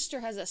little time? sister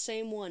has that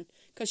same one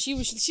because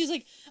she's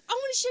like, I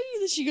want to show you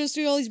this. She goes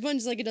through all these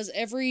buttons like it does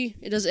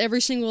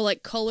every single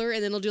like color,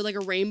 and then it'll do like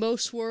a rainbow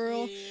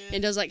swirl, Yeah.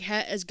 and does like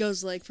it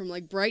goes like from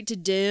like bright to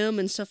dim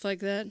and stuff like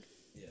that.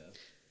 Yeah.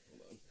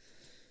 Hold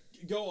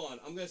on. Go on.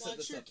 I'm gonna set Watch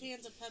this your up.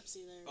 cans of Pepsi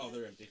there. Oh, man.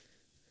 they're empty.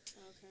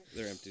 Okay.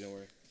 They're empty. Don't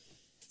worry.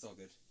 It's all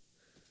good.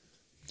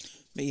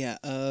 But yeah,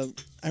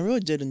 I really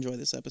did enjoy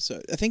this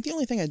episode. I think the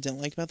only thing I didn't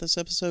like about this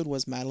episode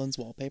was Madeline's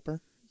wallpaper.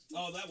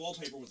 Oh, that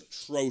wallpaper was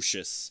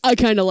atrocious. I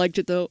kind of liked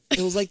it though.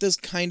 It was like this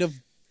kind of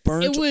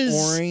burnt It was-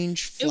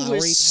 orange It flowery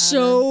was pattern.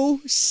 so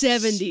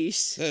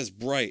 70s. That is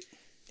bright.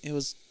 It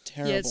was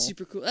terrible. Yeah, it's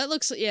super cool. That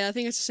looks. Yeah, I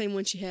think it's the same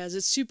one she has.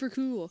 It's super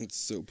cool. It's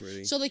so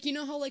pretty. So like you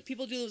know how like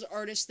people do those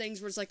artist things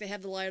where it's like they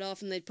have the light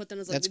off and they put them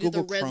as like That's they do the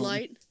Google red Chrome.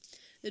 light.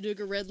 They do like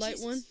a red light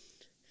one.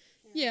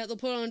 Yeah, they'll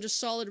put on just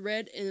solid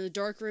red in a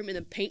dark room and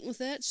then paint with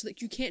that so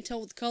that you can't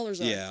tell what the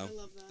colors are. Yeah, I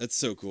love that. that's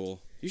so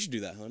cool. You should do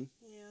that, hun.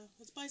 Yeah,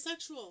 it's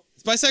bisexual.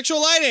 It's bisexual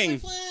My lighting.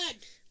 flag.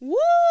 Woo!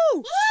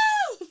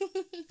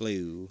 Woo!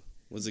 Blue.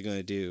 What's it gonna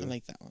I do?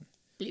 like that one.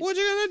 What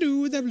you gonna do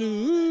with that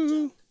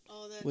blue?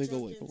 Oh, that Wiggle,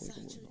 junk wiggle, inside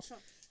wiggle, your wiggle.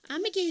 trunk.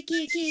 I'ma get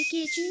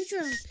you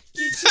drunk.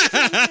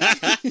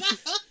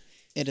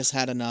 It has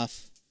had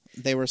enough.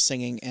 They were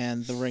singing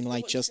and the ring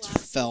light it just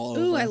flat. fell over.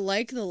 Ooh, I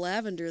like the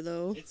lavender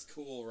though. It's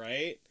cool,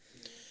 right?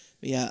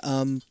 Yeah,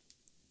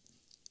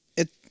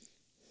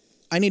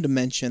 I need to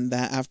mention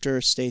that after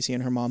Stacy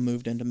and her mom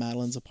moved into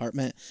Madeline's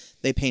apartment,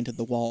 they painted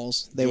the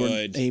walls. They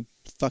Good. were a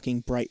fucking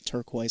bright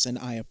turquoise, and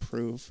I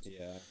approve.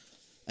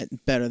 Yeah.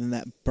 Better than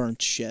that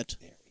burnt shit.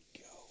 There we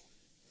go.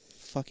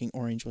 Fucking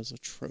orange was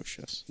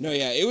atrocious. No,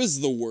 yeah, it was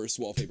the worst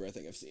wallpaper I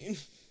think I've seen.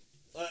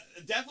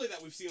 Definitely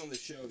that we've seen on the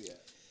show yet.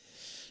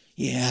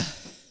 Yeah.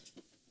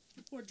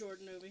 Poor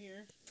Jordan over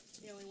here.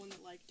 The only one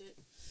that liked it.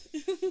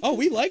 Oh,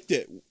 we liked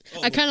it.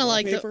 Oh, I kind of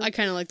like the wallpaper? I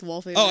kind of like the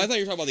wallpaper. Oh, I thought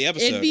you were talking about the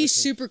episode. It'd be Okay.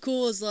 super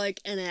cool as like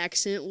an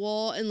accent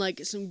wall and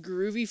like some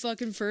groovy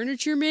fucking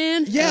furniture,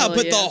 man. Yeah, Hell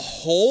but yeah. the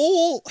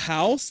whole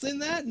house in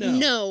that?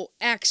 No.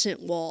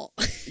 accent wall.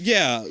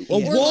 Yeah, a Yeah.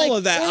 Or wall like-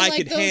 of that or I like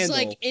could those, handle.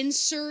 Like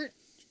insert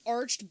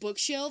arched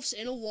bookshelves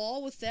in a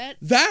wall with that.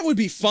 That would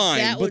be fine,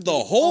 That but would the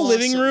be whole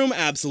living awesome. room,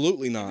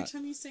 absolutely Every not.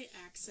 time you say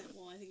accent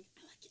wall, I think,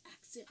 I like your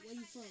accent. Where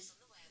you from?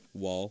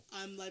 Wall.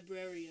 I'm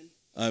librarian.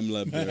 I'm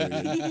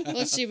librarian.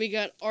 Let's see, we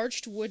got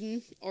arched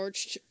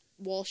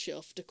wall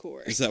shelf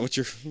decor. Is that what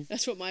you're?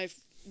 That's what my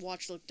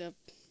watch looked up.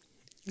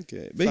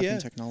 Okay, but Fucking yeah,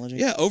 technology.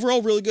 yeah.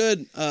 Overall, really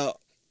good.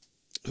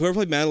 Whoever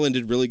played Madeline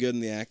did really good in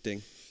the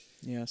acting,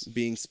 Yes.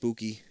 being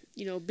spooky.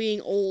 You know,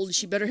 being old,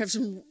 she better have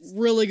some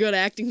really good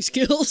acting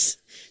skills.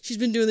 She's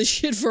been doing this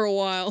shit for a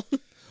while.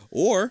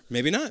 Or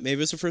maybe not.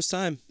 Maybe it's her first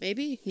time.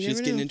 Maybe. You She's never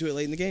getting know. into it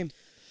late in the game,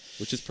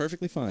 which is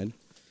perfectly fine.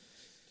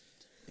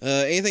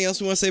 Anything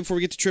else we want to say before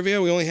we get to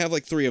trivia? We only have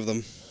like 3 of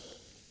them.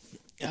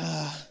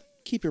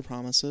 Keep your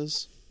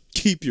promises.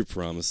 Keep your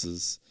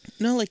promises.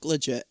 No, like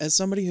legit. As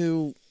somebody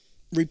who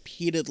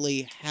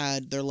repeatedly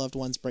had their loved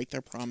ones break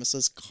their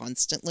promises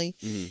constantly,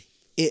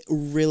 it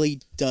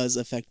really does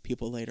affect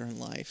people later in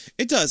life.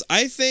 It does.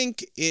 I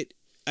think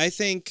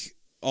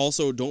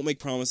also don't make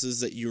promises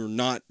that you're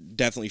not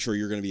definitely sure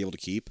you're going to be able to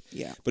keep.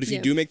 Yeah. But if you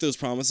Yeah. do make those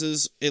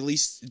promises, at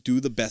least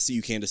do the best that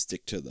you can to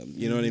stick to them.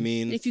 You know what I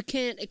mean? And if you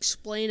can't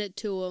explain it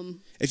to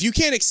them, If you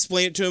can't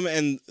explain it to them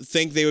and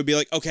think they would be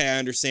like, "Okay, I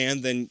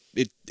understand," then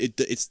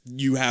it's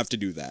you have to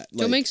do that.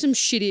 Like, don't make some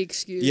shitty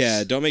excuse.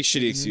 yeah, don't make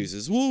shitty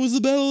excuses. Well, it was the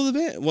battle of the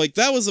band. Like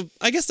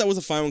I guess that was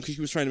a fine one because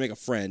she was trying to make a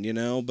friend, you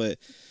know. But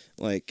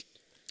like,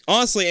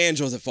 honestly,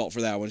 Angela's at fault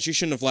for that one. She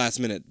shouldn't have last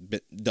minute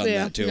done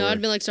Yeah. that to No, her.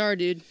 I'd be like, sorry,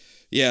 dude.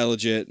 Yeah,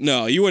 legit.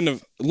 No, you wouldn't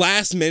have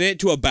last minute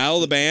to a battle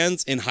of the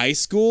bands in high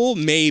school.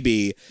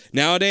 Maybe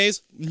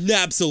nowadays,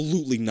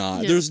 absolutely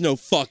not. No. There's no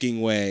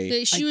fucking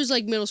way. She was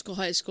like middle school,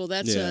 high school.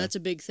 That's Yeah. that's a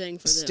big thing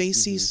for them.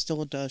 Stacy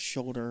still does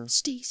shoulder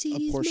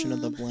Stacy's a portion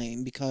of the mom.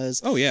 blame because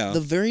Oh yeah.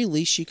 the very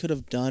least she could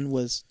have done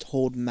was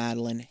told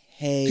Madeline,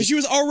 hey, Because she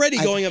was already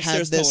going I've upstairs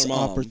had to tell this her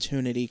mom.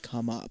 opportunity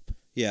come up.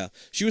 Yeah,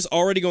 she was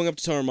already going up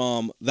to tell her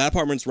mom. That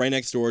apartment's right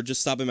next door.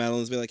 Just stop at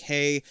Madeline's and be like,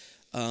 hey,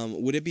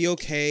 would it be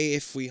okay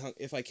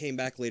if I came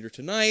back later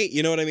tonight?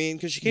 You know what I mean?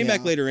 Because she came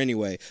back Yeah. later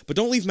anyway. But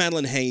don't leave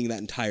Madeline hanging that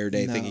entire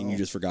day thinking No. you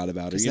just forgot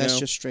about her. Because You that's know?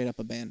 just straight up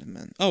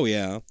abandonment. Oh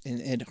yeah. And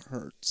it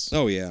hurts.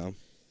 Oh yeah.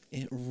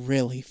 It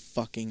really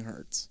fucking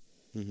hurts.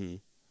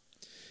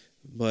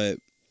 But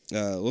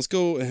let's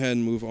go ahead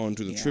and move on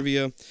to the Yeah.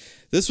 trivia.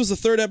 This was the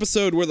third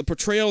episode where the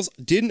portrayals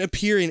didn't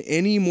appear in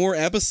any more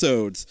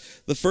episodes.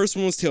 The first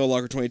one was Tale of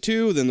Locker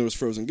 22, then there was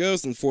Frozen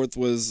Ghost, and fourth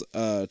was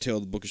Tale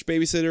of the Bookish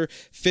Babysitter.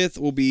 Fifth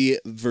will be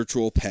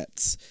Virtual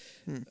Pets.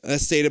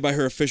 As stated by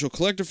her official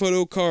collector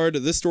photo card,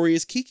 this story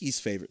is Kiki's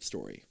favorite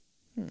story.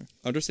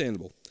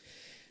 Understandable.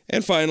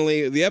 And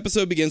finally, the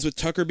episode begins with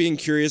Tucker being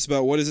curious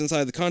about what is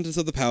inside the contents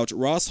of the pouch.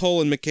 Ross, Hull,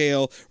 and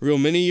Mikhail reveal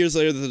many years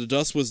later that the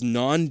dust was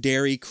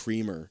non-dairy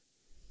creamer.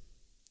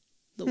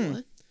 The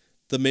what?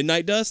 The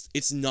Midnight Dust,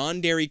 it's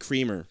non-dairy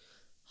creamer.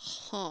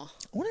 Huh. I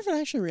wonder if it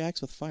actually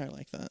reacts with fire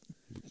like that.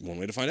 One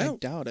way to find I out.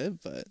 doubt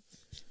it, but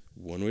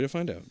One way to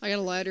find out. I got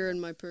a lighter in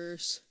my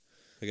purse.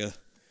 I got.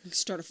 I can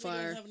start a We don't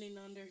fire. have any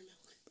non-dairy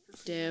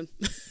milk. Damn.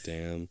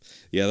 Damn.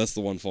 Yeah, that's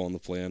the one flaw in the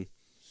plan.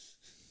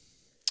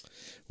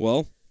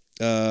 Well,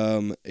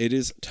 it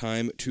is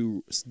time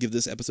to give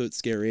this episode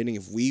scare rating.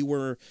 If we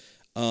were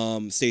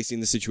Stacy in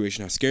this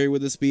situation, how scary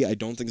would this be? I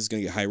don't think it's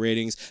going to get high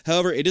ratings.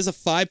 However, it is a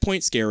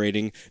 5-point scare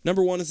rating.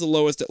 Number 1 is the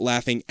lowest at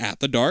laughing at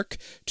the dark.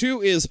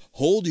 2 is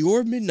hold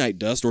your midnight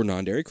dust or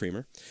non-dairy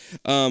creamer.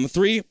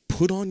 3,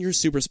 put on your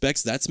super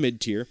specs. That's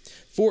mid-tier.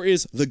 4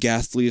 is the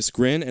ghastliest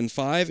grin. And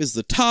 5 is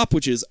the top,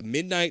 which is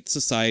Midnight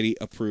Society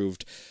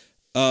approved.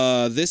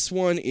 This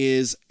one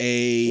is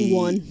a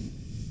 1.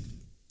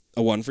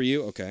 A 1 for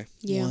you? Okay.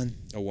 Yeah. one.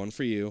 A 1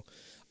 for you.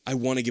 I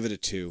want to give it a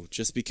 2,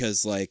 just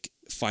because, like,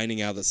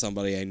 finding out that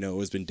somebody I know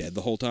has been dead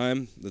the whole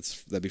time,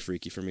 that'd be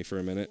freaky for me for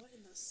a minute. What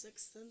in the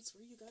sixth sense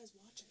were you guys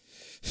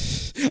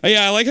watching?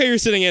 Yeah, I like how you're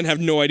sitting in and have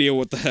no idea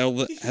what the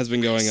hell has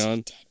been going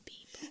on.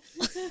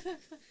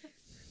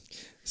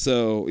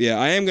 So, yeah,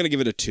 I am going to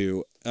give it a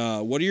 2.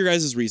 What are your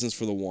guys' reasons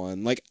for the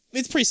 1? Like,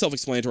 it's pretty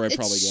self-explanatory, I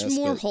probably guess. It's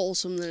more but-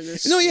 wholesome than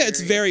it's No, yeah, it's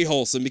scary. very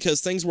wholesome because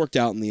things worked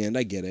out in the end.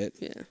 I get it.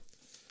 Yeah.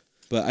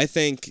 But I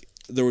think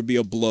there would be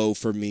a blow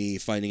for me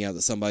finding out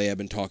that somebody I've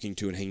been talking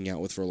to and hanging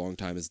out with for a long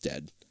time is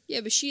dead.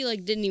 Yeah, but she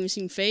like didn't even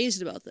seem phased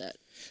about that.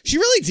 She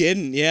really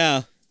didn't,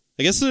 yeah.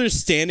 I guess they're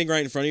just standing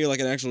right in front of you like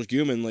an actual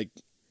human, like,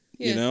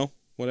 Yeah. you know,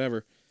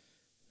 whatever.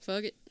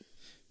 Fuck it.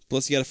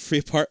 Plus, you got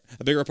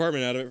a bigger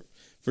apartment out of it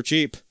for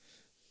cheap.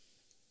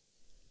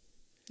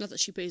 Not that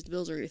she pays the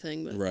bills or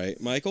anything, but Right.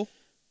 Michael?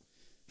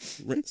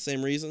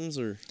 Same reasons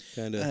or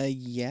kind of?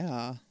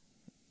 Yeah.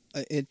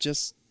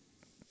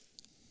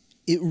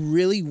 It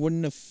really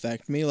wouldn't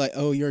affect me. Like,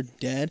 oh, you're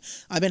dead.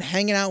 I've been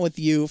hanging out with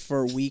you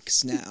for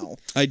weeks now.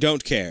 I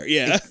don't care,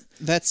 yeah.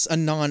 That's a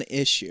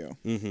non-issue.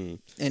 Mm-hmm.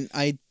 And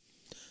I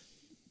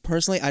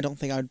personally, I don't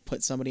think I would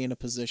put somebody in a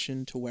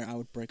position to where I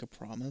would break a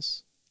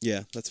promise.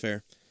 Yeah, that's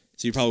fair.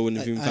 So you probably wouldn't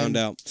have even found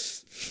out.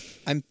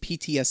 I'm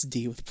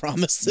PTSD with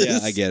promises. Yeah,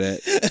 I get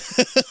it.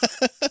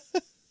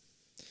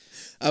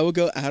 I will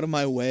go out of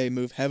my way,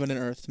 move heaven and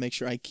earth to make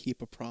sure I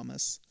keep a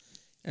promise.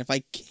 And if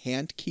I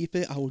can't keep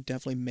it, I will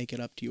definitely make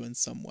it up to you in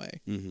some way.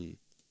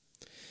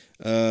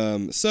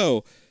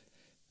 So,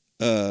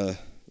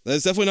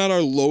 that's definitely not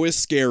our lowest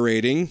scare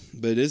rating,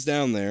 but it is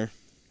down there.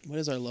 What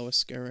is our lowest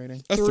scare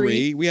rating? A 3.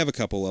 3. We have a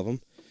couple of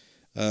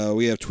them.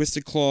 We have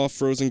Twisted Claw,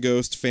 Frozen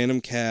Ghost,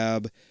 Phantom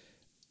Cab,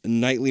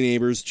 Nightly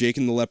Neighbors, Jake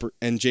and the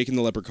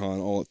Leprechaun,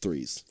 all at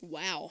 3s.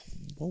 wow.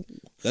 Whoa.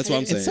 That's what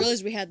I'm I didn't saying.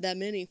 realize we had that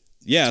many.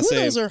 Yeah, Two of same.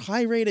 those are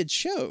high-rated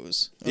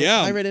shows. Or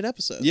Yeah. high-rated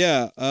episodes.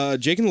 Yeah,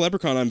 Jake and the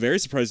Leprechaun, I'm very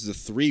surprised is a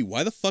 3.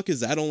 Why the fuck is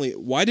that only...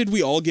 Why did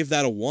we all give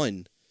that a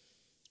 1?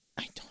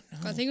 I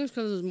don't know. I think it was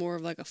because it was more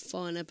of like a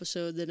fun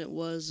episode than it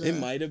was. It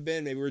might have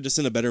been. Maybe we're just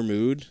in a better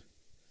mood.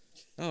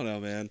 I don't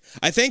know, man.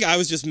 I think I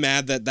was just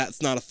mad that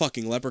that's not a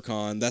fucking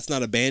leprechaun. That's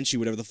not a banshee,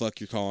 whatever the fuck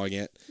you're calling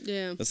it.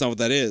 Yeah. That's not what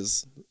that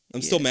is.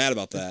 I'm still mad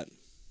about that.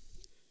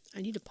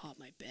 I need to pop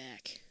my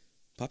back.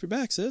 Pop your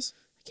back, sis.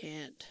 I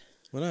can't.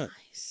 Why not?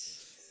 Nice.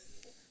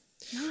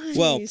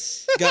 Well,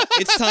 it's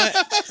time.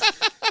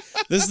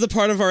 This is the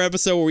part of our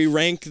episode where we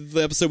rank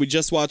the episode we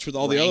just watched with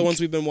all the other Rank. ones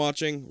we've been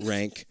watching.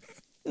 Rank.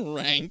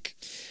 Rank.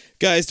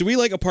 Guys, do we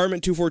like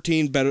Apartment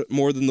 214 better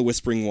more than The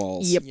Whispering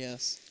Walls? Yep.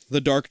 Yes.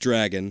 The Dark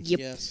Dragon? Yep.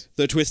 Yes.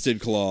 The Twisted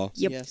Claw?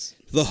 Yep. Yes.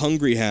 The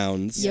Hungry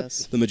Hounds? Yep.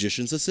 Yes. The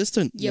Magician's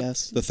Assistant? Yep.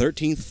 Yes. The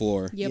 13th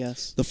Floor? Yep.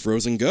 Yes. The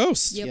Frozen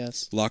Ghost? Yep.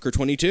 Yes. Locker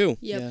 22?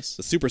 Yep. Yes.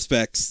 The Super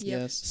Specs? Yep.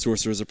 Yes.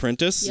 Sorcerer's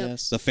Apprentice? Yep.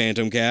 Yes. The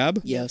Phantom Cab?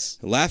 Yes.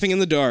 Laughing in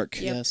the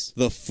Dark? Yep. Yes.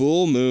 The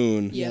Full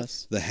Moon? Yep.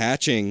 Yes. The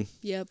Hatching?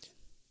 Yep.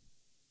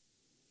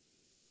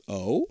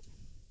 Oh?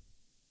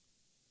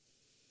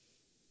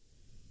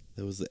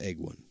 That was the egg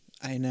one.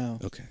 I know.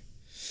 Okay.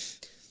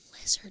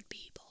 Lizard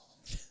people.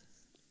 I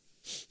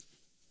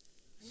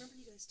remember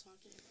you guys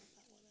talking about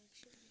that one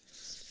actually.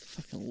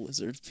 Fucking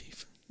lizard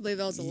people. I believe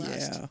that was the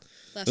last. Yeah.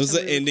 Last That was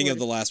time the we ending of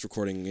the recorded. last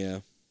recording, yeah.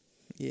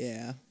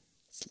 Yeah.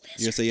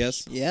 You gonna say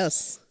yes?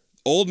 Yes.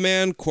 Old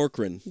Man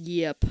Corcoran.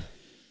 Yep.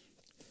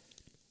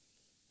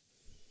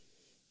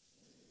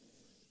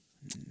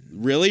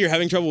 Really? You're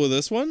having trouble with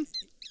this one?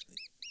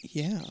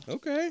 Yeah.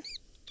 Okay.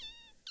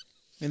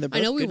 I mean, they're I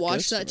both know we good watched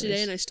ghost that today,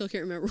 stories. and I still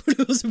can't remember what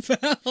it was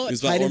about. It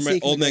was about Hide and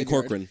seek in Old the Man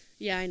graveyard. Corcoran.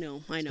 Yeah, I know.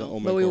 Old Man But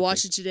we Corcoran.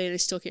 watched it today, and I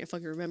still can't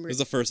fucking remember It it. was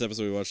the first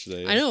episode we watched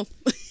today. I know.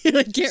 I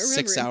can't remember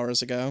 6 it.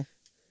 hours ago.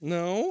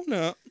 No.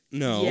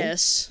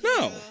 Yes.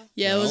 No.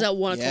 Yeah, it was Well, at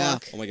 1 yeah.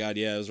 o'clock. Oh my god,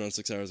 yeah, it was around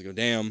 6 hours ago.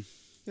 Damn.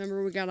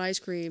 Remember, we got ice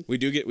cream. We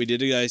did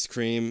get ice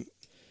cream.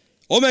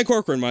 Old Man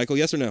Corcoran, Michael,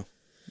 yes or no?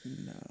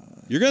 No.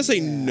 You're gonna say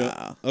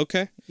no.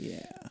 Okay.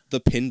 Yeah. The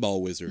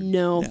Pinball Wizard.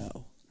 No.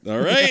 No. All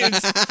right.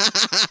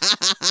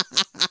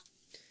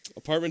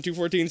 Apartment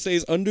 214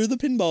 stays under the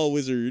Pinball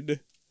Wizard.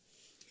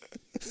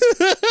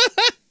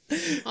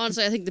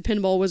 Honestly, I think the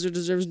Pinball Wizard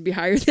deserves to be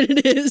higher than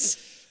it is.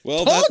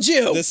 Well, Told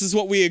you! This is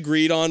what we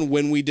agreed on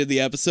when we did the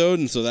episode,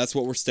 and so that's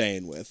what we're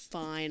staying with.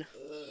 Fine.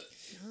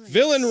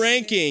 Villain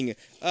ranking.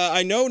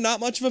 I know not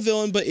much of a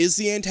villain, but is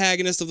the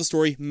antagonist of the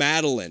story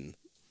Madeline.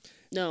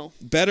 No.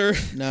 Better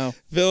No.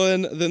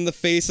 villain than the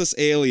faceless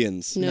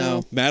aliens.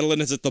 No.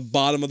 Madeline is at the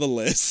bottom of the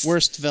list.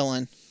 Worst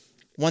villain.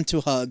 One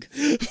to hug.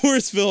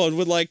 Worst villain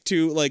would like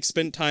to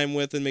spend time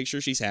with and make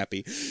sure she's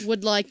happy.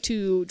 Would like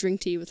to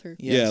drink tea with her.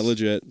 Yes. Yeah,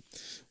 legit.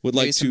 Would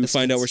Maybe like some to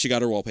find out biscuits. where she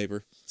got her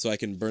wallpaper so I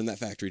can burn that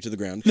factory to the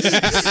ground.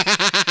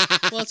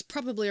 Well, it's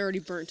probably already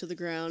burnt to the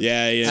ground.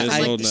 yeah, It's it's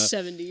like old the enough.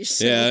 70s.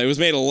 So. Yeah, it was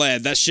made of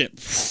lead. That shit.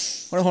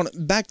 Hold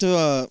on. Back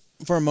to,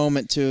 for a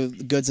moment, to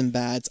the goods and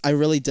bads. I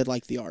really did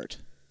like the art.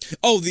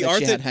 Oh, the That art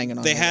she that had hanging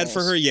on they the had for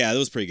walls. her, yeah, that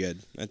was pretty good.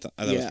 I thought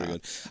it was Yeah. pretty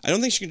good. I don't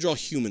think she can draw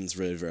humans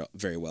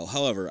very well.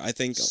 However, I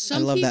think.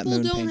 Some love that people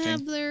moon don't painting.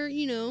 have their,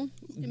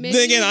 Maybe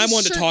Then again, it was I'm a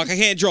one to certain- talk. I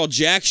can't draw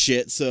jack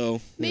shit, so.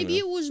 Maybe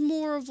it was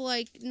more of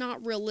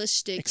not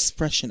realistic.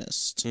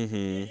 Expressionist.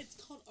 Mm-hmm. It's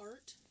called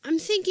art. I'm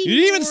thinking. You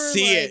didn't even more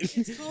see like- it.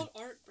 It's called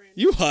art, Brandon.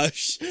 You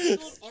hush.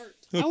 It's called art.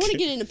 I want to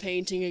get into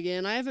painting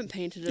again. I haven't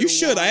painted in You a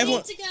should. I while. have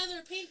one. Paint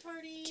together, paint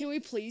party. Can we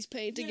please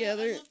paint Yeah,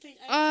 together? I love paint.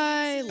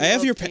 I I have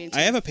love your. painting.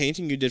 I have a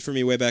painting you did for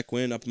me way back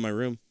when up in my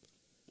room.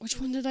 Which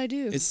one did I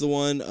do? It's the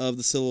one of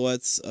the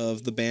silhouettes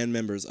of the band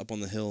members up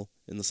on the hill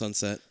in the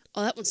sunset.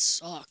 Oh, that one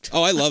sucked.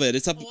 Oh, I love it.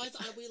 It's up. Oh,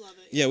 we love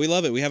it. Yeah, we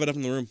love it. We have it up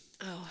in the room.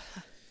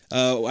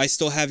 Oh, I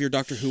still have your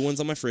Doctor Who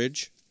ones on my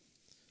fridge.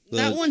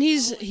 that one.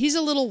 He's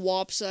a little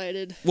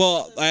lopsided.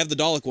 Well, I have the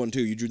Dalek one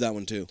too. You drew that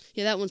one too.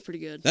 Yeah, that one's pretty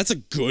good. That's a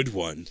good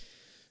one.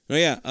 Oh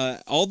yeah,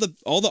 all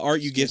the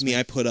art you give me,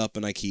 I put up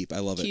and I keep. I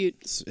love Cute.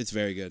 it. It's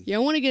very good. Yeah, I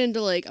want to get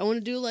into I want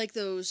to do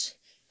those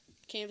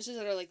canvases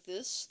that are like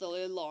this, the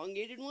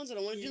elongated ones, and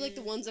I want to do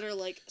the ones that are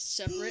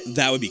separate.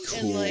 That would be And,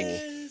 cool.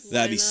 Yes.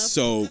 That'd be line up.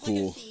 so Have,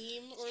 cool. like a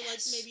theme or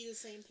maybe the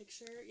same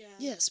picture. Yeah.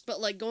 Yes,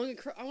 but going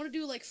across, I want to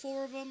do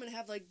 4 of them and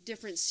have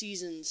different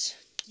seasons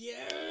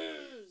Yes.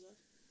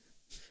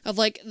 of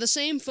the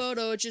same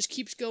photo. It just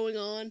keeps going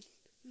on.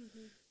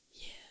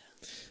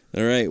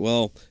 All right,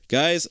 well,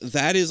 guys,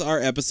 that is our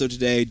episode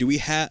today. Do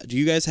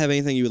you guys have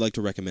anything you would like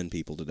to recommend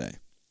people today?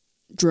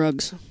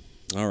 Drugs.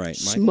 All right,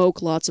 Mike.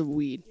 Smoke lots of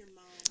weed.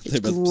 It's They're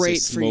about to say great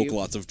for smoke you.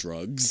 lots of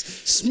drugs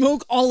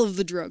Smoke all of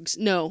the drugs.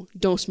 No,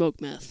 don't smoke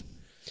meth.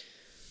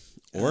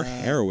 or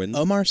heroin.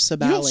 Omar You Sabali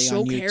don't on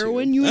smoke YouTube.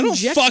 heroin. You I don't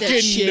inject that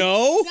fucking shit.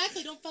 know.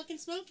 Exactly. Don't fucking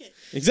smoke it.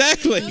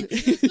 Exactly. No,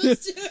 'cause you're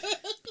supposed to.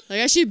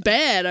 That shit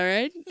bad. All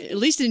right. At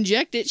least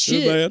inject it.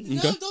 Shit. Bad. No,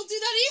 Okay. don't do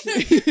that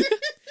either.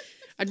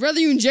 I'd rather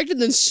you inject it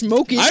than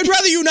smoke it. I'd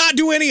rather you not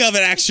do any of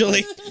it,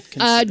 actually.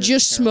 Considered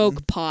Just heroin.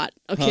 smoke pot.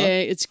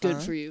 Okay, it's good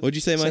Huh? for you. What'd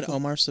you say, Said Michael?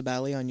 Omar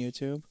Sabali on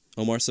YouTube.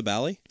 Omar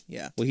Sabali?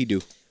 Yeah. What'd he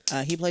do?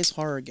 He plays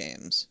horror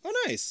games. Oh,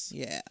 nice.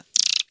 Yeah.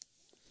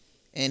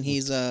 And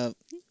he's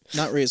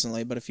not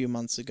recently, but a few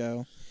months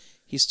ago,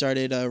 he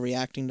started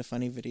reacting to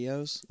funny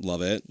videos.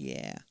 Love it.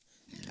 Yeah.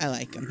 I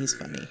like him. He's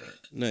funny.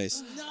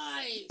 Nice.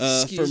 Nice.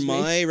 For Excuse me.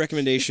 my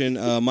recommendation,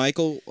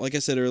 Michael, like I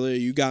said earlier,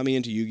 you got me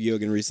into Yu-Gi-Oh!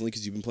 Again recently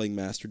because you've been playing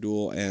Master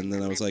Duel, and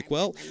then I was like,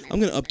 well, I'm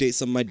going to update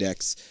some of my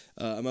decks.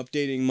 I'm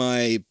updating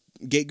my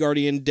Gate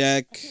Guardian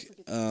deck,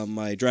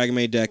 my Dragon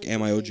Maid deck, and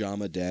my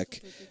Ojama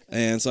deck.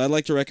 And so I'd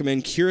like to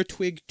recommend Kira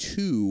Twig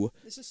 2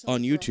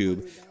 on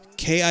YouTube.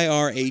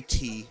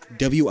 KIRATWIG,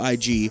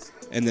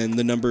 and then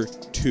the number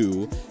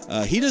 2.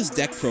 He does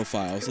deck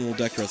profiles and little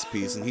deck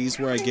recipes, and he's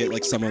where I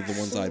get some of the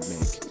ones I'd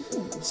make.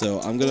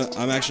 So I'm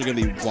actually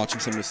gonna be watching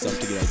some of his stuff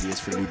to get ideas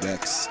for new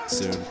decks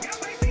soon.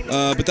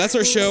 But that's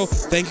our show.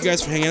 Thank you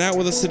guys for hanging out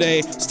with us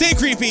today. Stay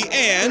creepy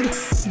and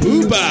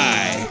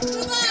boo-bye.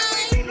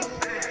 Bye.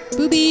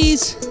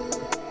 Boobies.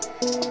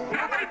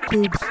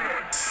 Boobs.